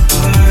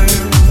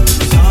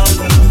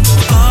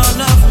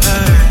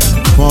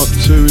 Part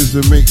 2 is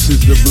the mix,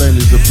 is the blend,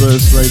 is the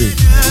first lady.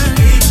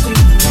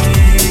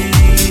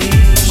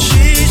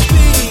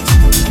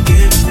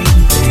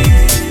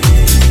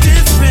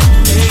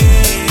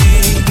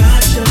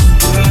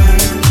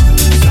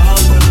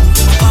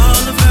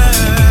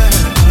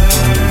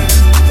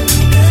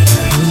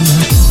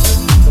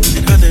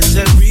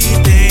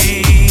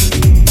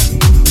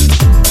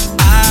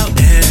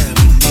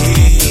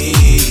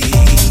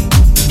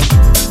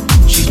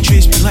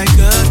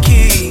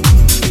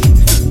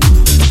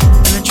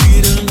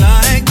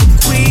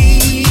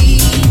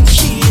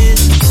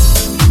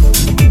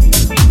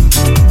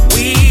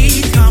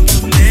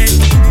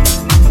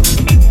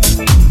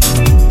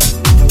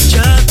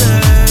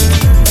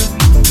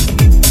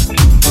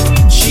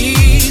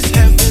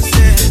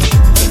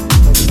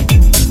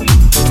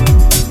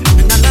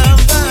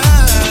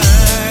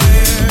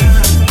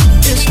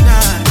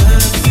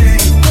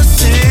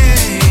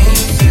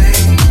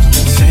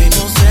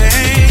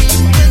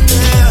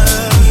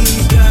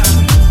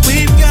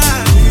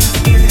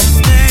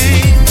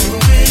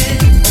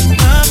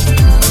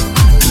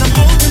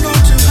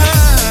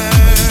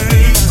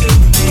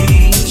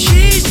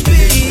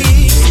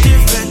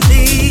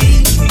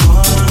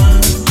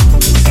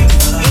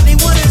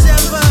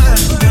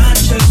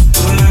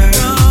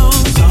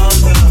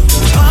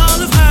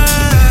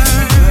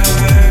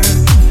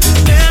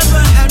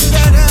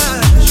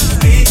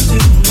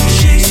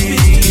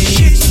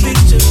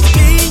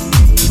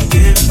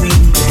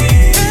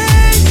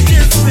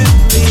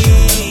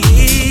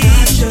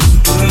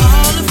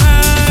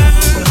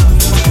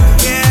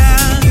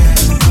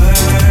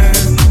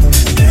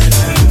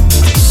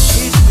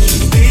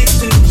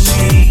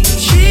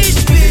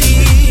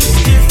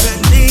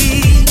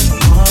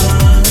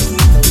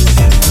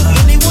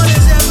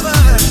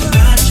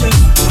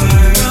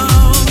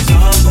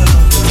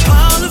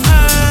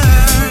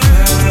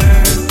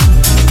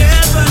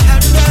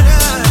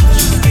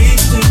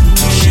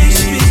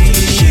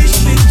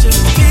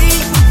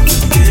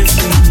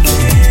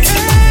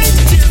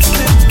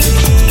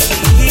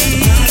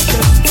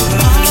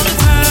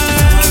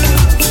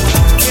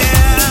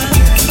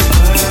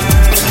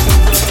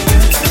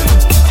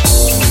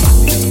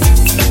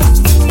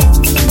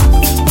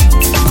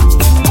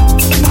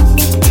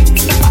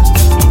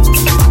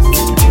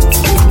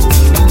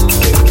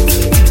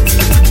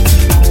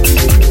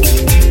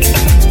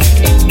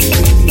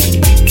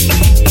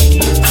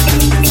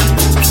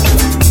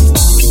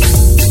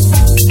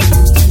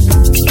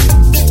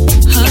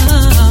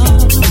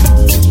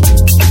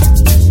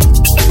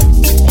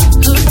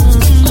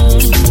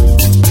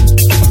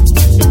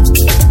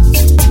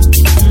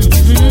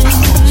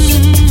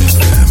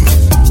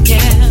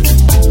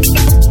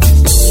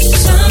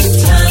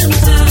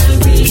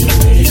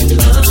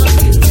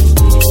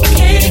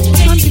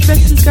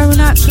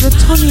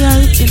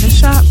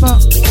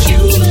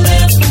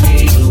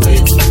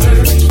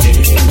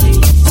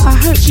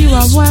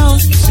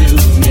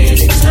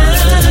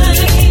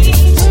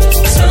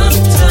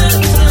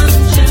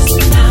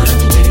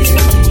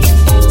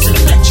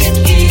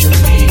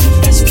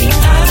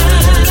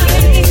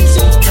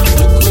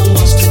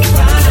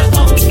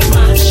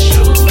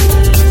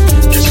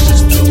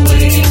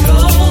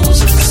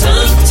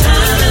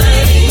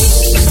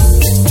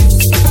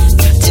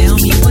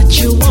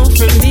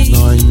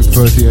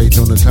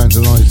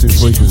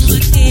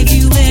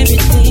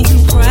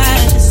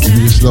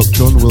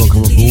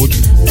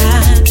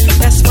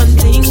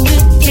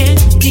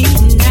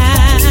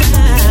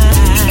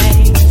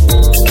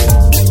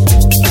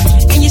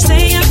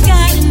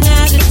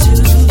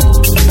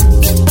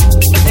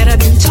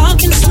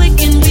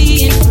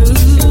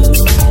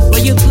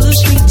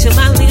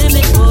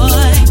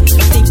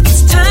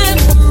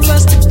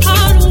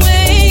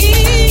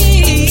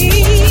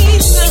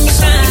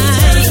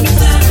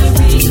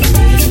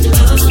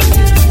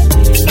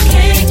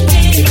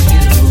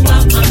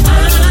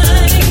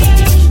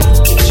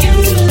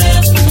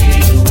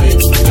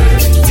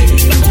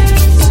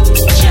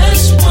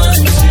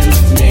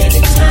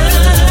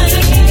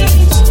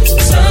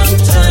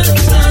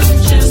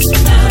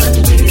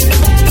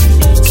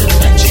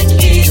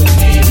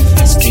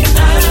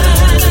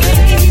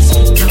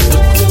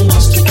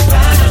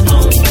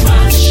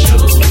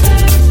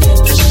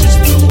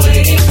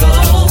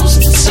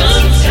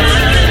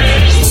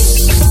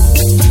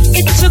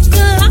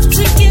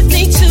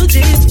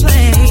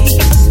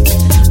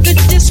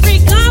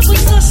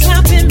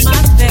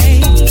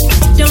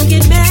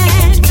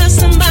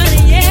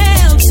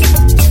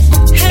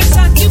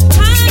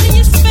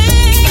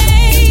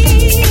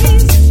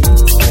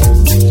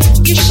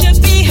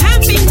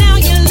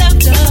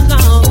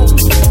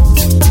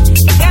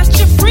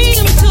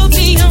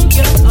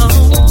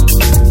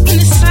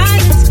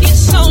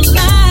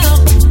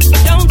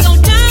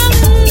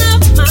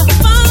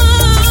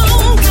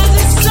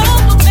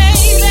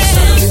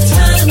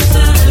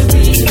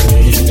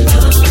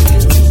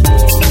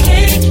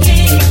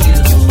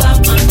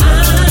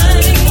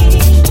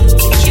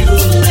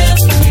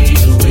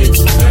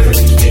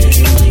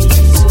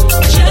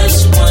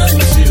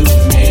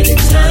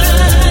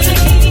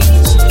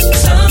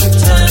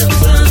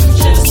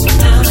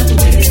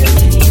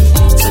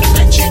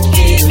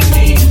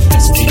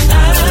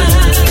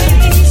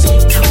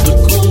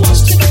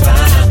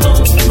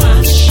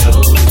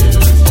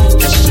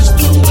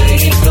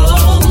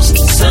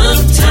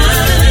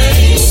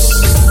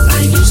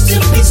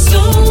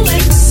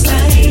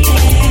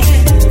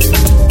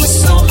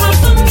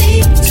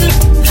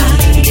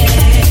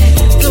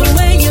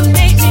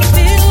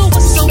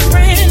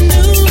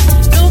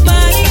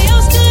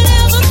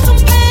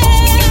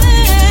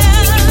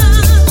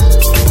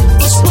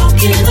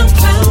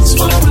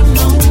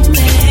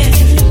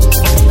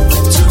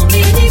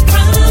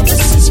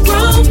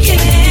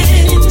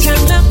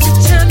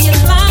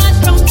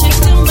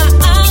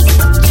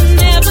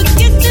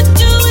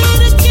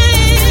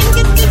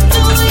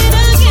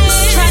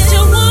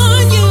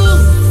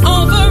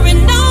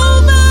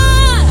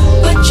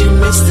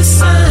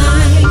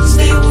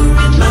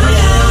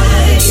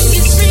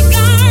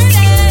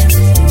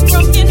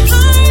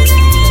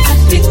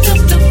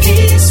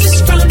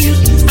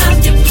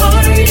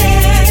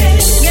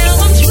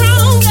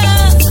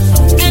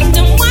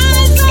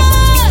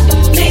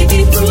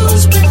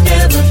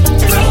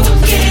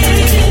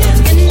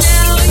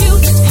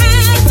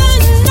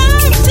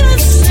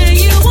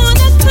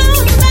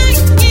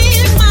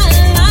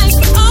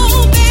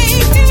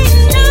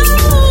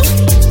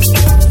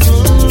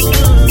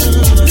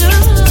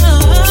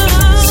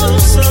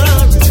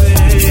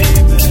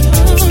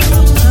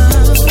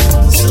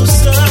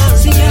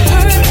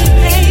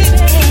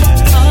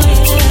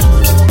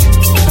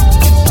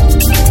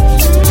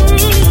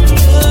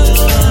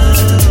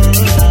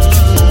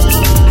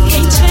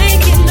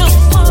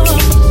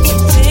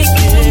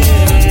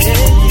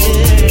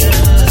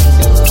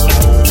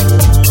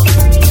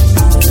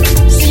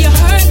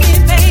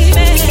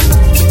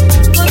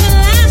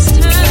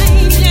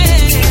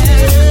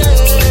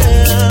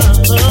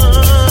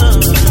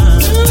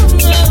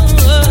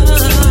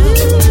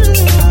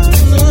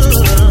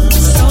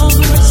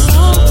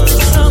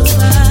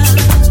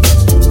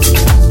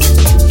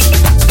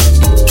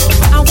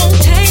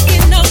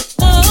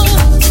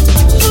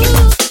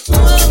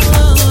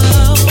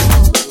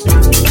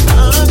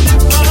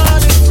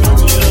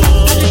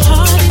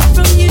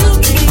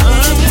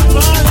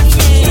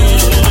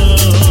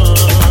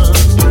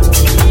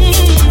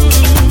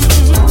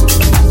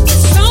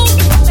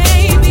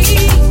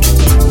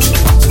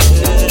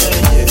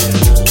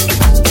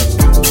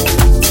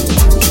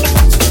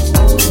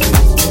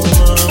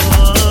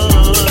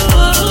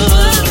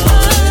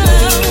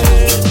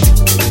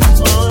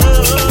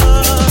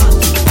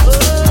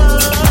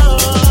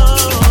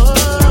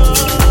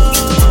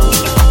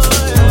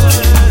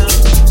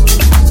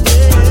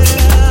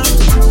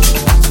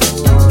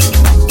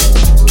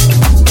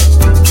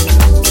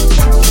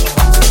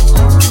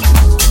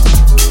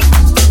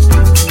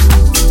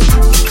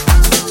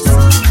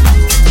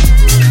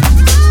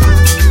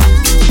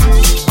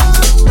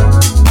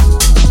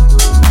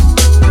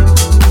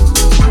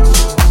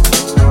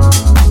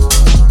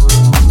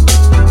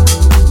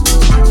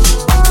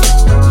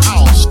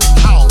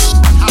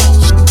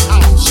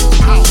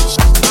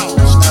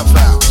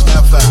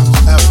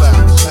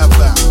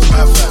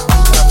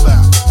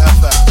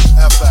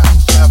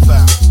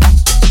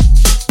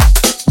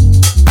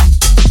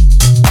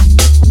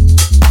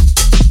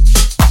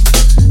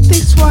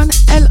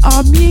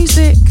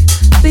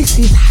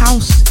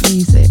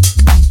 music.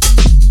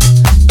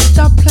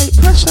 Dub plate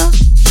pressure.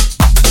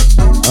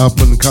 Up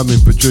and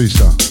coming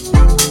producer,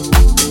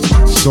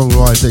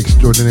 songwriter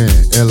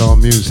extraordinaire, LR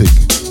Music.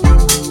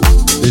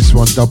 This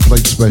one dub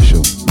plate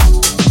special.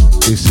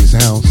 This is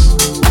house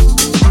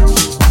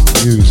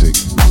music.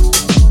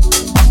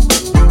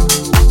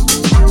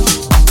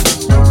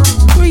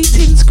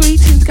 Greetings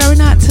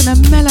going out to the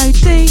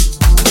Melody.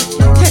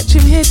 Catch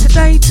him here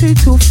today, 2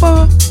 till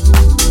 4.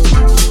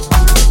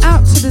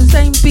 Out to the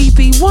Zane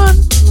BB1.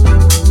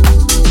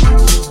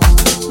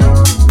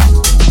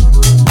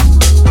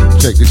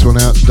 Check this one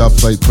out, dub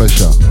plate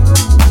pressure.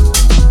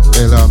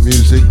 LR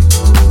Music,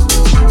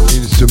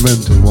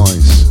 instrumental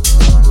wise.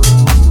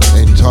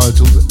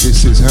 Entitled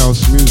This Is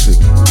House Music.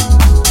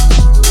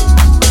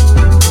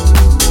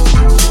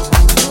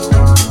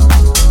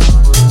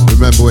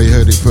 Remember where you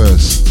heard it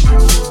first.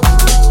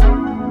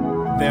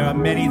 There are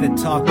many that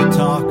talk the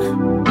talk,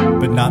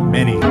 but not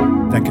many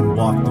that can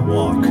walk the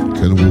walk.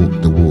 Can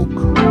walk the walk.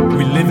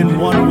 We live in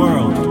one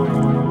world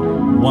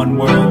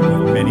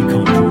with many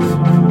cultures.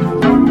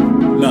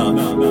 Love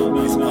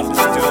is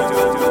understood.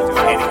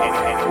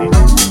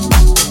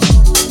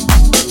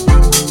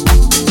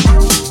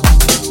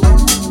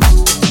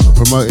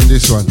 Promoting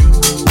this one.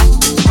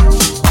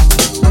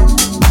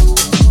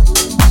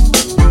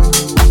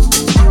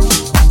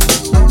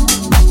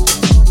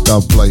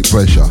 Dub plate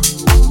pressure.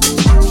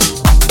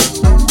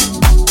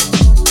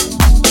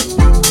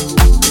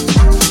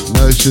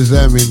 No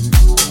Shazamming.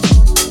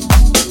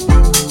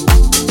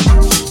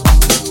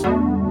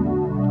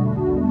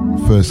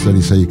 First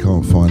lady say you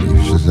can't find it,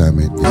 Shazam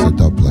it. It's a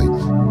dub plate.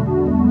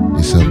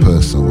 It's her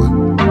personal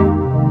one.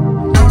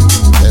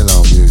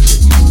 LR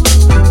Music.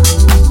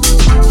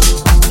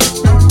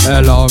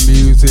 LR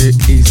Music,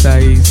 he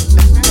says.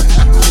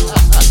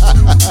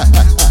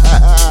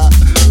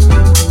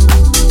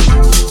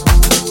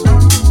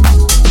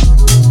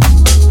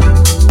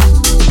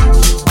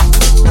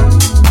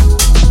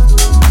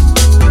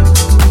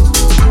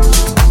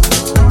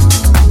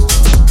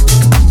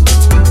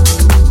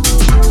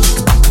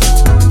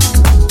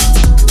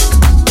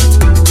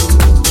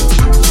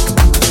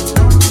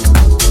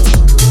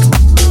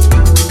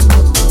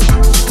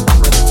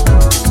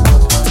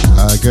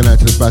 Going out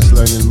to the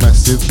Barcelonian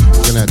Massive,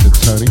 going out to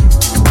Tony.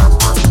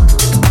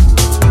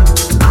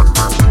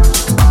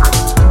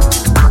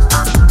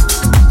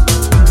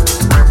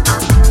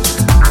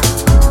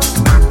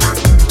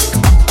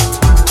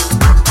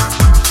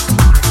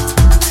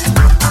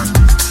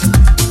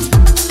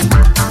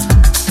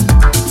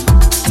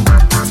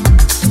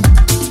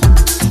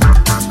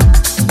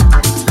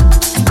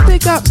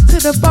 Big ups to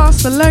the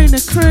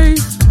Barcelona crew.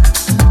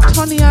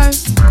 Tonio,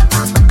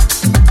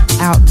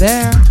 out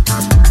there.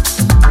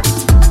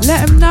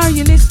 Let them know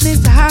you're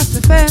listening to House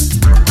FM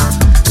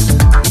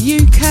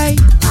UK.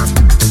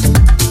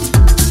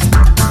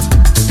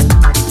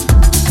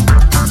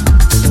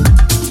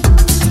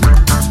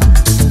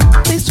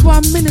 This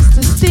one,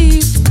 Minister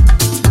Steve.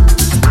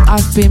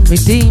 I've been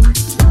redeemed.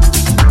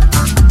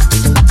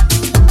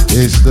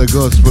 It's the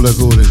gospel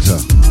according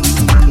to.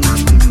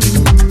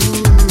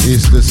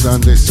 It's the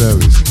Sunday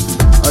service.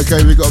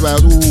 Okay, we've got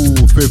about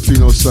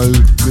 15 or so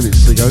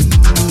minutes to go.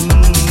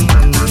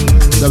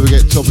 Don't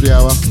forget, top of the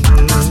hour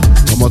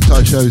on my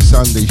Touch Show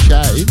Sunday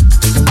shouting.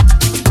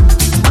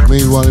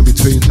 Meanwhile, in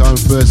between time,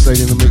 first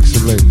lady in the mix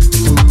of lead.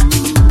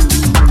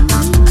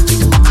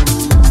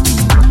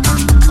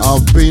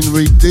 I've been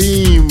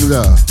redeemed.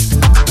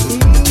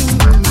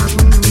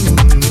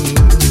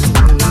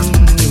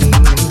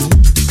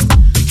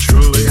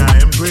 Truly, I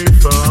am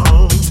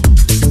grateful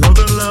for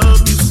the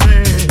love you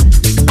sent.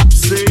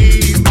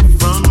 Save me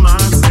from my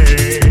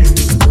sin.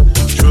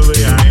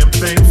 Truly, I am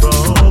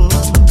thankful.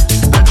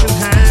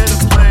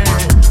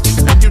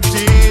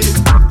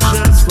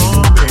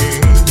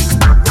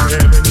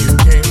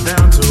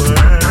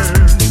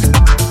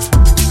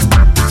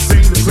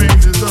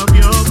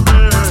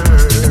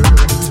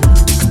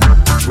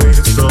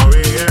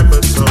 Story, yeah.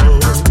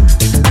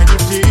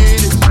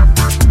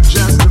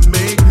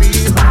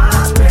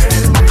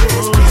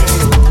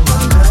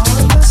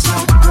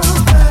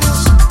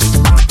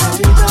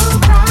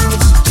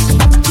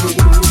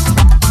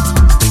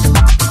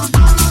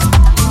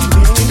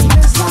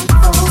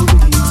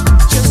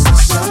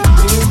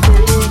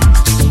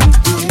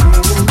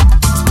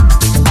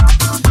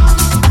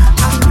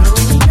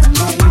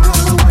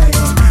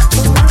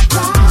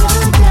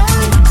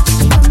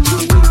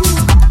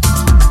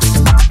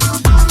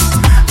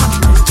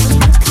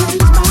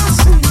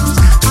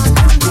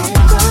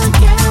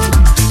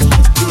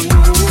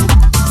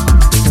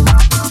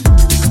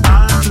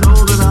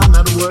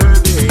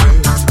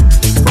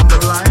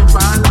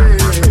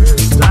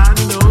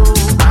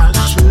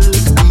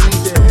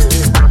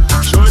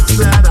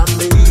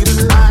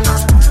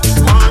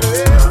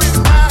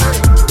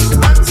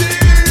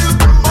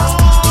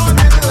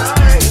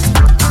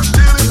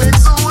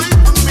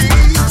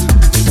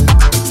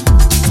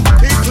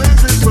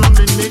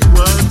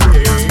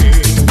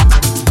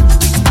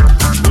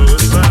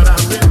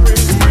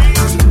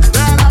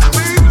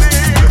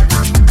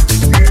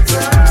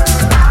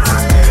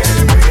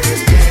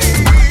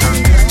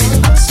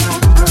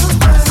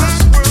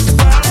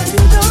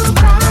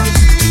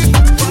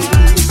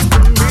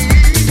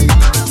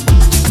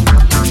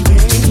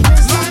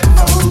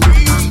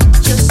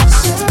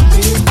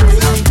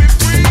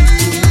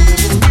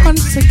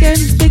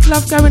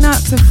 love going out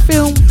to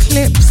Film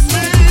Clips,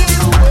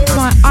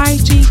 my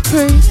IG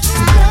crew.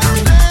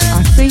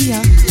 I see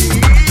ya.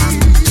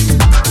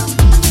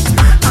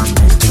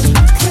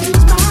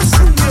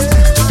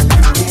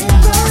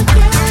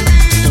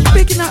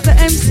 Picking up the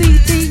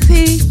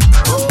MCDT.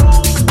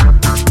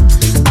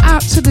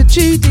 Out to the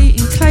Judy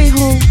in Clay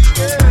Hall.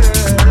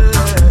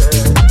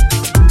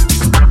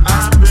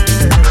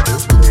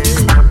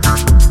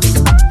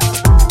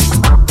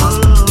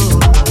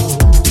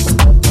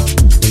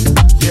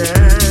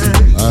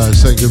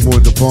 Saying good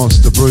morning to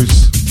Pastor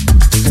Bruce,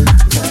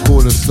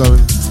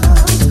 Cornerstone,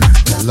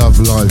 Love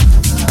Life.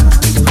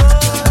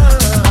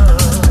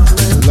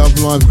 Love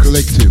Life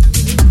Collective.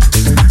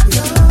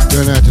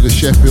 Going out to the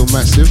Sheffield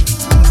Massive.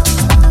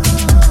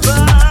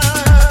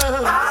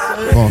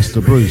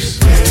 Pastor Bruce.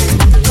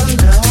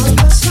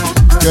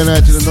 Going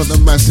out to the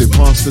Nottingham Massive,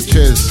 Pastor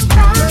Ches.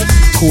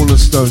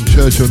 Cornerstone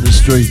Church on the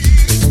Street.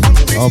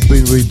 I've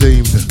been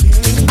redeemed.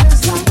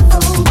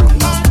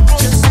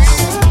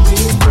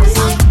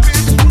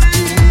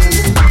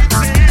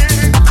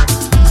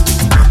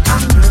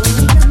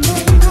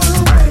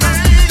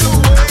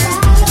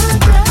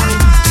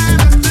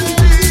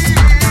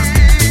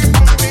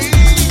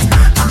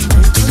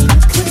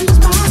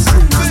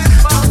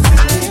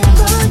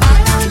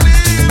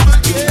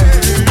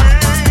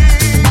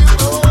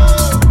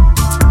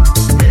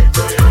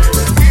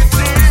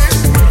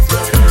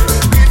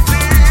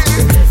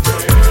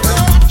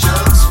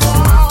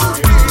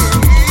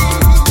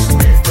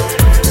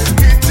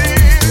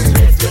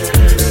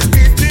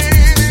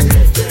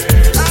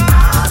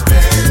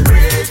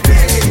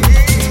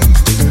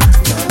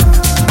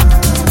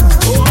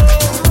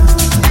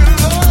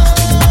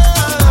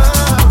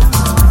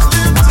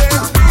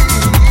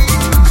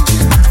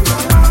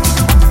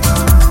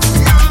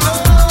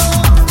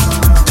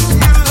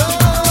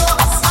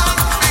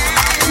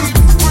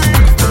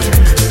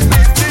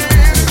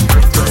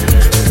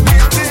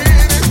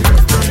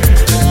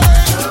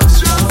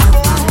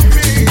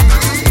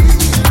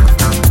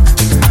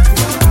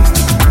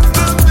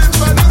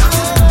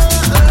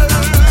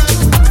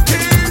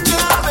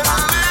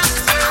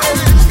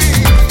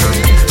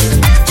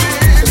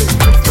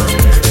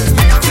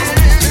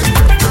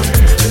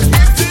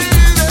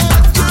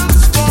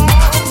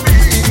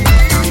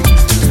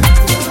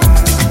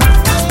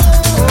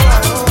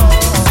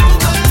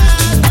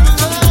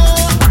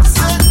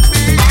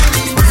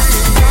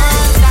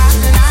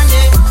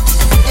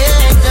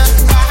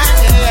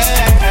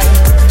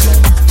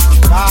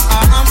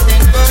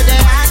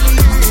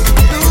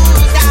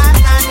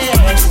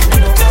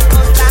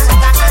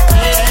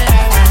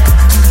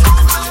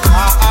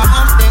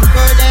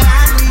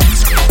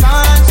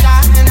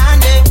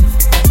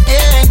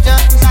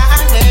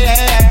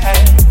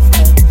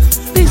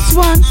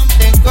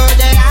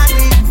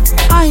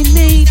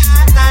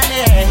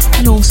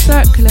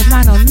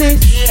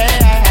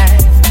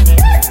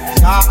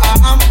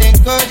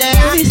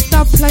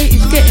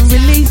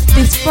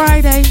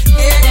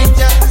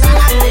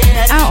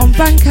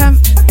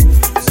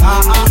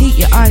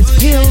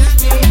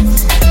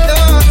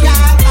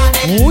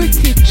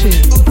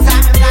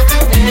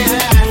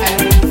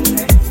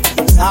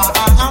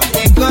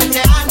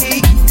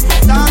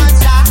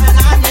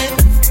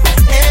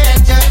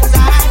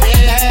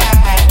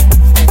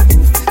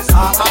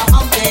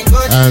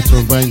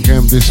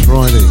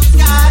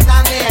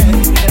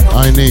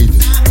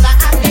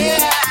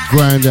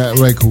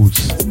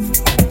 Records.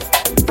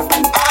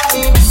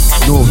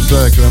 North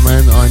Circular,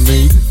 man, I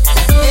need.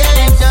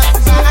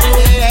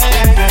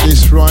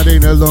 This Friday,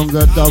 no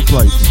longer dub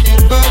plate.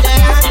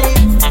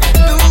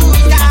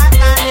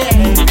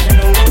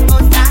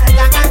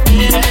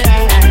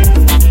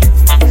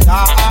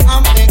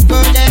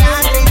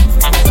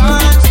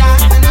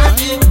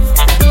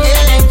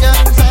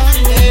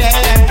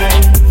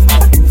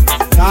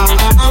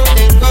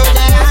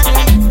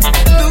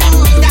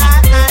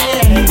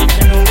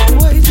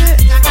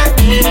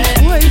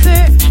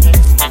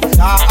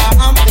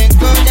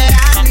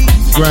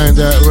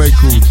 Grandad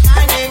Records.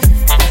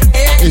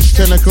 It's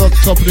 10 o'clock,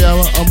 top of the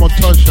hour, I'm on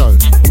Todd Show.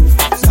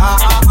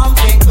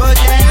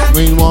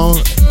 Meanwhile,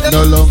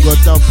 no longer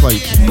dub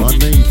plate. I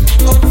need.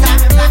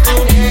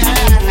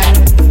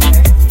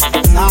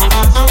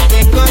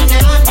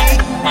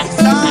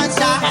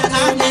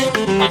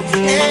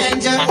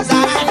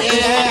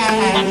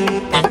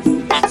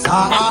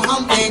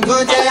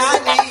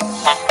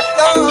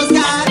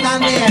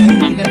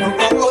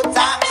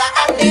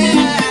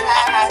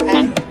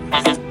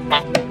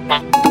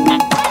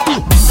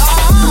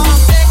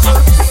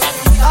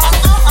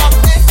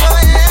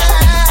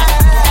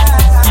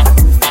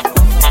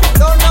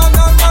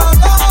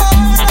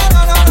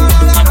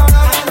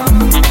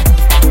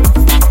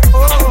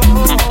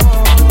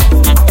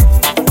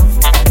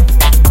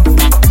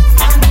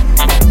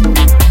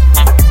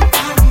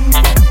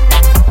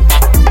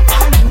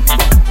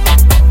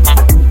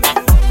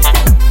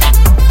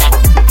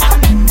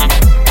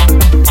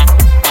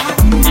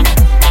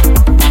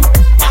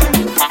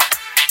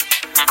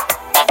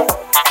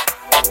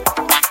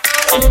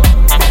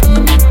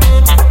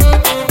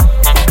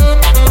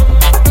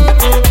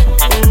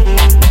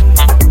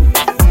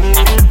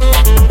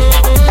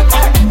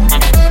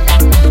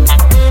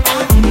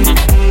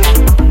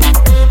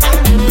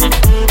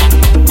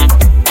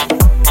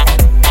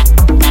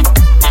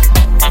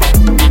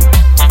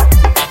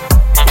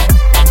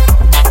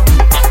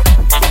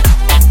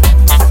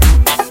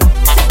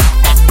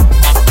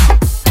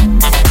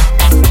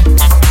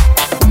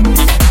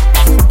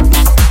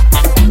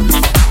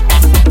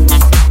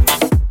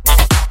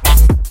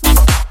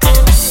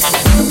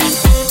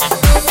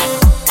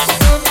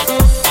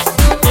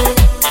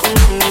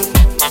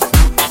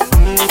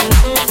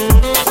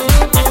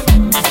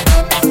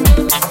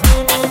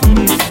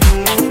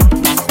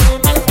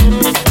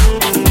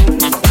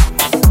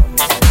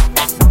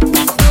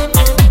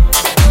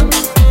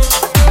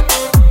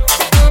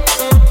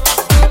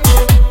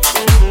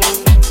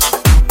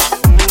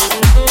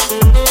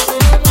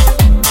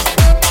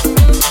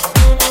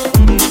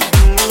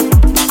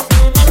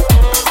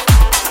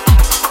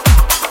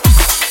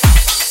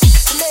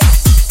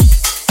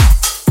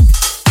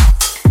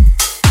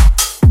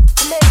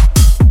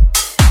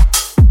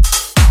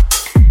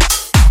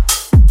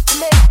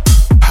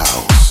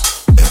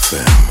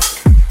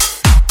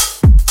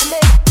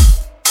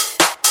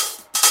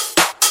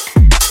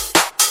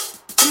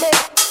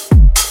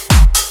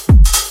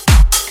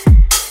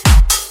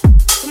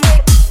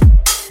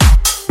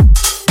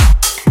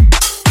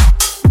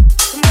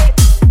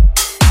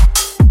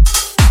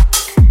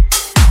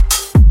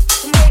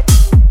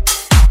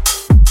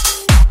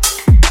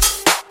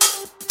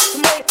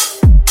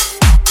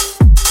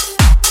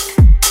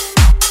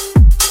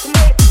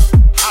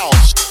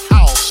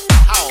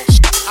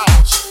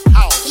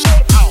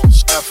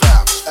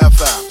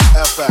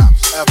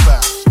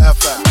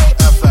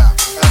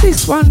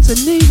 a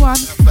new one.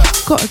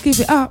 Gotta give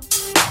it up.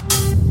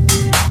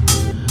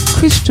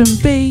 Christian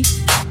B.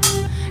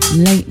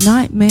 Late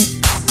night mix.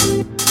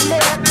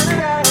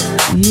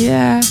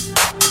 Yeah.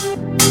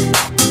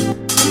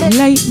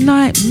 Late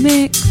night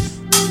mix.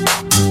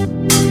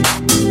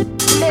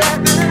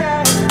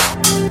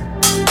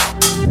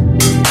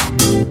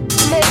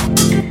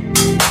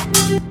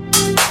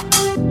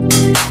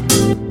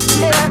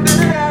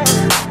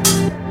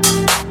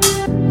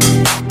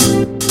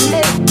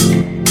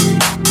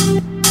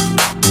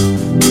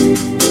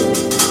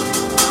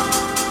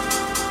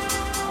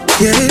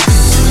 Yeah.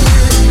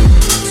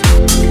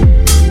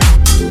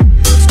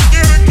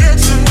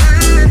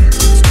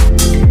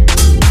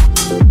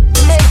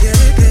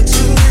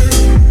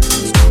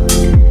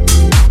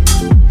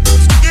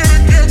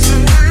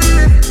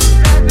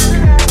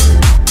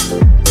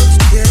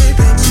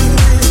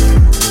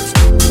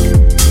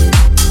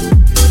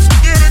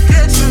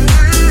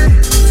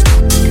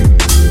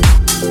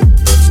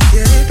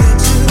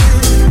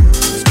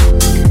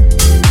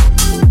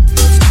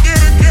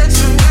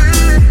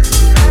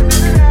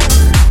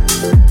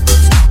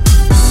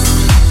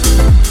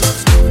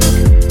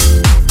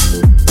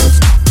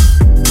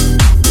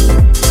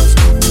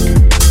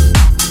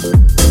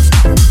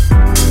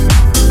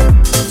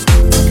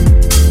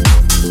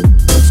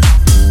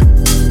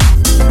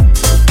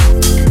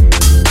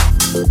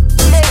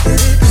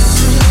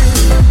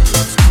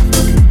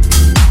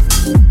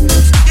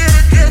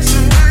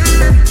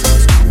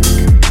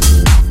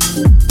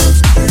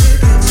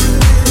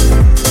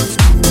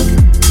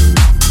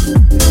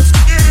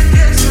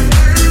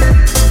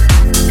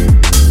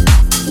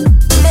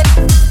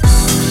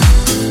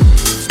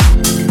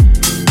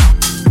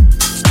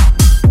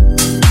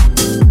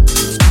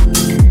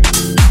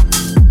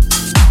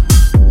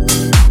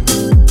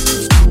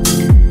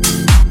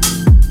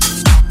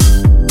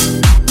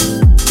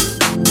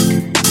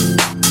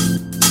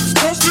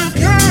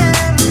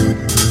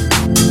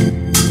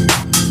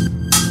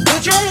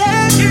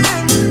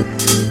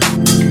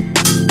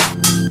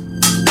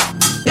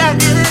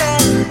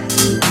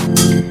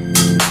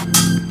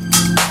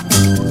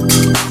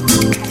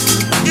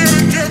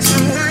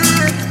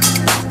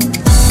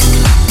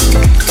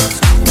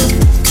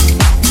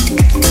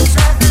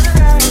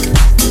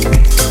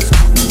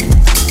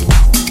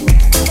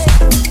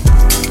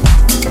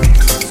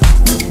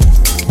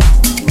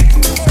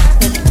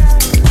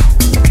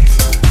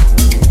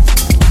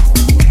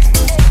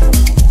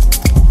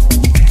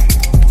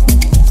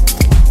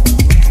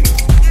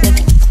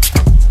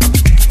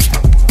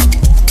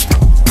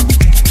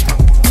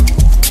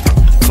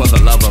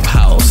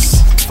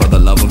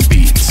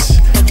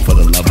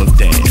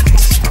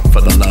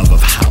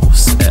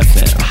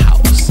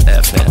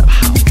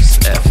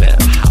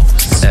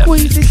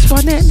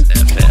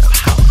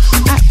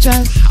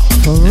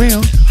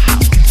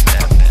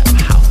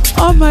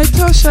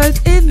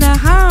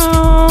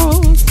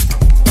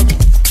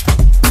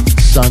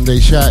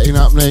 Shouting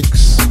up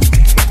next.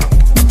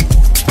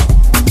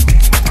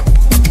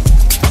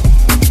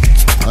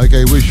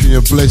 Okay, wishing you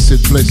a blessed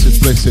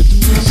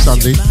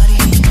Sunday.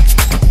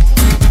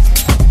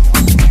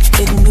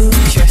 It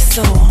moves your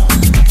soul.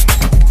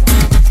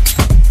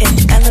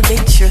 It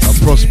elevates your spirit.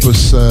 A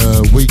prosperous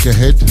week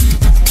ahead.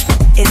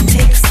 It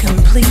takes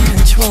complete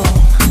control.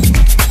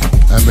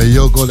 And may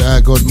your God,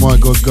 our God, my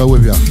God go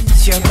with you.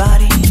 It's your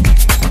body.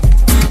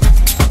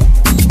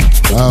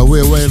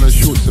 We're away on a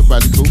short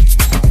sabbatical.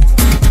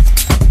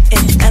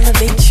 It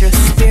elevates your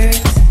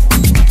spirit.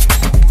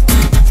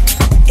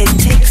 It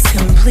takes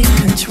complete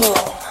control.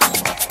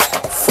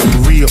 For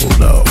real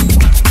though,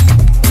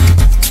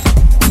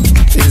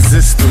 is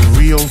this the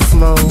real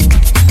flow?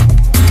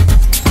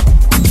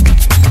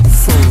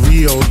 For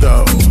real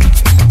though,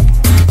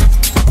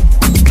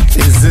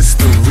 is this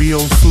the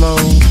real flow?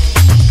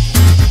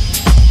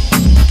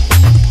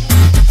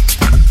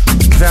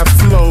 That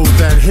flow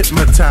that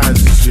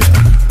hypnotizes you,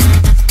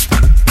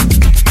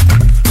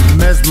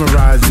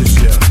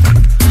 mesmerizes you.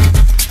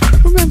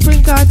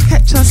 Remembering, guys,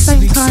 catch us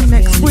same time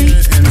next week.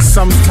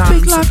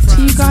 Big love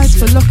to you guys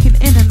for locking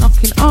in and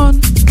locking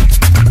on.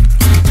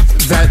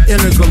 That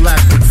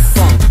intergalactic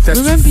funk.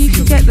 Remember, you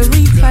can get the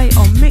replay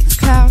on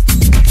Mixcloud.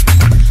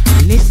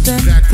 Listen.